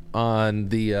Tracy on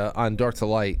Dark to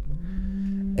Light,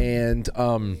 and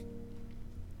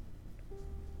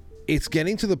it's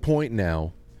getting to the point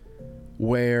now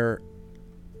where,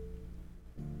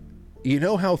 you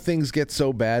know how things get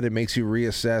so bad it makes you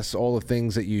reassess all the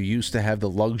things that you used to have the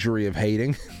luxury of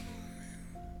hating?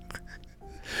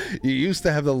 You used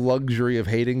to have the luxury of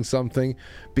hating something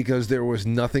because there was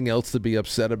nothing else to be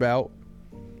upset about.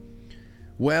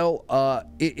 Well,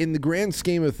 in the grand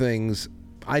scheme of things,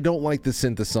 I don't like the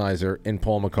synthesizer in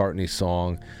Paul McCartney's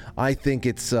song. I think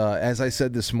it's, as I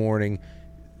said this morning,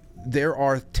 there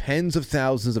are tens of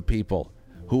thousands of people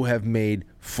who have made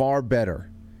far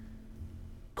better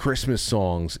Christmas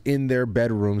songs in their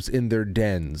bedrooms, in their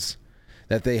dens,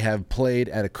 that they have played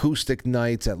at acoustic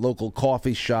nights, at local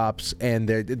coffee shops, and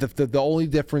the only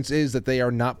difference is that they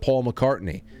are not Paul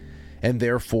McCartney, and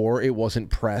therefore it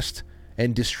wasn't pressed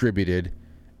and distributed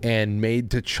and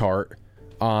made to chart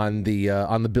on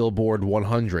the Billboard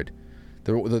 100,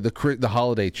 the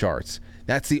holiday charts.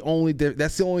 That's the only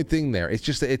thing there. It's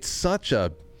just, it's such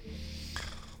a,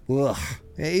 ugh.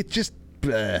 It's just,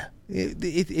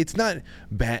 it's not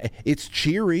bad. It's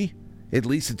cheery. At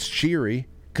least it's cheery.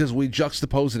 because we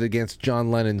juxtapose it against John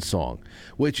Lennon's song,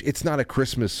 which it's not a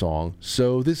Christmas song.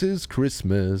 So this is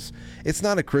Christmas. It's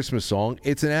not a Christmas song.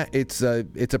 It's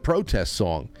a protest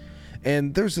song,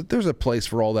 and there's a place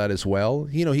for all that as well.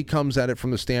 You know, he comes at it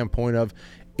from the standpoint of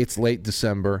it's late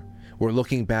December. We're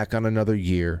looking back on another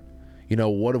year. You know,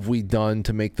 what have we done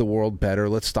to make the world better?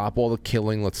 Let's stop all the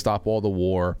killing. Let's stop all the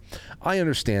war. I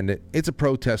understand it. It's a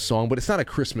protest song, but it's not a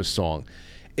Christmas song.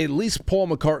 At least Paul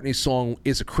McCartney's song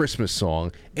is a Christmas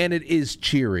song, and it is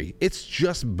cheery. It's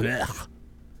just blech.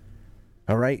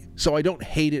 All right? So I don't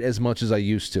hate it as much as I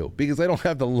used to, because I don't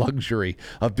have the luxury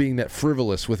of being that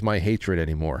frivolous with my hatred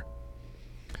anymore.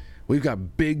 We've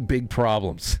got big, big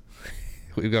problems.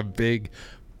 We've got big,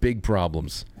 big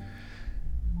problems.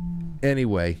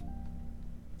 Anyway.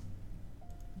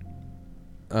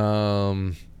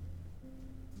 Oh,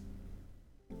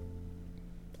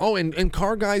 and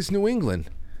Car Guys New England.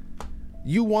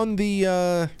 You won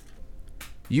the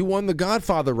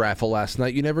Godfather raffle last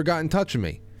night. You never got in touch with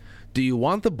me. Do you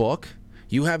want the book?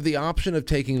 You have the option of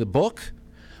taking the book,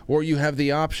 or you have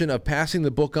the option of passing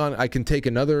the book on. I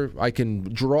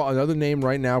can draw another name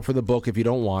right now for the book if you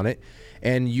don't want it,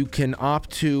 and you can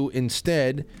opt to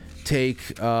instead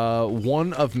take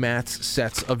one of Matt's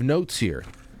sets of notes here.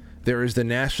 There is the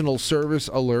National Service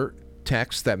Alert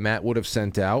text that Matt would have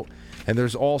sent out. And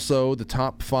there's also the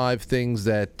top 5 things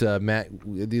that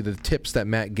the tips that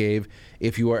Matt gave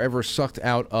if you are ever sucked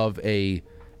out of a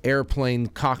airplane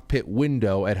cockpit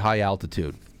window at high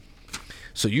altitude.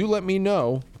 So you let me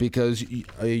know, because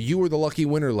you were the lucky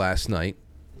winner last night.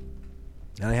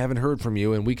 And I haven't heard from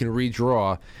you, and we can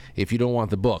redraw if you don't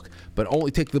want the book. But only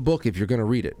take the book if you're going to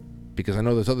read it, because I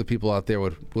know there's other people out there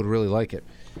would really like it.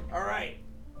 All right.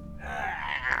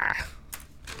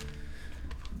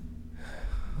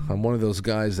 I'm one of those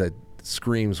guys that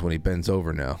screams when he bends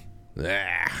over now.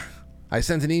 I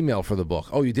sent an email for the book.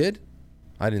 Oh, you did?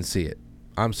 I didn't see it.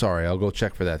 I'm sorry. I'll go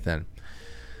check for that then.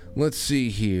 Let's see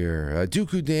here.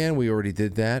 Dooku Dan, we already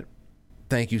did that.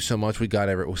 Thank you so much. We got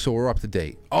everything. So we're up to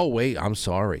date. Oh, wait. I'm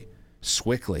sorry.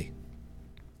 Swickly.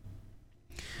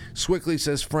 Swickly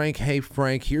says, Frank, hey,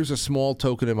 Frank, here's a small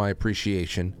token of my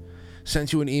appreciation.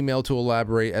 Sent you an email to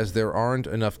elaborate as there aren't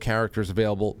enough characters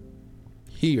available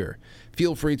here.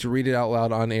 Feel free to read it out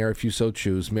loud on air if you so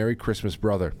choose. Merry Christmas,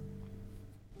 brother.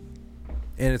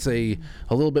 And it's a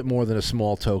little bit more than a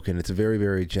small token. It's a very,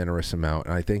 very generous amount.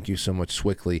 And I thank you so much,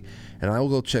 Swickly. And I will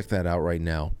go check that out right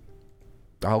now.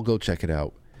 I'll go check it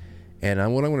out. And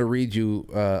what I'm going to read you,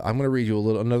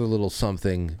 another little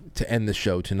something to end the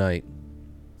show tonight.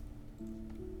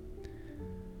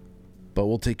 But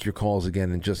we'll take your calls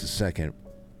again in just a second.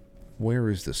 Where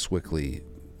is the Swickly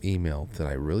email? Did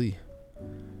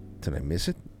I miss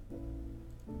it?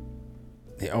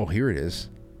 Oh, here it is.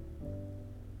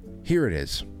 Here it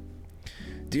is.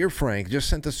 Dear Frank, just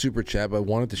sent a super chat, but I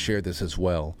wanted to share this as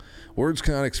well. Words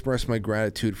cannot express my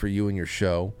gratitude for you and your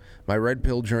show. My red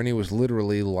pill journey was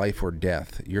literally life or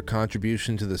death. Your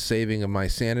contribution to the saving of my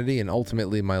sanity and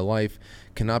ultimately my life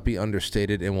cannot be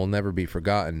understated and will never be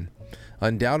forgotten.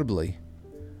 Undoubtedly,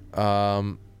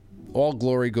 all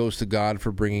glory goes to God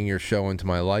for bringing your show into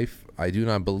my life. I do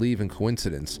not believe in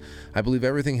coincidence. I believe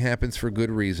everything happens for good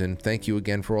reason. Thank you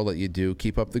again for all that you do.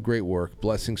 Keep up the great work.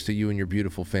 Blessings to you and your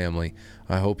beautiful family.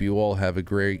 I hope you all have a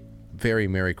great, very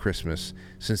Merry Christmas.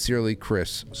 Sincerely,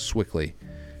 Chris Swickly.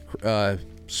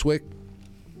 Swick,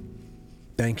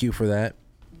 thank you for that.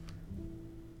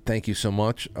 Thank you so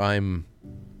much. I'm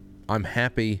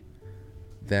happy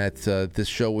that this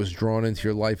show was drawn into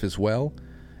your life as well.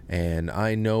 And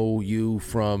I know you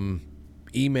from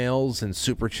emails and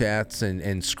super chats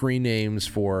and screen names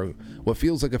for what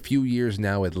feels like a few years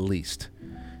now at least.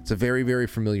 It's a very, very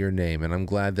familiar name, and I'm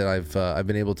glad that I've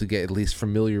been able to get at least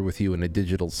familiar with you in a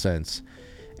digital sense.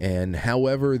 And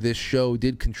however this show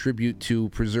did contribute to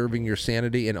preserving your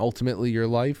sanity and ultimately your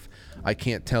life, I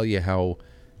can't tell you how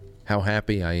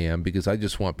happy I am, because I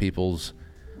just want people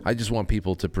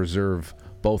to preserve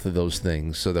both of those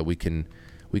things so that we can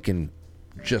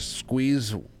just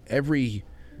squeeze every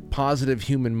positive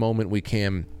human moment we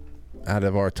can out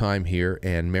of our time here.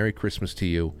 And Merry Christmas to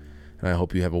you, and I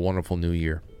hope you have a wonderful new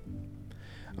year.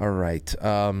 All right,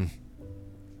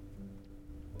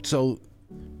 so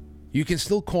you can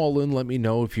still call in. Let me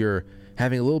know if you're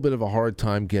having a little bit of a hard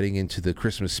time getting into the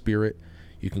Christmas spirit.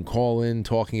 You can call in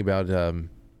talking about the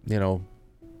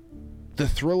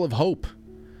thrill of hope.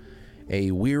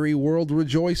 A weary world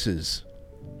rejoices.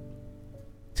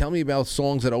 Tell me about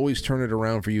songs that always turn it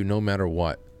around for you no matter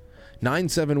what.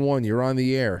 971, you're on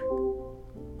the air.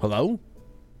 Hello?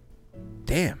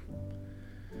 Damn.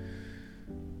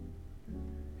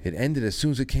 It ended as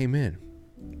soon as it came in.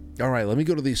 All right, let me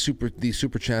go to these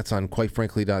super chats on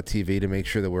quitefrankly.tv to make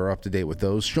sure that we're up to date with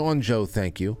those. Sean Joe,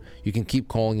 thank you. You can keep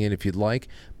calling in if you'd like.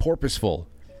 Porpoiseful.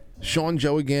 Sean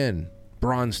Joe again.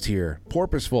 Bronze tier.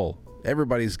 Porpoiseful.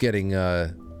 Everybody's getting,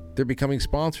 they're becoming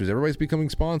sponsors. Everybody's becoming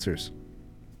sponsors.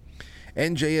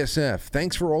 NJSF.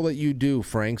 Thanks for all that you do,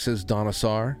 Frank, says Donna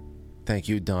Sar. Thank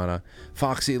you, Donna.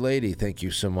 Foxy Lady, thank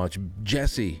you so much.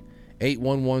 Jesse,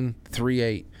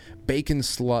 81138. Bacon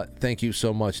Slut, thank you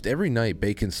so much. Every night,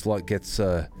 Bacon Slut gets,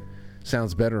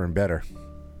 sounds better and better.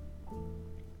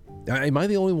 Am I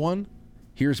the only one?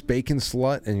 Here's Bacon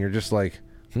Slut, and you're just like,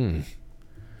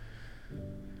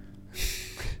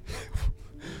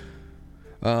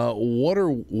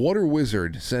 Water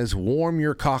Wizard says, warm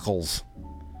your cockles.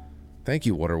 Thank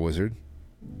you, Water Wizard.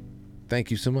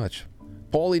 Thank you so much.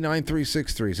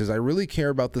 Paulie9363 says, I really care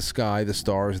about the sky, the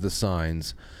stars, the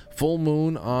signs. Full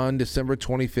moon on December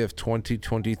 25th,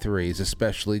 2023 is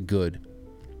especially good.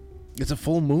 It's a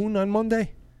full moon on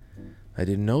Monday? I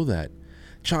didn't know that.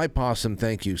 Chai Possum,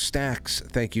 thank you. Stacks,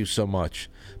 thank you so much.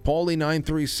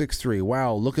 Paulie9363,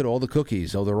 wow, look at all the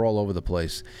cookies. Oh, they're all over the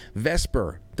place.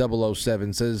 Vesper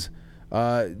 007 says,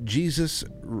 Jesus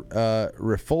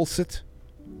refulsit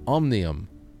omnium.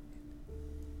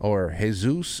 Or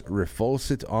Jesus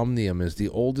refulsit omnium is the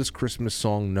oldest Christmas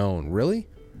song known. Really?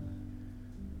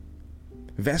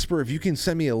 Vesper, if you can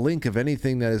send me a link of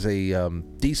anything that is a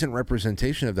decent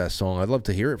representation of that song, I'd love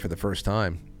to hear it for the first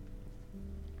time.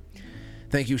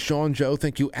 Thank you, Sean Joe.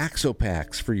 Thank you,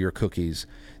 Axopax, for your cookies.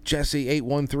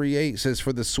 Jesse8138 says,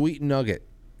 for the sweet nugget.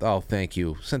 Oh, thank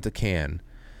you. Sent a can.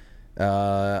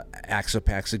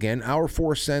 Axopax again. Our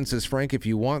 4 cents says, Frank, if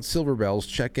you want Silver Bells,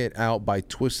 check it out by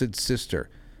Twisted Sister.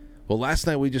 Well, last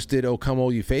night we just did O Come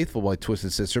All You Faithful by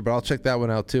Twisted Sister, but I'll check that one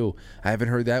out too. I haven't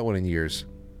heard that one in years.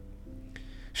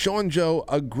 Sean Joe,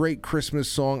 a great Christmas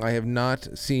song I have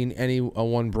not seen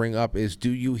anyone bring up is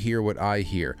Do You Hear What I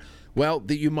Hear? Well,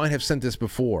 you might have sent this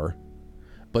before,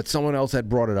 but someone else had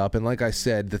brought it up, and like I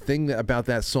said, the thing about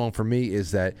that song for me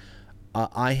is that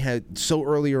I had so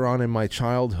earlier on in my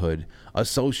childhood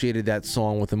associated that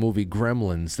song with the movie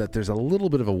Gremlins that there's a little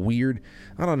bit of a weird,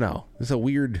 I don't know, it's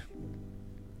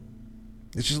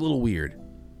just a little weird.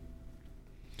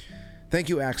 Thank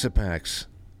you, Axapax.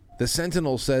 The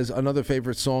Sentinel says another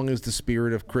favorite song is The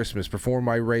Spirit of Christmas, performed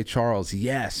by Ray Charles.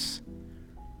 Yes,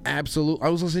 absolutely. I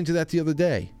was listening to that the other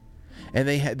day, and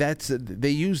they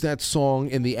used that song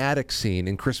in the attic scene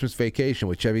in Christmas Vacation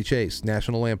with Chevy Chase,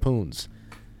 National Lampoons,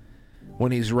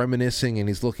 when he's reminiscing and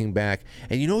he's looking back.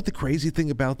 And you know what the crazy thing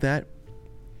about that?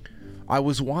 I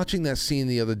was watching that scene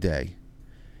the other day,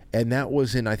 and that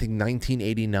was in, I think,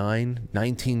 1989,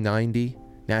 1990,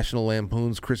 National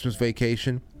Lampoon's Christmas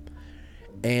Vacation.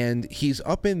 And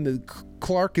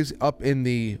Clark is up in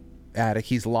the attic.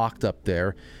 He's locked up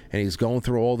there, and he's going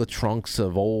through all the trunks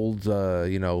of old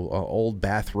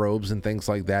bathrobes and things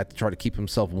like that to try to keep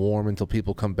himself warm until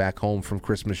people come back home from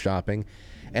Christmas shopping.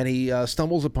 And he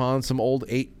stumbles upon some old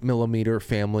 8mm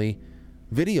family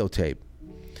videotape.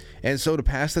 And so to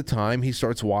pass the time, he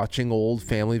starts watching old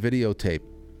family videotape.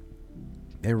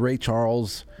 And Ray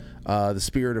Charles, The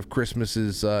Spirit of Christmas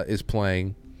is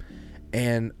playing.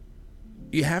 And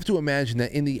you have to imagine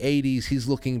that in the 80s, he's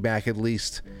looking back at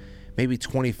least maybe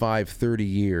 25, 30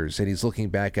 years. And he's looking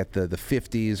back at the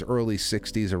 50s, early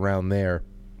 60s, around there.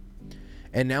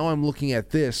 And now I'm looking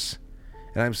at this,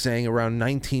 and I'm saying around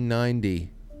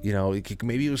 1990,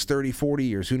 maybe it was 30, 40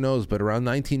 years, who knows? But around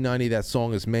 1990, that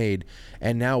song is made.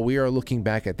 And now we are looking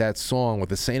back at that song with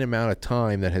the same amount of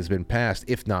time that has been passed,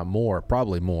 if not more,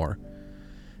 probably more,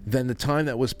 than the time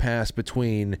that was passed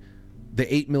between the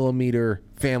 8mm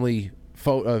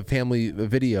family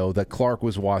video that Clark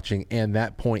was watching and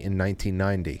that point in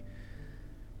 1990.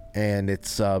 And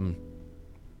it's those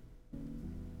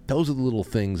are the little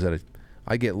things that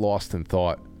I get lost in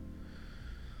thought.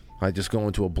 I just go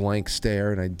into a blank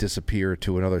stare and I disappear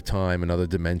to another time, another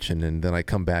dimension, and then I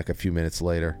come back a few minutes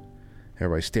later.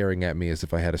 Everybody's staring at me as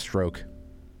if I had a stroke.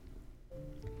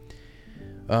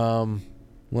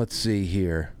 Let's see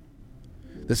here.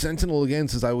 The Sentinel again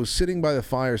says, I was sitting by the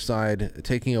fireside,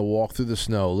 taking a walk through the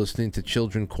snow, listening to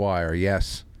children choir.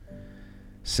 Yes.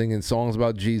 Singing songs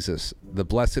about Jesus, the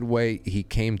blessed way he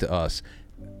came to us.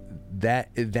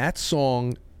 That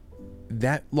song,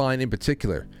 that line in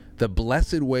particular, the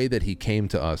blessed way that he came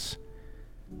to us.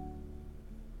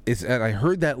 And I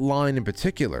heard that line in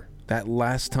particular that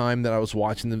last time that I was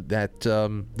watching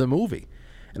the movie.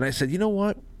 And I said, you know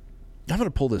what? I'm going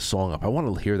to pull this song up. I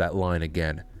want to hear that line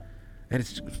again. And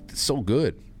it's so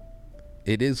good.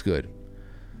 It is good.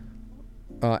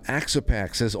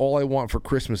 Axapax says, all I want for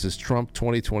Christmas is Trump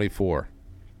 2024.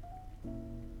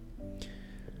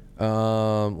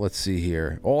 Let's see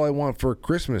here. All I want for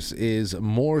Christmas is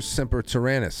more Semper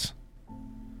Tyrannis.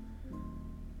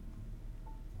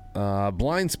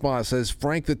 Blind Spot says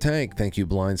Frank the Tank. Thank you,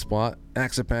 Blind Spot.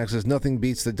 Axapax says nothing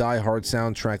beats the Die Hard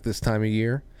soundtrack this time of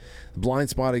year. Blind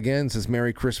Spot again says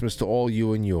Merry Christmas to all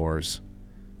you and yours.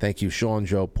 Thank you, Sean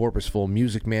Joe. Porpoiseful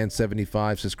Music Man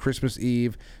 75 says Christmas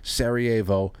Eve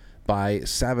Sarajevo by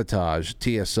Sabotage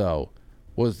TSO.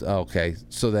 Was okay.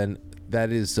 So then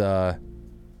that is I'm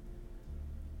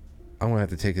gonna have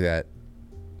to take that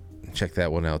and check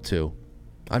that one out too.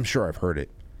 I'm sure I've heard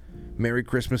it. Merry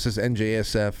Christmas says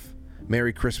NJSF.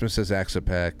 Merry Christmas says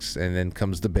Axapax. And then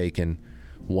comes the bacon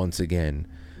once again.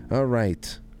 All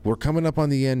right. We're coming up on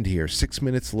the end here. 6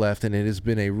 minutes left, and it has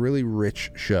been a really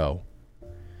rich show.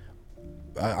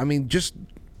 I mean,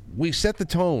 we set the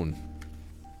tone.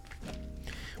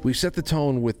 We set the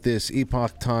tone with this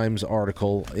Epoch Times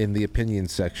article in the opinion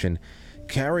section.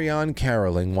 Carry on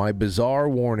caroling, why bizarre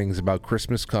warnings about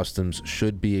Christmas customs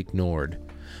should be ignored.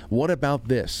 What about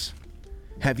this?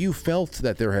 Have you felt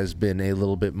that there has been a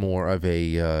little bit more of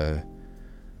a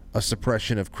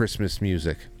suppression of Christmas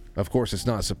music? Of course, it's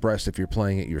not suppressed if you're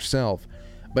playing it yourself.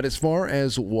 But as far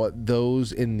as what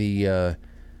those in the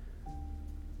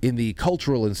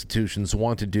cultural institutions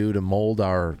want to do to mold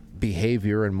our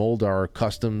behavior and mold our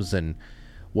customs and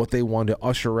what they want to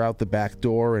usher out the back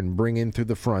door and bring in through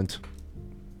the front,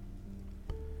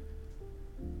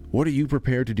 what are you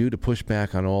prepared to do to push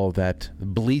back on all of that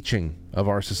bleaching of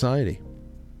our society?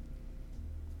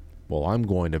 Well, I'm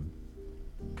going to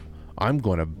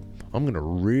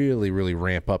really, really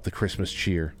ramp up the Christmas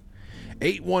cheer.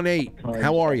 818,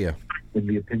 how are you? In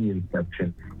the opinion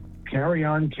section. Carry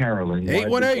on caroling.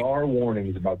 818. Bizarre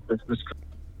warnings about Christmas.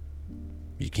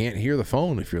 You can't hear the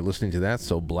phone if you're listening to that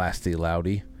so blasty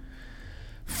loudy.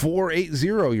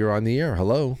 480, you're on the air.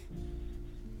 Hello.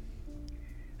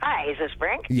 Hi, is this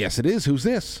Frank? Yes, it is. Who's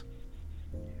this?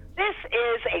 This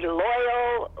is a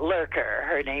loyal lurker.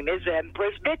 Her name is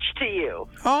Empress Bitch to you.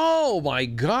 Oh, my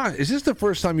God. Is this the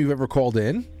first time you've ever called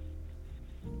in?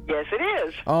 Yes, it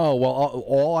is. Oh, well,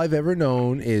 all I've ever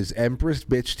known is Empress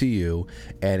Bitch to you,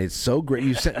 and it's so great.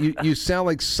 You sound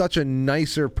like such a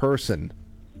nicer person.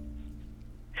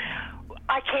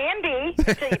 I can be,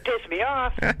 so you piss me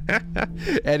off.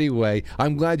 Anyway,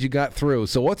 I'm glad you got through.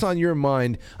 So what's on your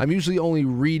mind? I'm usually only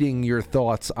reading your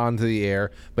thoughts onto the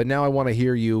air, but now I want to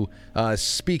hear you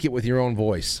speak it with your own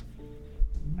voice.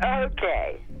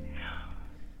 Okay.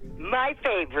 My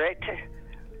favorite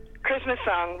Christmas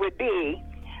song would be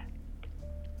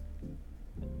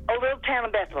 "O Little Town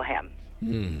of Bethlehem."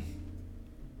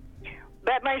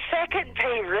 But my second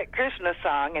favorite Christmas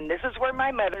song, and this is where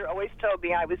my mother always told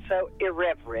me I was so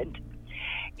irreverent,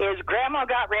 is "Grandma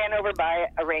Got Ran Over by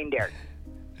a Reindeer."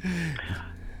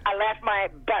 I laugh my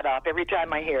butt off every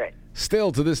time I hear it.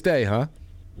 Still to this day, huh?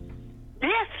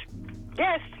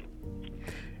 Yes.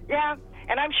 Yeah,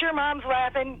 and I'm sure Mom's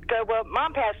laughing. Well,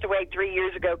 Mom passed away 3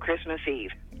 years ago Christmas Eve.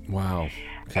 Wow.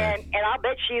 Okay. And I'll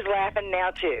bet she's laughing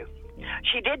now, too.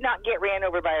 She did not get ran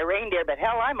over by a reindeer, but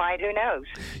hell, I might. Who knows?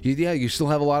 Yeah, you still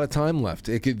have a lot of time left.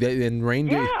 It could, and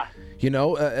reindeer, yeah. You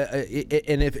know,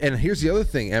 and here's the other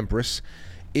thing, Empress.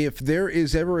 If there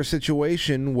is ever a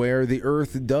situation where the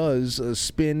Earth does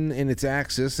spin in its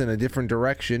axis in a different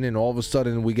direction, and all of a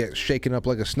sudden we get shaken up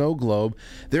like a snow globe,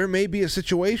 there may be a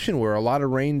situation where a lot of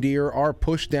reindeer are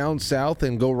pushed down south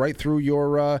and go right through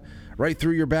your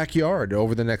backyard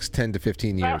over the next 10 to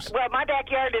 15 years. Well, my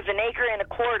backyard is 1.25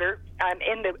 acres. I'm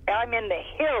in the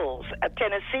hills of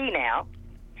Tennessee now.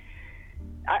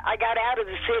 I got out of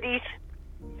the cities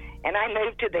and I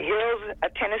moved to the hills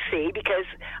of Tennessee because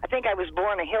I think I was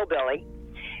born a hillbilly.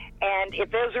 And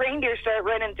if those reindeer start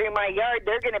running through my yard,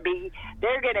 they're going to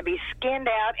be skinned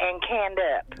out and canned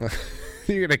up.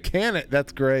 You're going to can it.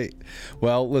 That's great.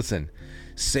 Well, listen,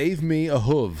 save me a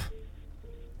hoof.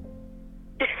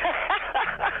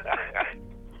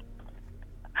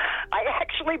 I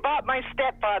actually bought my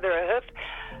stepfather a hoof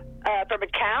from a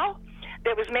cow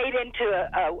that was made into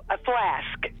a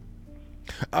flask.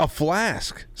 A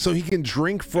flask, so he can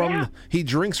drink from. Yeah. He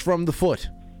drinks from the foot.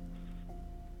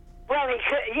 Well, he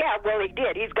could. Yeah, well, he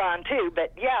did. He's gone too.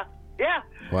 But yeah.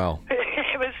 Wow.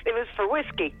 it was for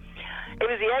whiskey. It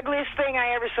was the ugliest thing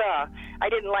I ever saw. I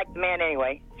didn't like the man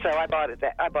anyway, so I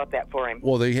bought that for him.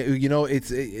 Well,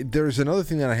 there's another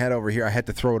thing that I had over here. I had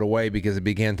to throw it away because it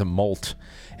began to molt,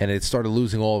 and it started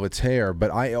losing all of its hair. But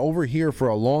over here for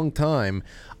a long time,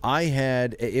 I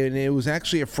had, and it was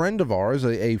actually a friend of ours,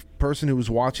 a person who was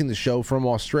watching the show from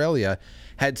Australia,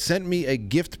 had sent me a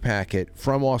gift packet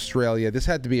from Australia. This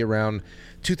had to be around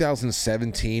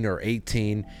 2017 or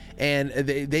 18, and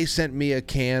they sent me a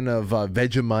can of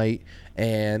Vegemite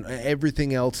and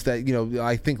everything else that,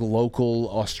 I think local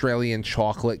Australian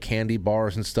chocolate candy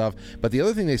bars and stuff. But the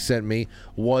other thing they sent me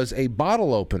was a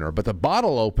bottle opener, but the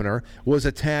bottle opener was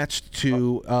attached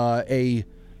to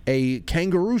a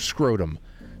kangaroo scrotum.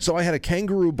 So I had a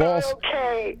kangaroo ball.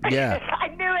 Okay. Yeah. I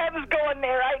knew I was going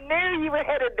there. I knew you were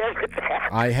headed there with that.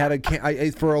 I had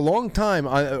for a long time,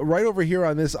 right over here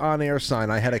on this on-air sign,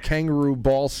 I had a kangaroo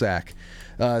ball sack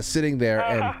sitting there,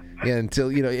 and until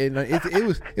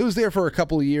it was there for a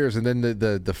couple of years, and then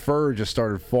the fur just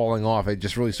started falling off. It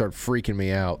just really started freaking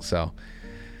me out. So.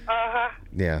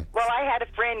 Yeah. Well, I had a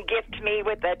friend gift me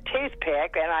with a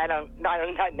toothpick, and I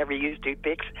never use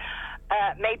toothpicks,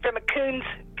 made from a coon's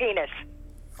penis.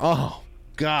 Oh,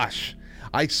 gosh.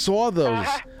 I saw those.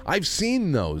 I've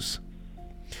seen those.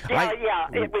 Yeah.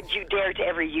 Would you dare to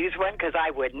ever use one? Because I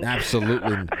wouldn't.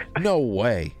 Absolutely. No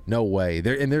way. They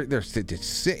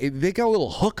got a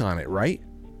little hook on it, right?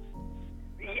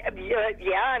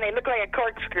 Yeah, and they look like a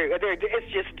corkscrew.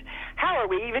 It's just, how are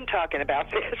we even talking about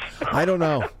this? I don't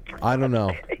know.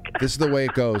 This is the way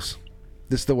it goes.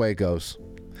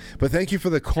 But thank you for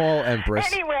the call,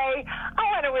 Empress. Anyway,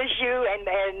 I want to wish you and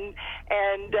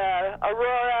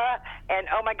Aurora and,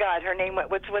 oh my God, her name,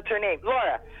 what's her name?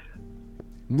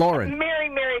 Lauren.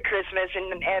 Merry Christmas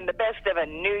and the best of a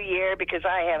new year, because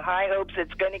I have high hopes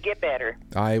it's going to get better.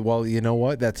 Well, you know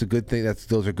what? That's a good thing.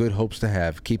 Those are good hopes to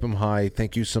have. Keep them high.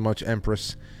 Thank you so much,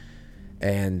 Empress.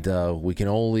 And we can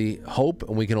only hope,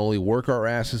 and we can only work our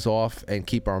asses off and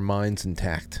keep our minds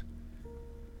intact.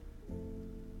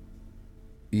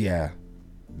 Yeah.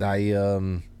 I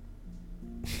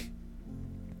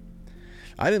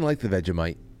didn't like the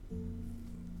Vegemite.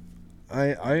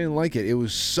 I didn't like it. It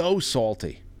was so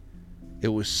salty. I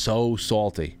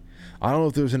don't know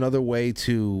if there's another way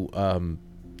to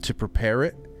prepare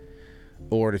it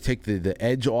or to take the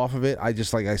edge off of it. I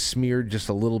smeared just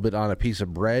a little bit on a piece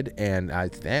of bread, and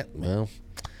how'd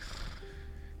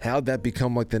that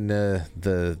become like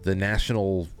the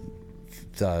national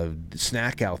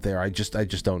snack out there? I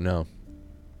just don't know.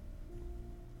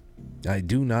 I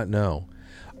do not know.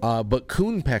 But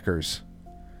coon peckers,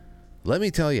 let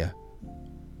me tell you,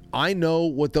 I know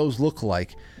what those look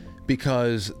like,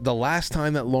 because the last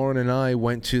time that Lauren and I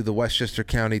went to the Westchester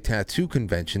County Tattoo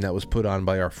Convention that was put on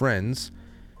by our friends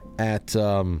at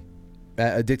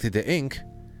Addicted to Ink,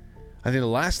 I think the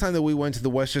last time that we went to the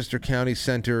Westchester County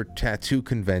Center Tattoo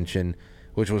Convention,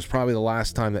 which was probably the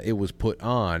last time that it was put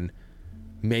on,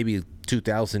 maybe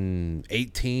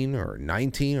 2018 or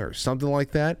 19 or something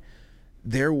like that.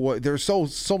 There were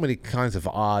so many kinds of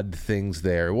odd things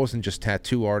there. It wasn't just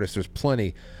tattoo artists. There's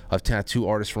plenty of tattoo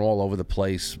artists from all over the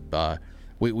place.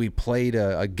 We played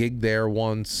a gig there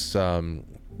once.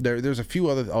 There's a few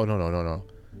other. Oh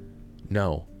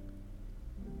no.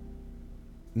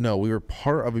 We were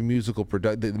part of a musical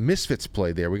production. The Misfits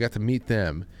played there. We got to meet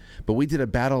them, but we did a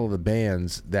battle of the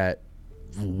bands that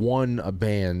won a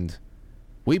band.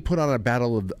 We put on a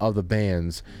battle of the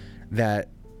bands that.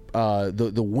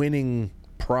 The winning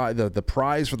prize, the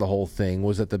prize for the whole thing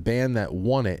was that the band that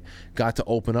won it got to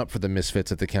open up for the Misfits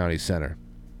at the county center,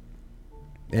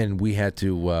 and we had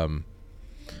to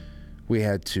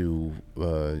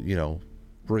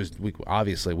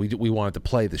obviously we wanted to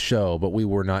play the show, but we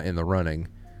were not in the running,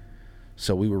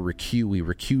 so we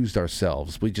recused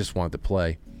ourselves. We just wanted to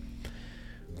play,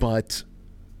 but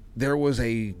there was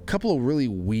a couple of really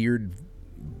weird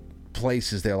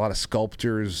places there, a lot of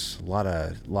sculptures, a lot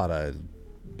of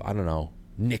I don't know,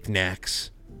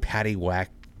 knickknacks, paddywhack.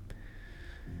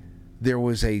 There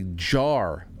was a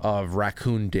jar of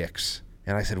raccoon dicks,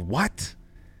 and I said, "What?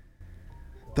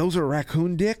 Those are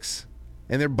raccoon dicks?"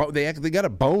 And they got a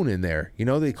bone in there.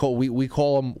 We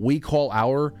call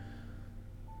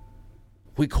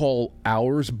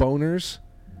ours boners,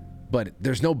 but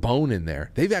there's no bone in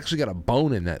there. They've actually got a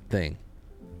bone in that thing.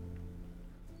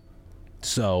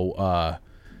 So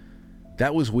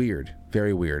that was weird,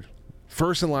 very weird.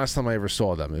 First and last time I ever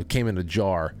saw them. It came in a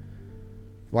jar,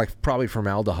 like probably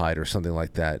formaldehyde or something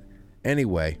like that.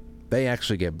 Anyway, they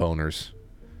actually get boners.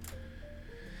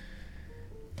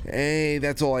 Hey,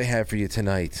 that's all I have for you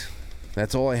tonight.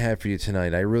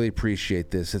 I really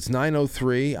appreciate this. It's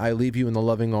 9:03. I leave you in the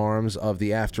loving arms of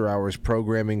the After Hours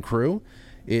programming crew.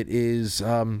 It is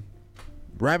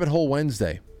Rabbit Hole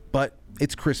Wednesday, but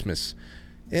it's Christmas.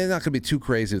 It's not going to be too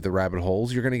crazy with the rabbit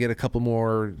holes. You're going to get a couple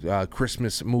more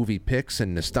Christmas movie picks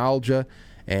and nostalgia,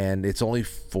 and it's only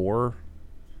 4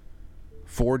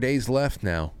 4 days left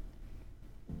now.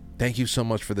 Thank you so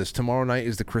much for this. Tomorrow night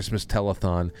is the Christmas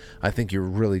telethon. I think you're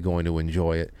really going to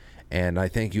enjoy it. And I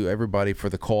thank you, everybody, for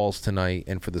the calls tonight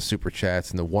and for the super chats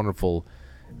and the wonderful,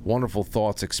 wonderful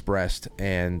thoughts expressed.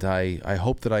 And I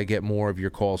hope that I get more of your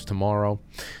calls tomorrow.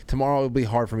 Tomorrow it will be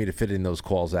hard for me to fit in those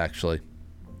calls, actually.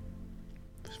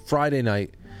 Friday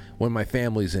night, when my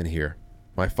family's in here,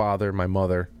 my father, my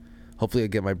mother, hopefully I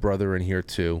get my brother in here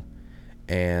too.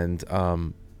 And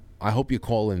I hope you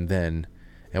call in then,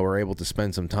 and we're able to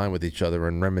spend some time with each other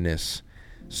and reminisce.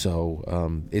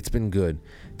 So it's been good.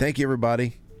 Thank you,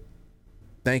 everybody.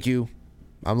 Thank you.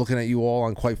 I'm looking at you all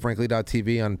on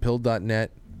quitefrankly.tv, on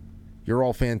pill.net. You're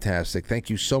all fantastic. Thank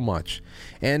you so much.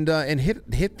 And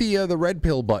hit the red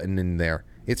pill button in there.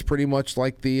 It's pretty much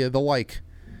like the like.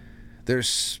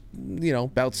 There's,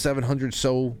 about 700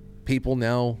 so people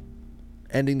now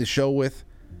ending the show with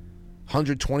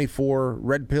 124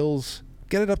 red pills.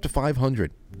 Get it up to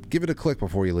 500. Give it a click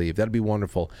before you leave. That'd be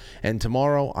wonderful. And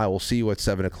tomorrow I will see you at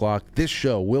 7 o'clock. This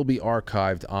show will be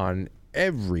archived on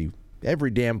every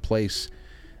damn place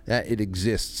that it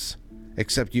exists,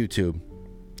 except YouTube,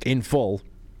 in full,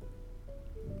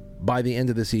 by the end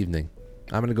of this evening.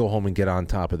 I'm going to go home and get on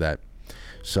top of that.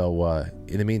 So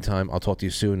in the meantime, I'll talk to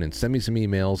you soon, and send me some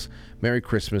emails. Merry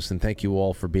Christmas, and thank you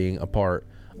all for being a part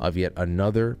of yet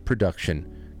another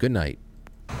production. Good night.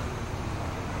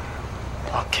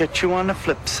 I'll catch you on the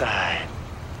flip side.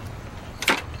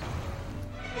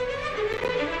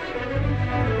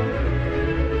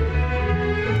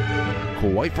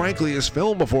 Quite Frankly is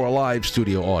filmed before a live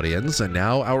studio audience, and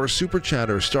now our super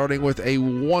chatters, starting with a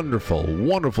wonderful,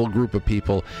 wonderful group of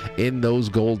people in those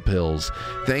gold pills.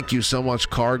 Thank you so much,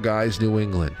 Car Guys New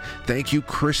England. Thank you,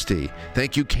 Christy.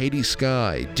 Thank you, Katie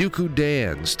Sky, Dooku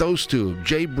Dan, Stostube,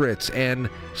 Jay Brits, and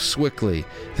Swickley.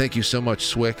 Thank you so much,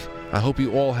 Swick. I hope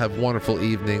you all have wonderful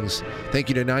evenings. Thank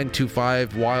you to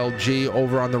 925 Wild G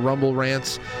over on the Rumble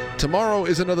Rants. Tomorrow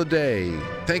is another day.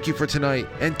 Thank you for tonight,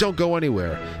 and don't go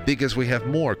anywhere, because we have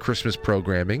more Christmas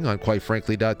programming on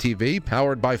quitefrankly.tv,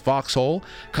 powered by Foxhole,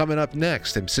 coming up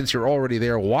next. And since you're already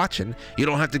there watching, you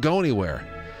don't have to go anywhere.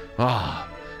 Ah,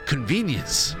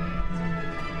 convenience.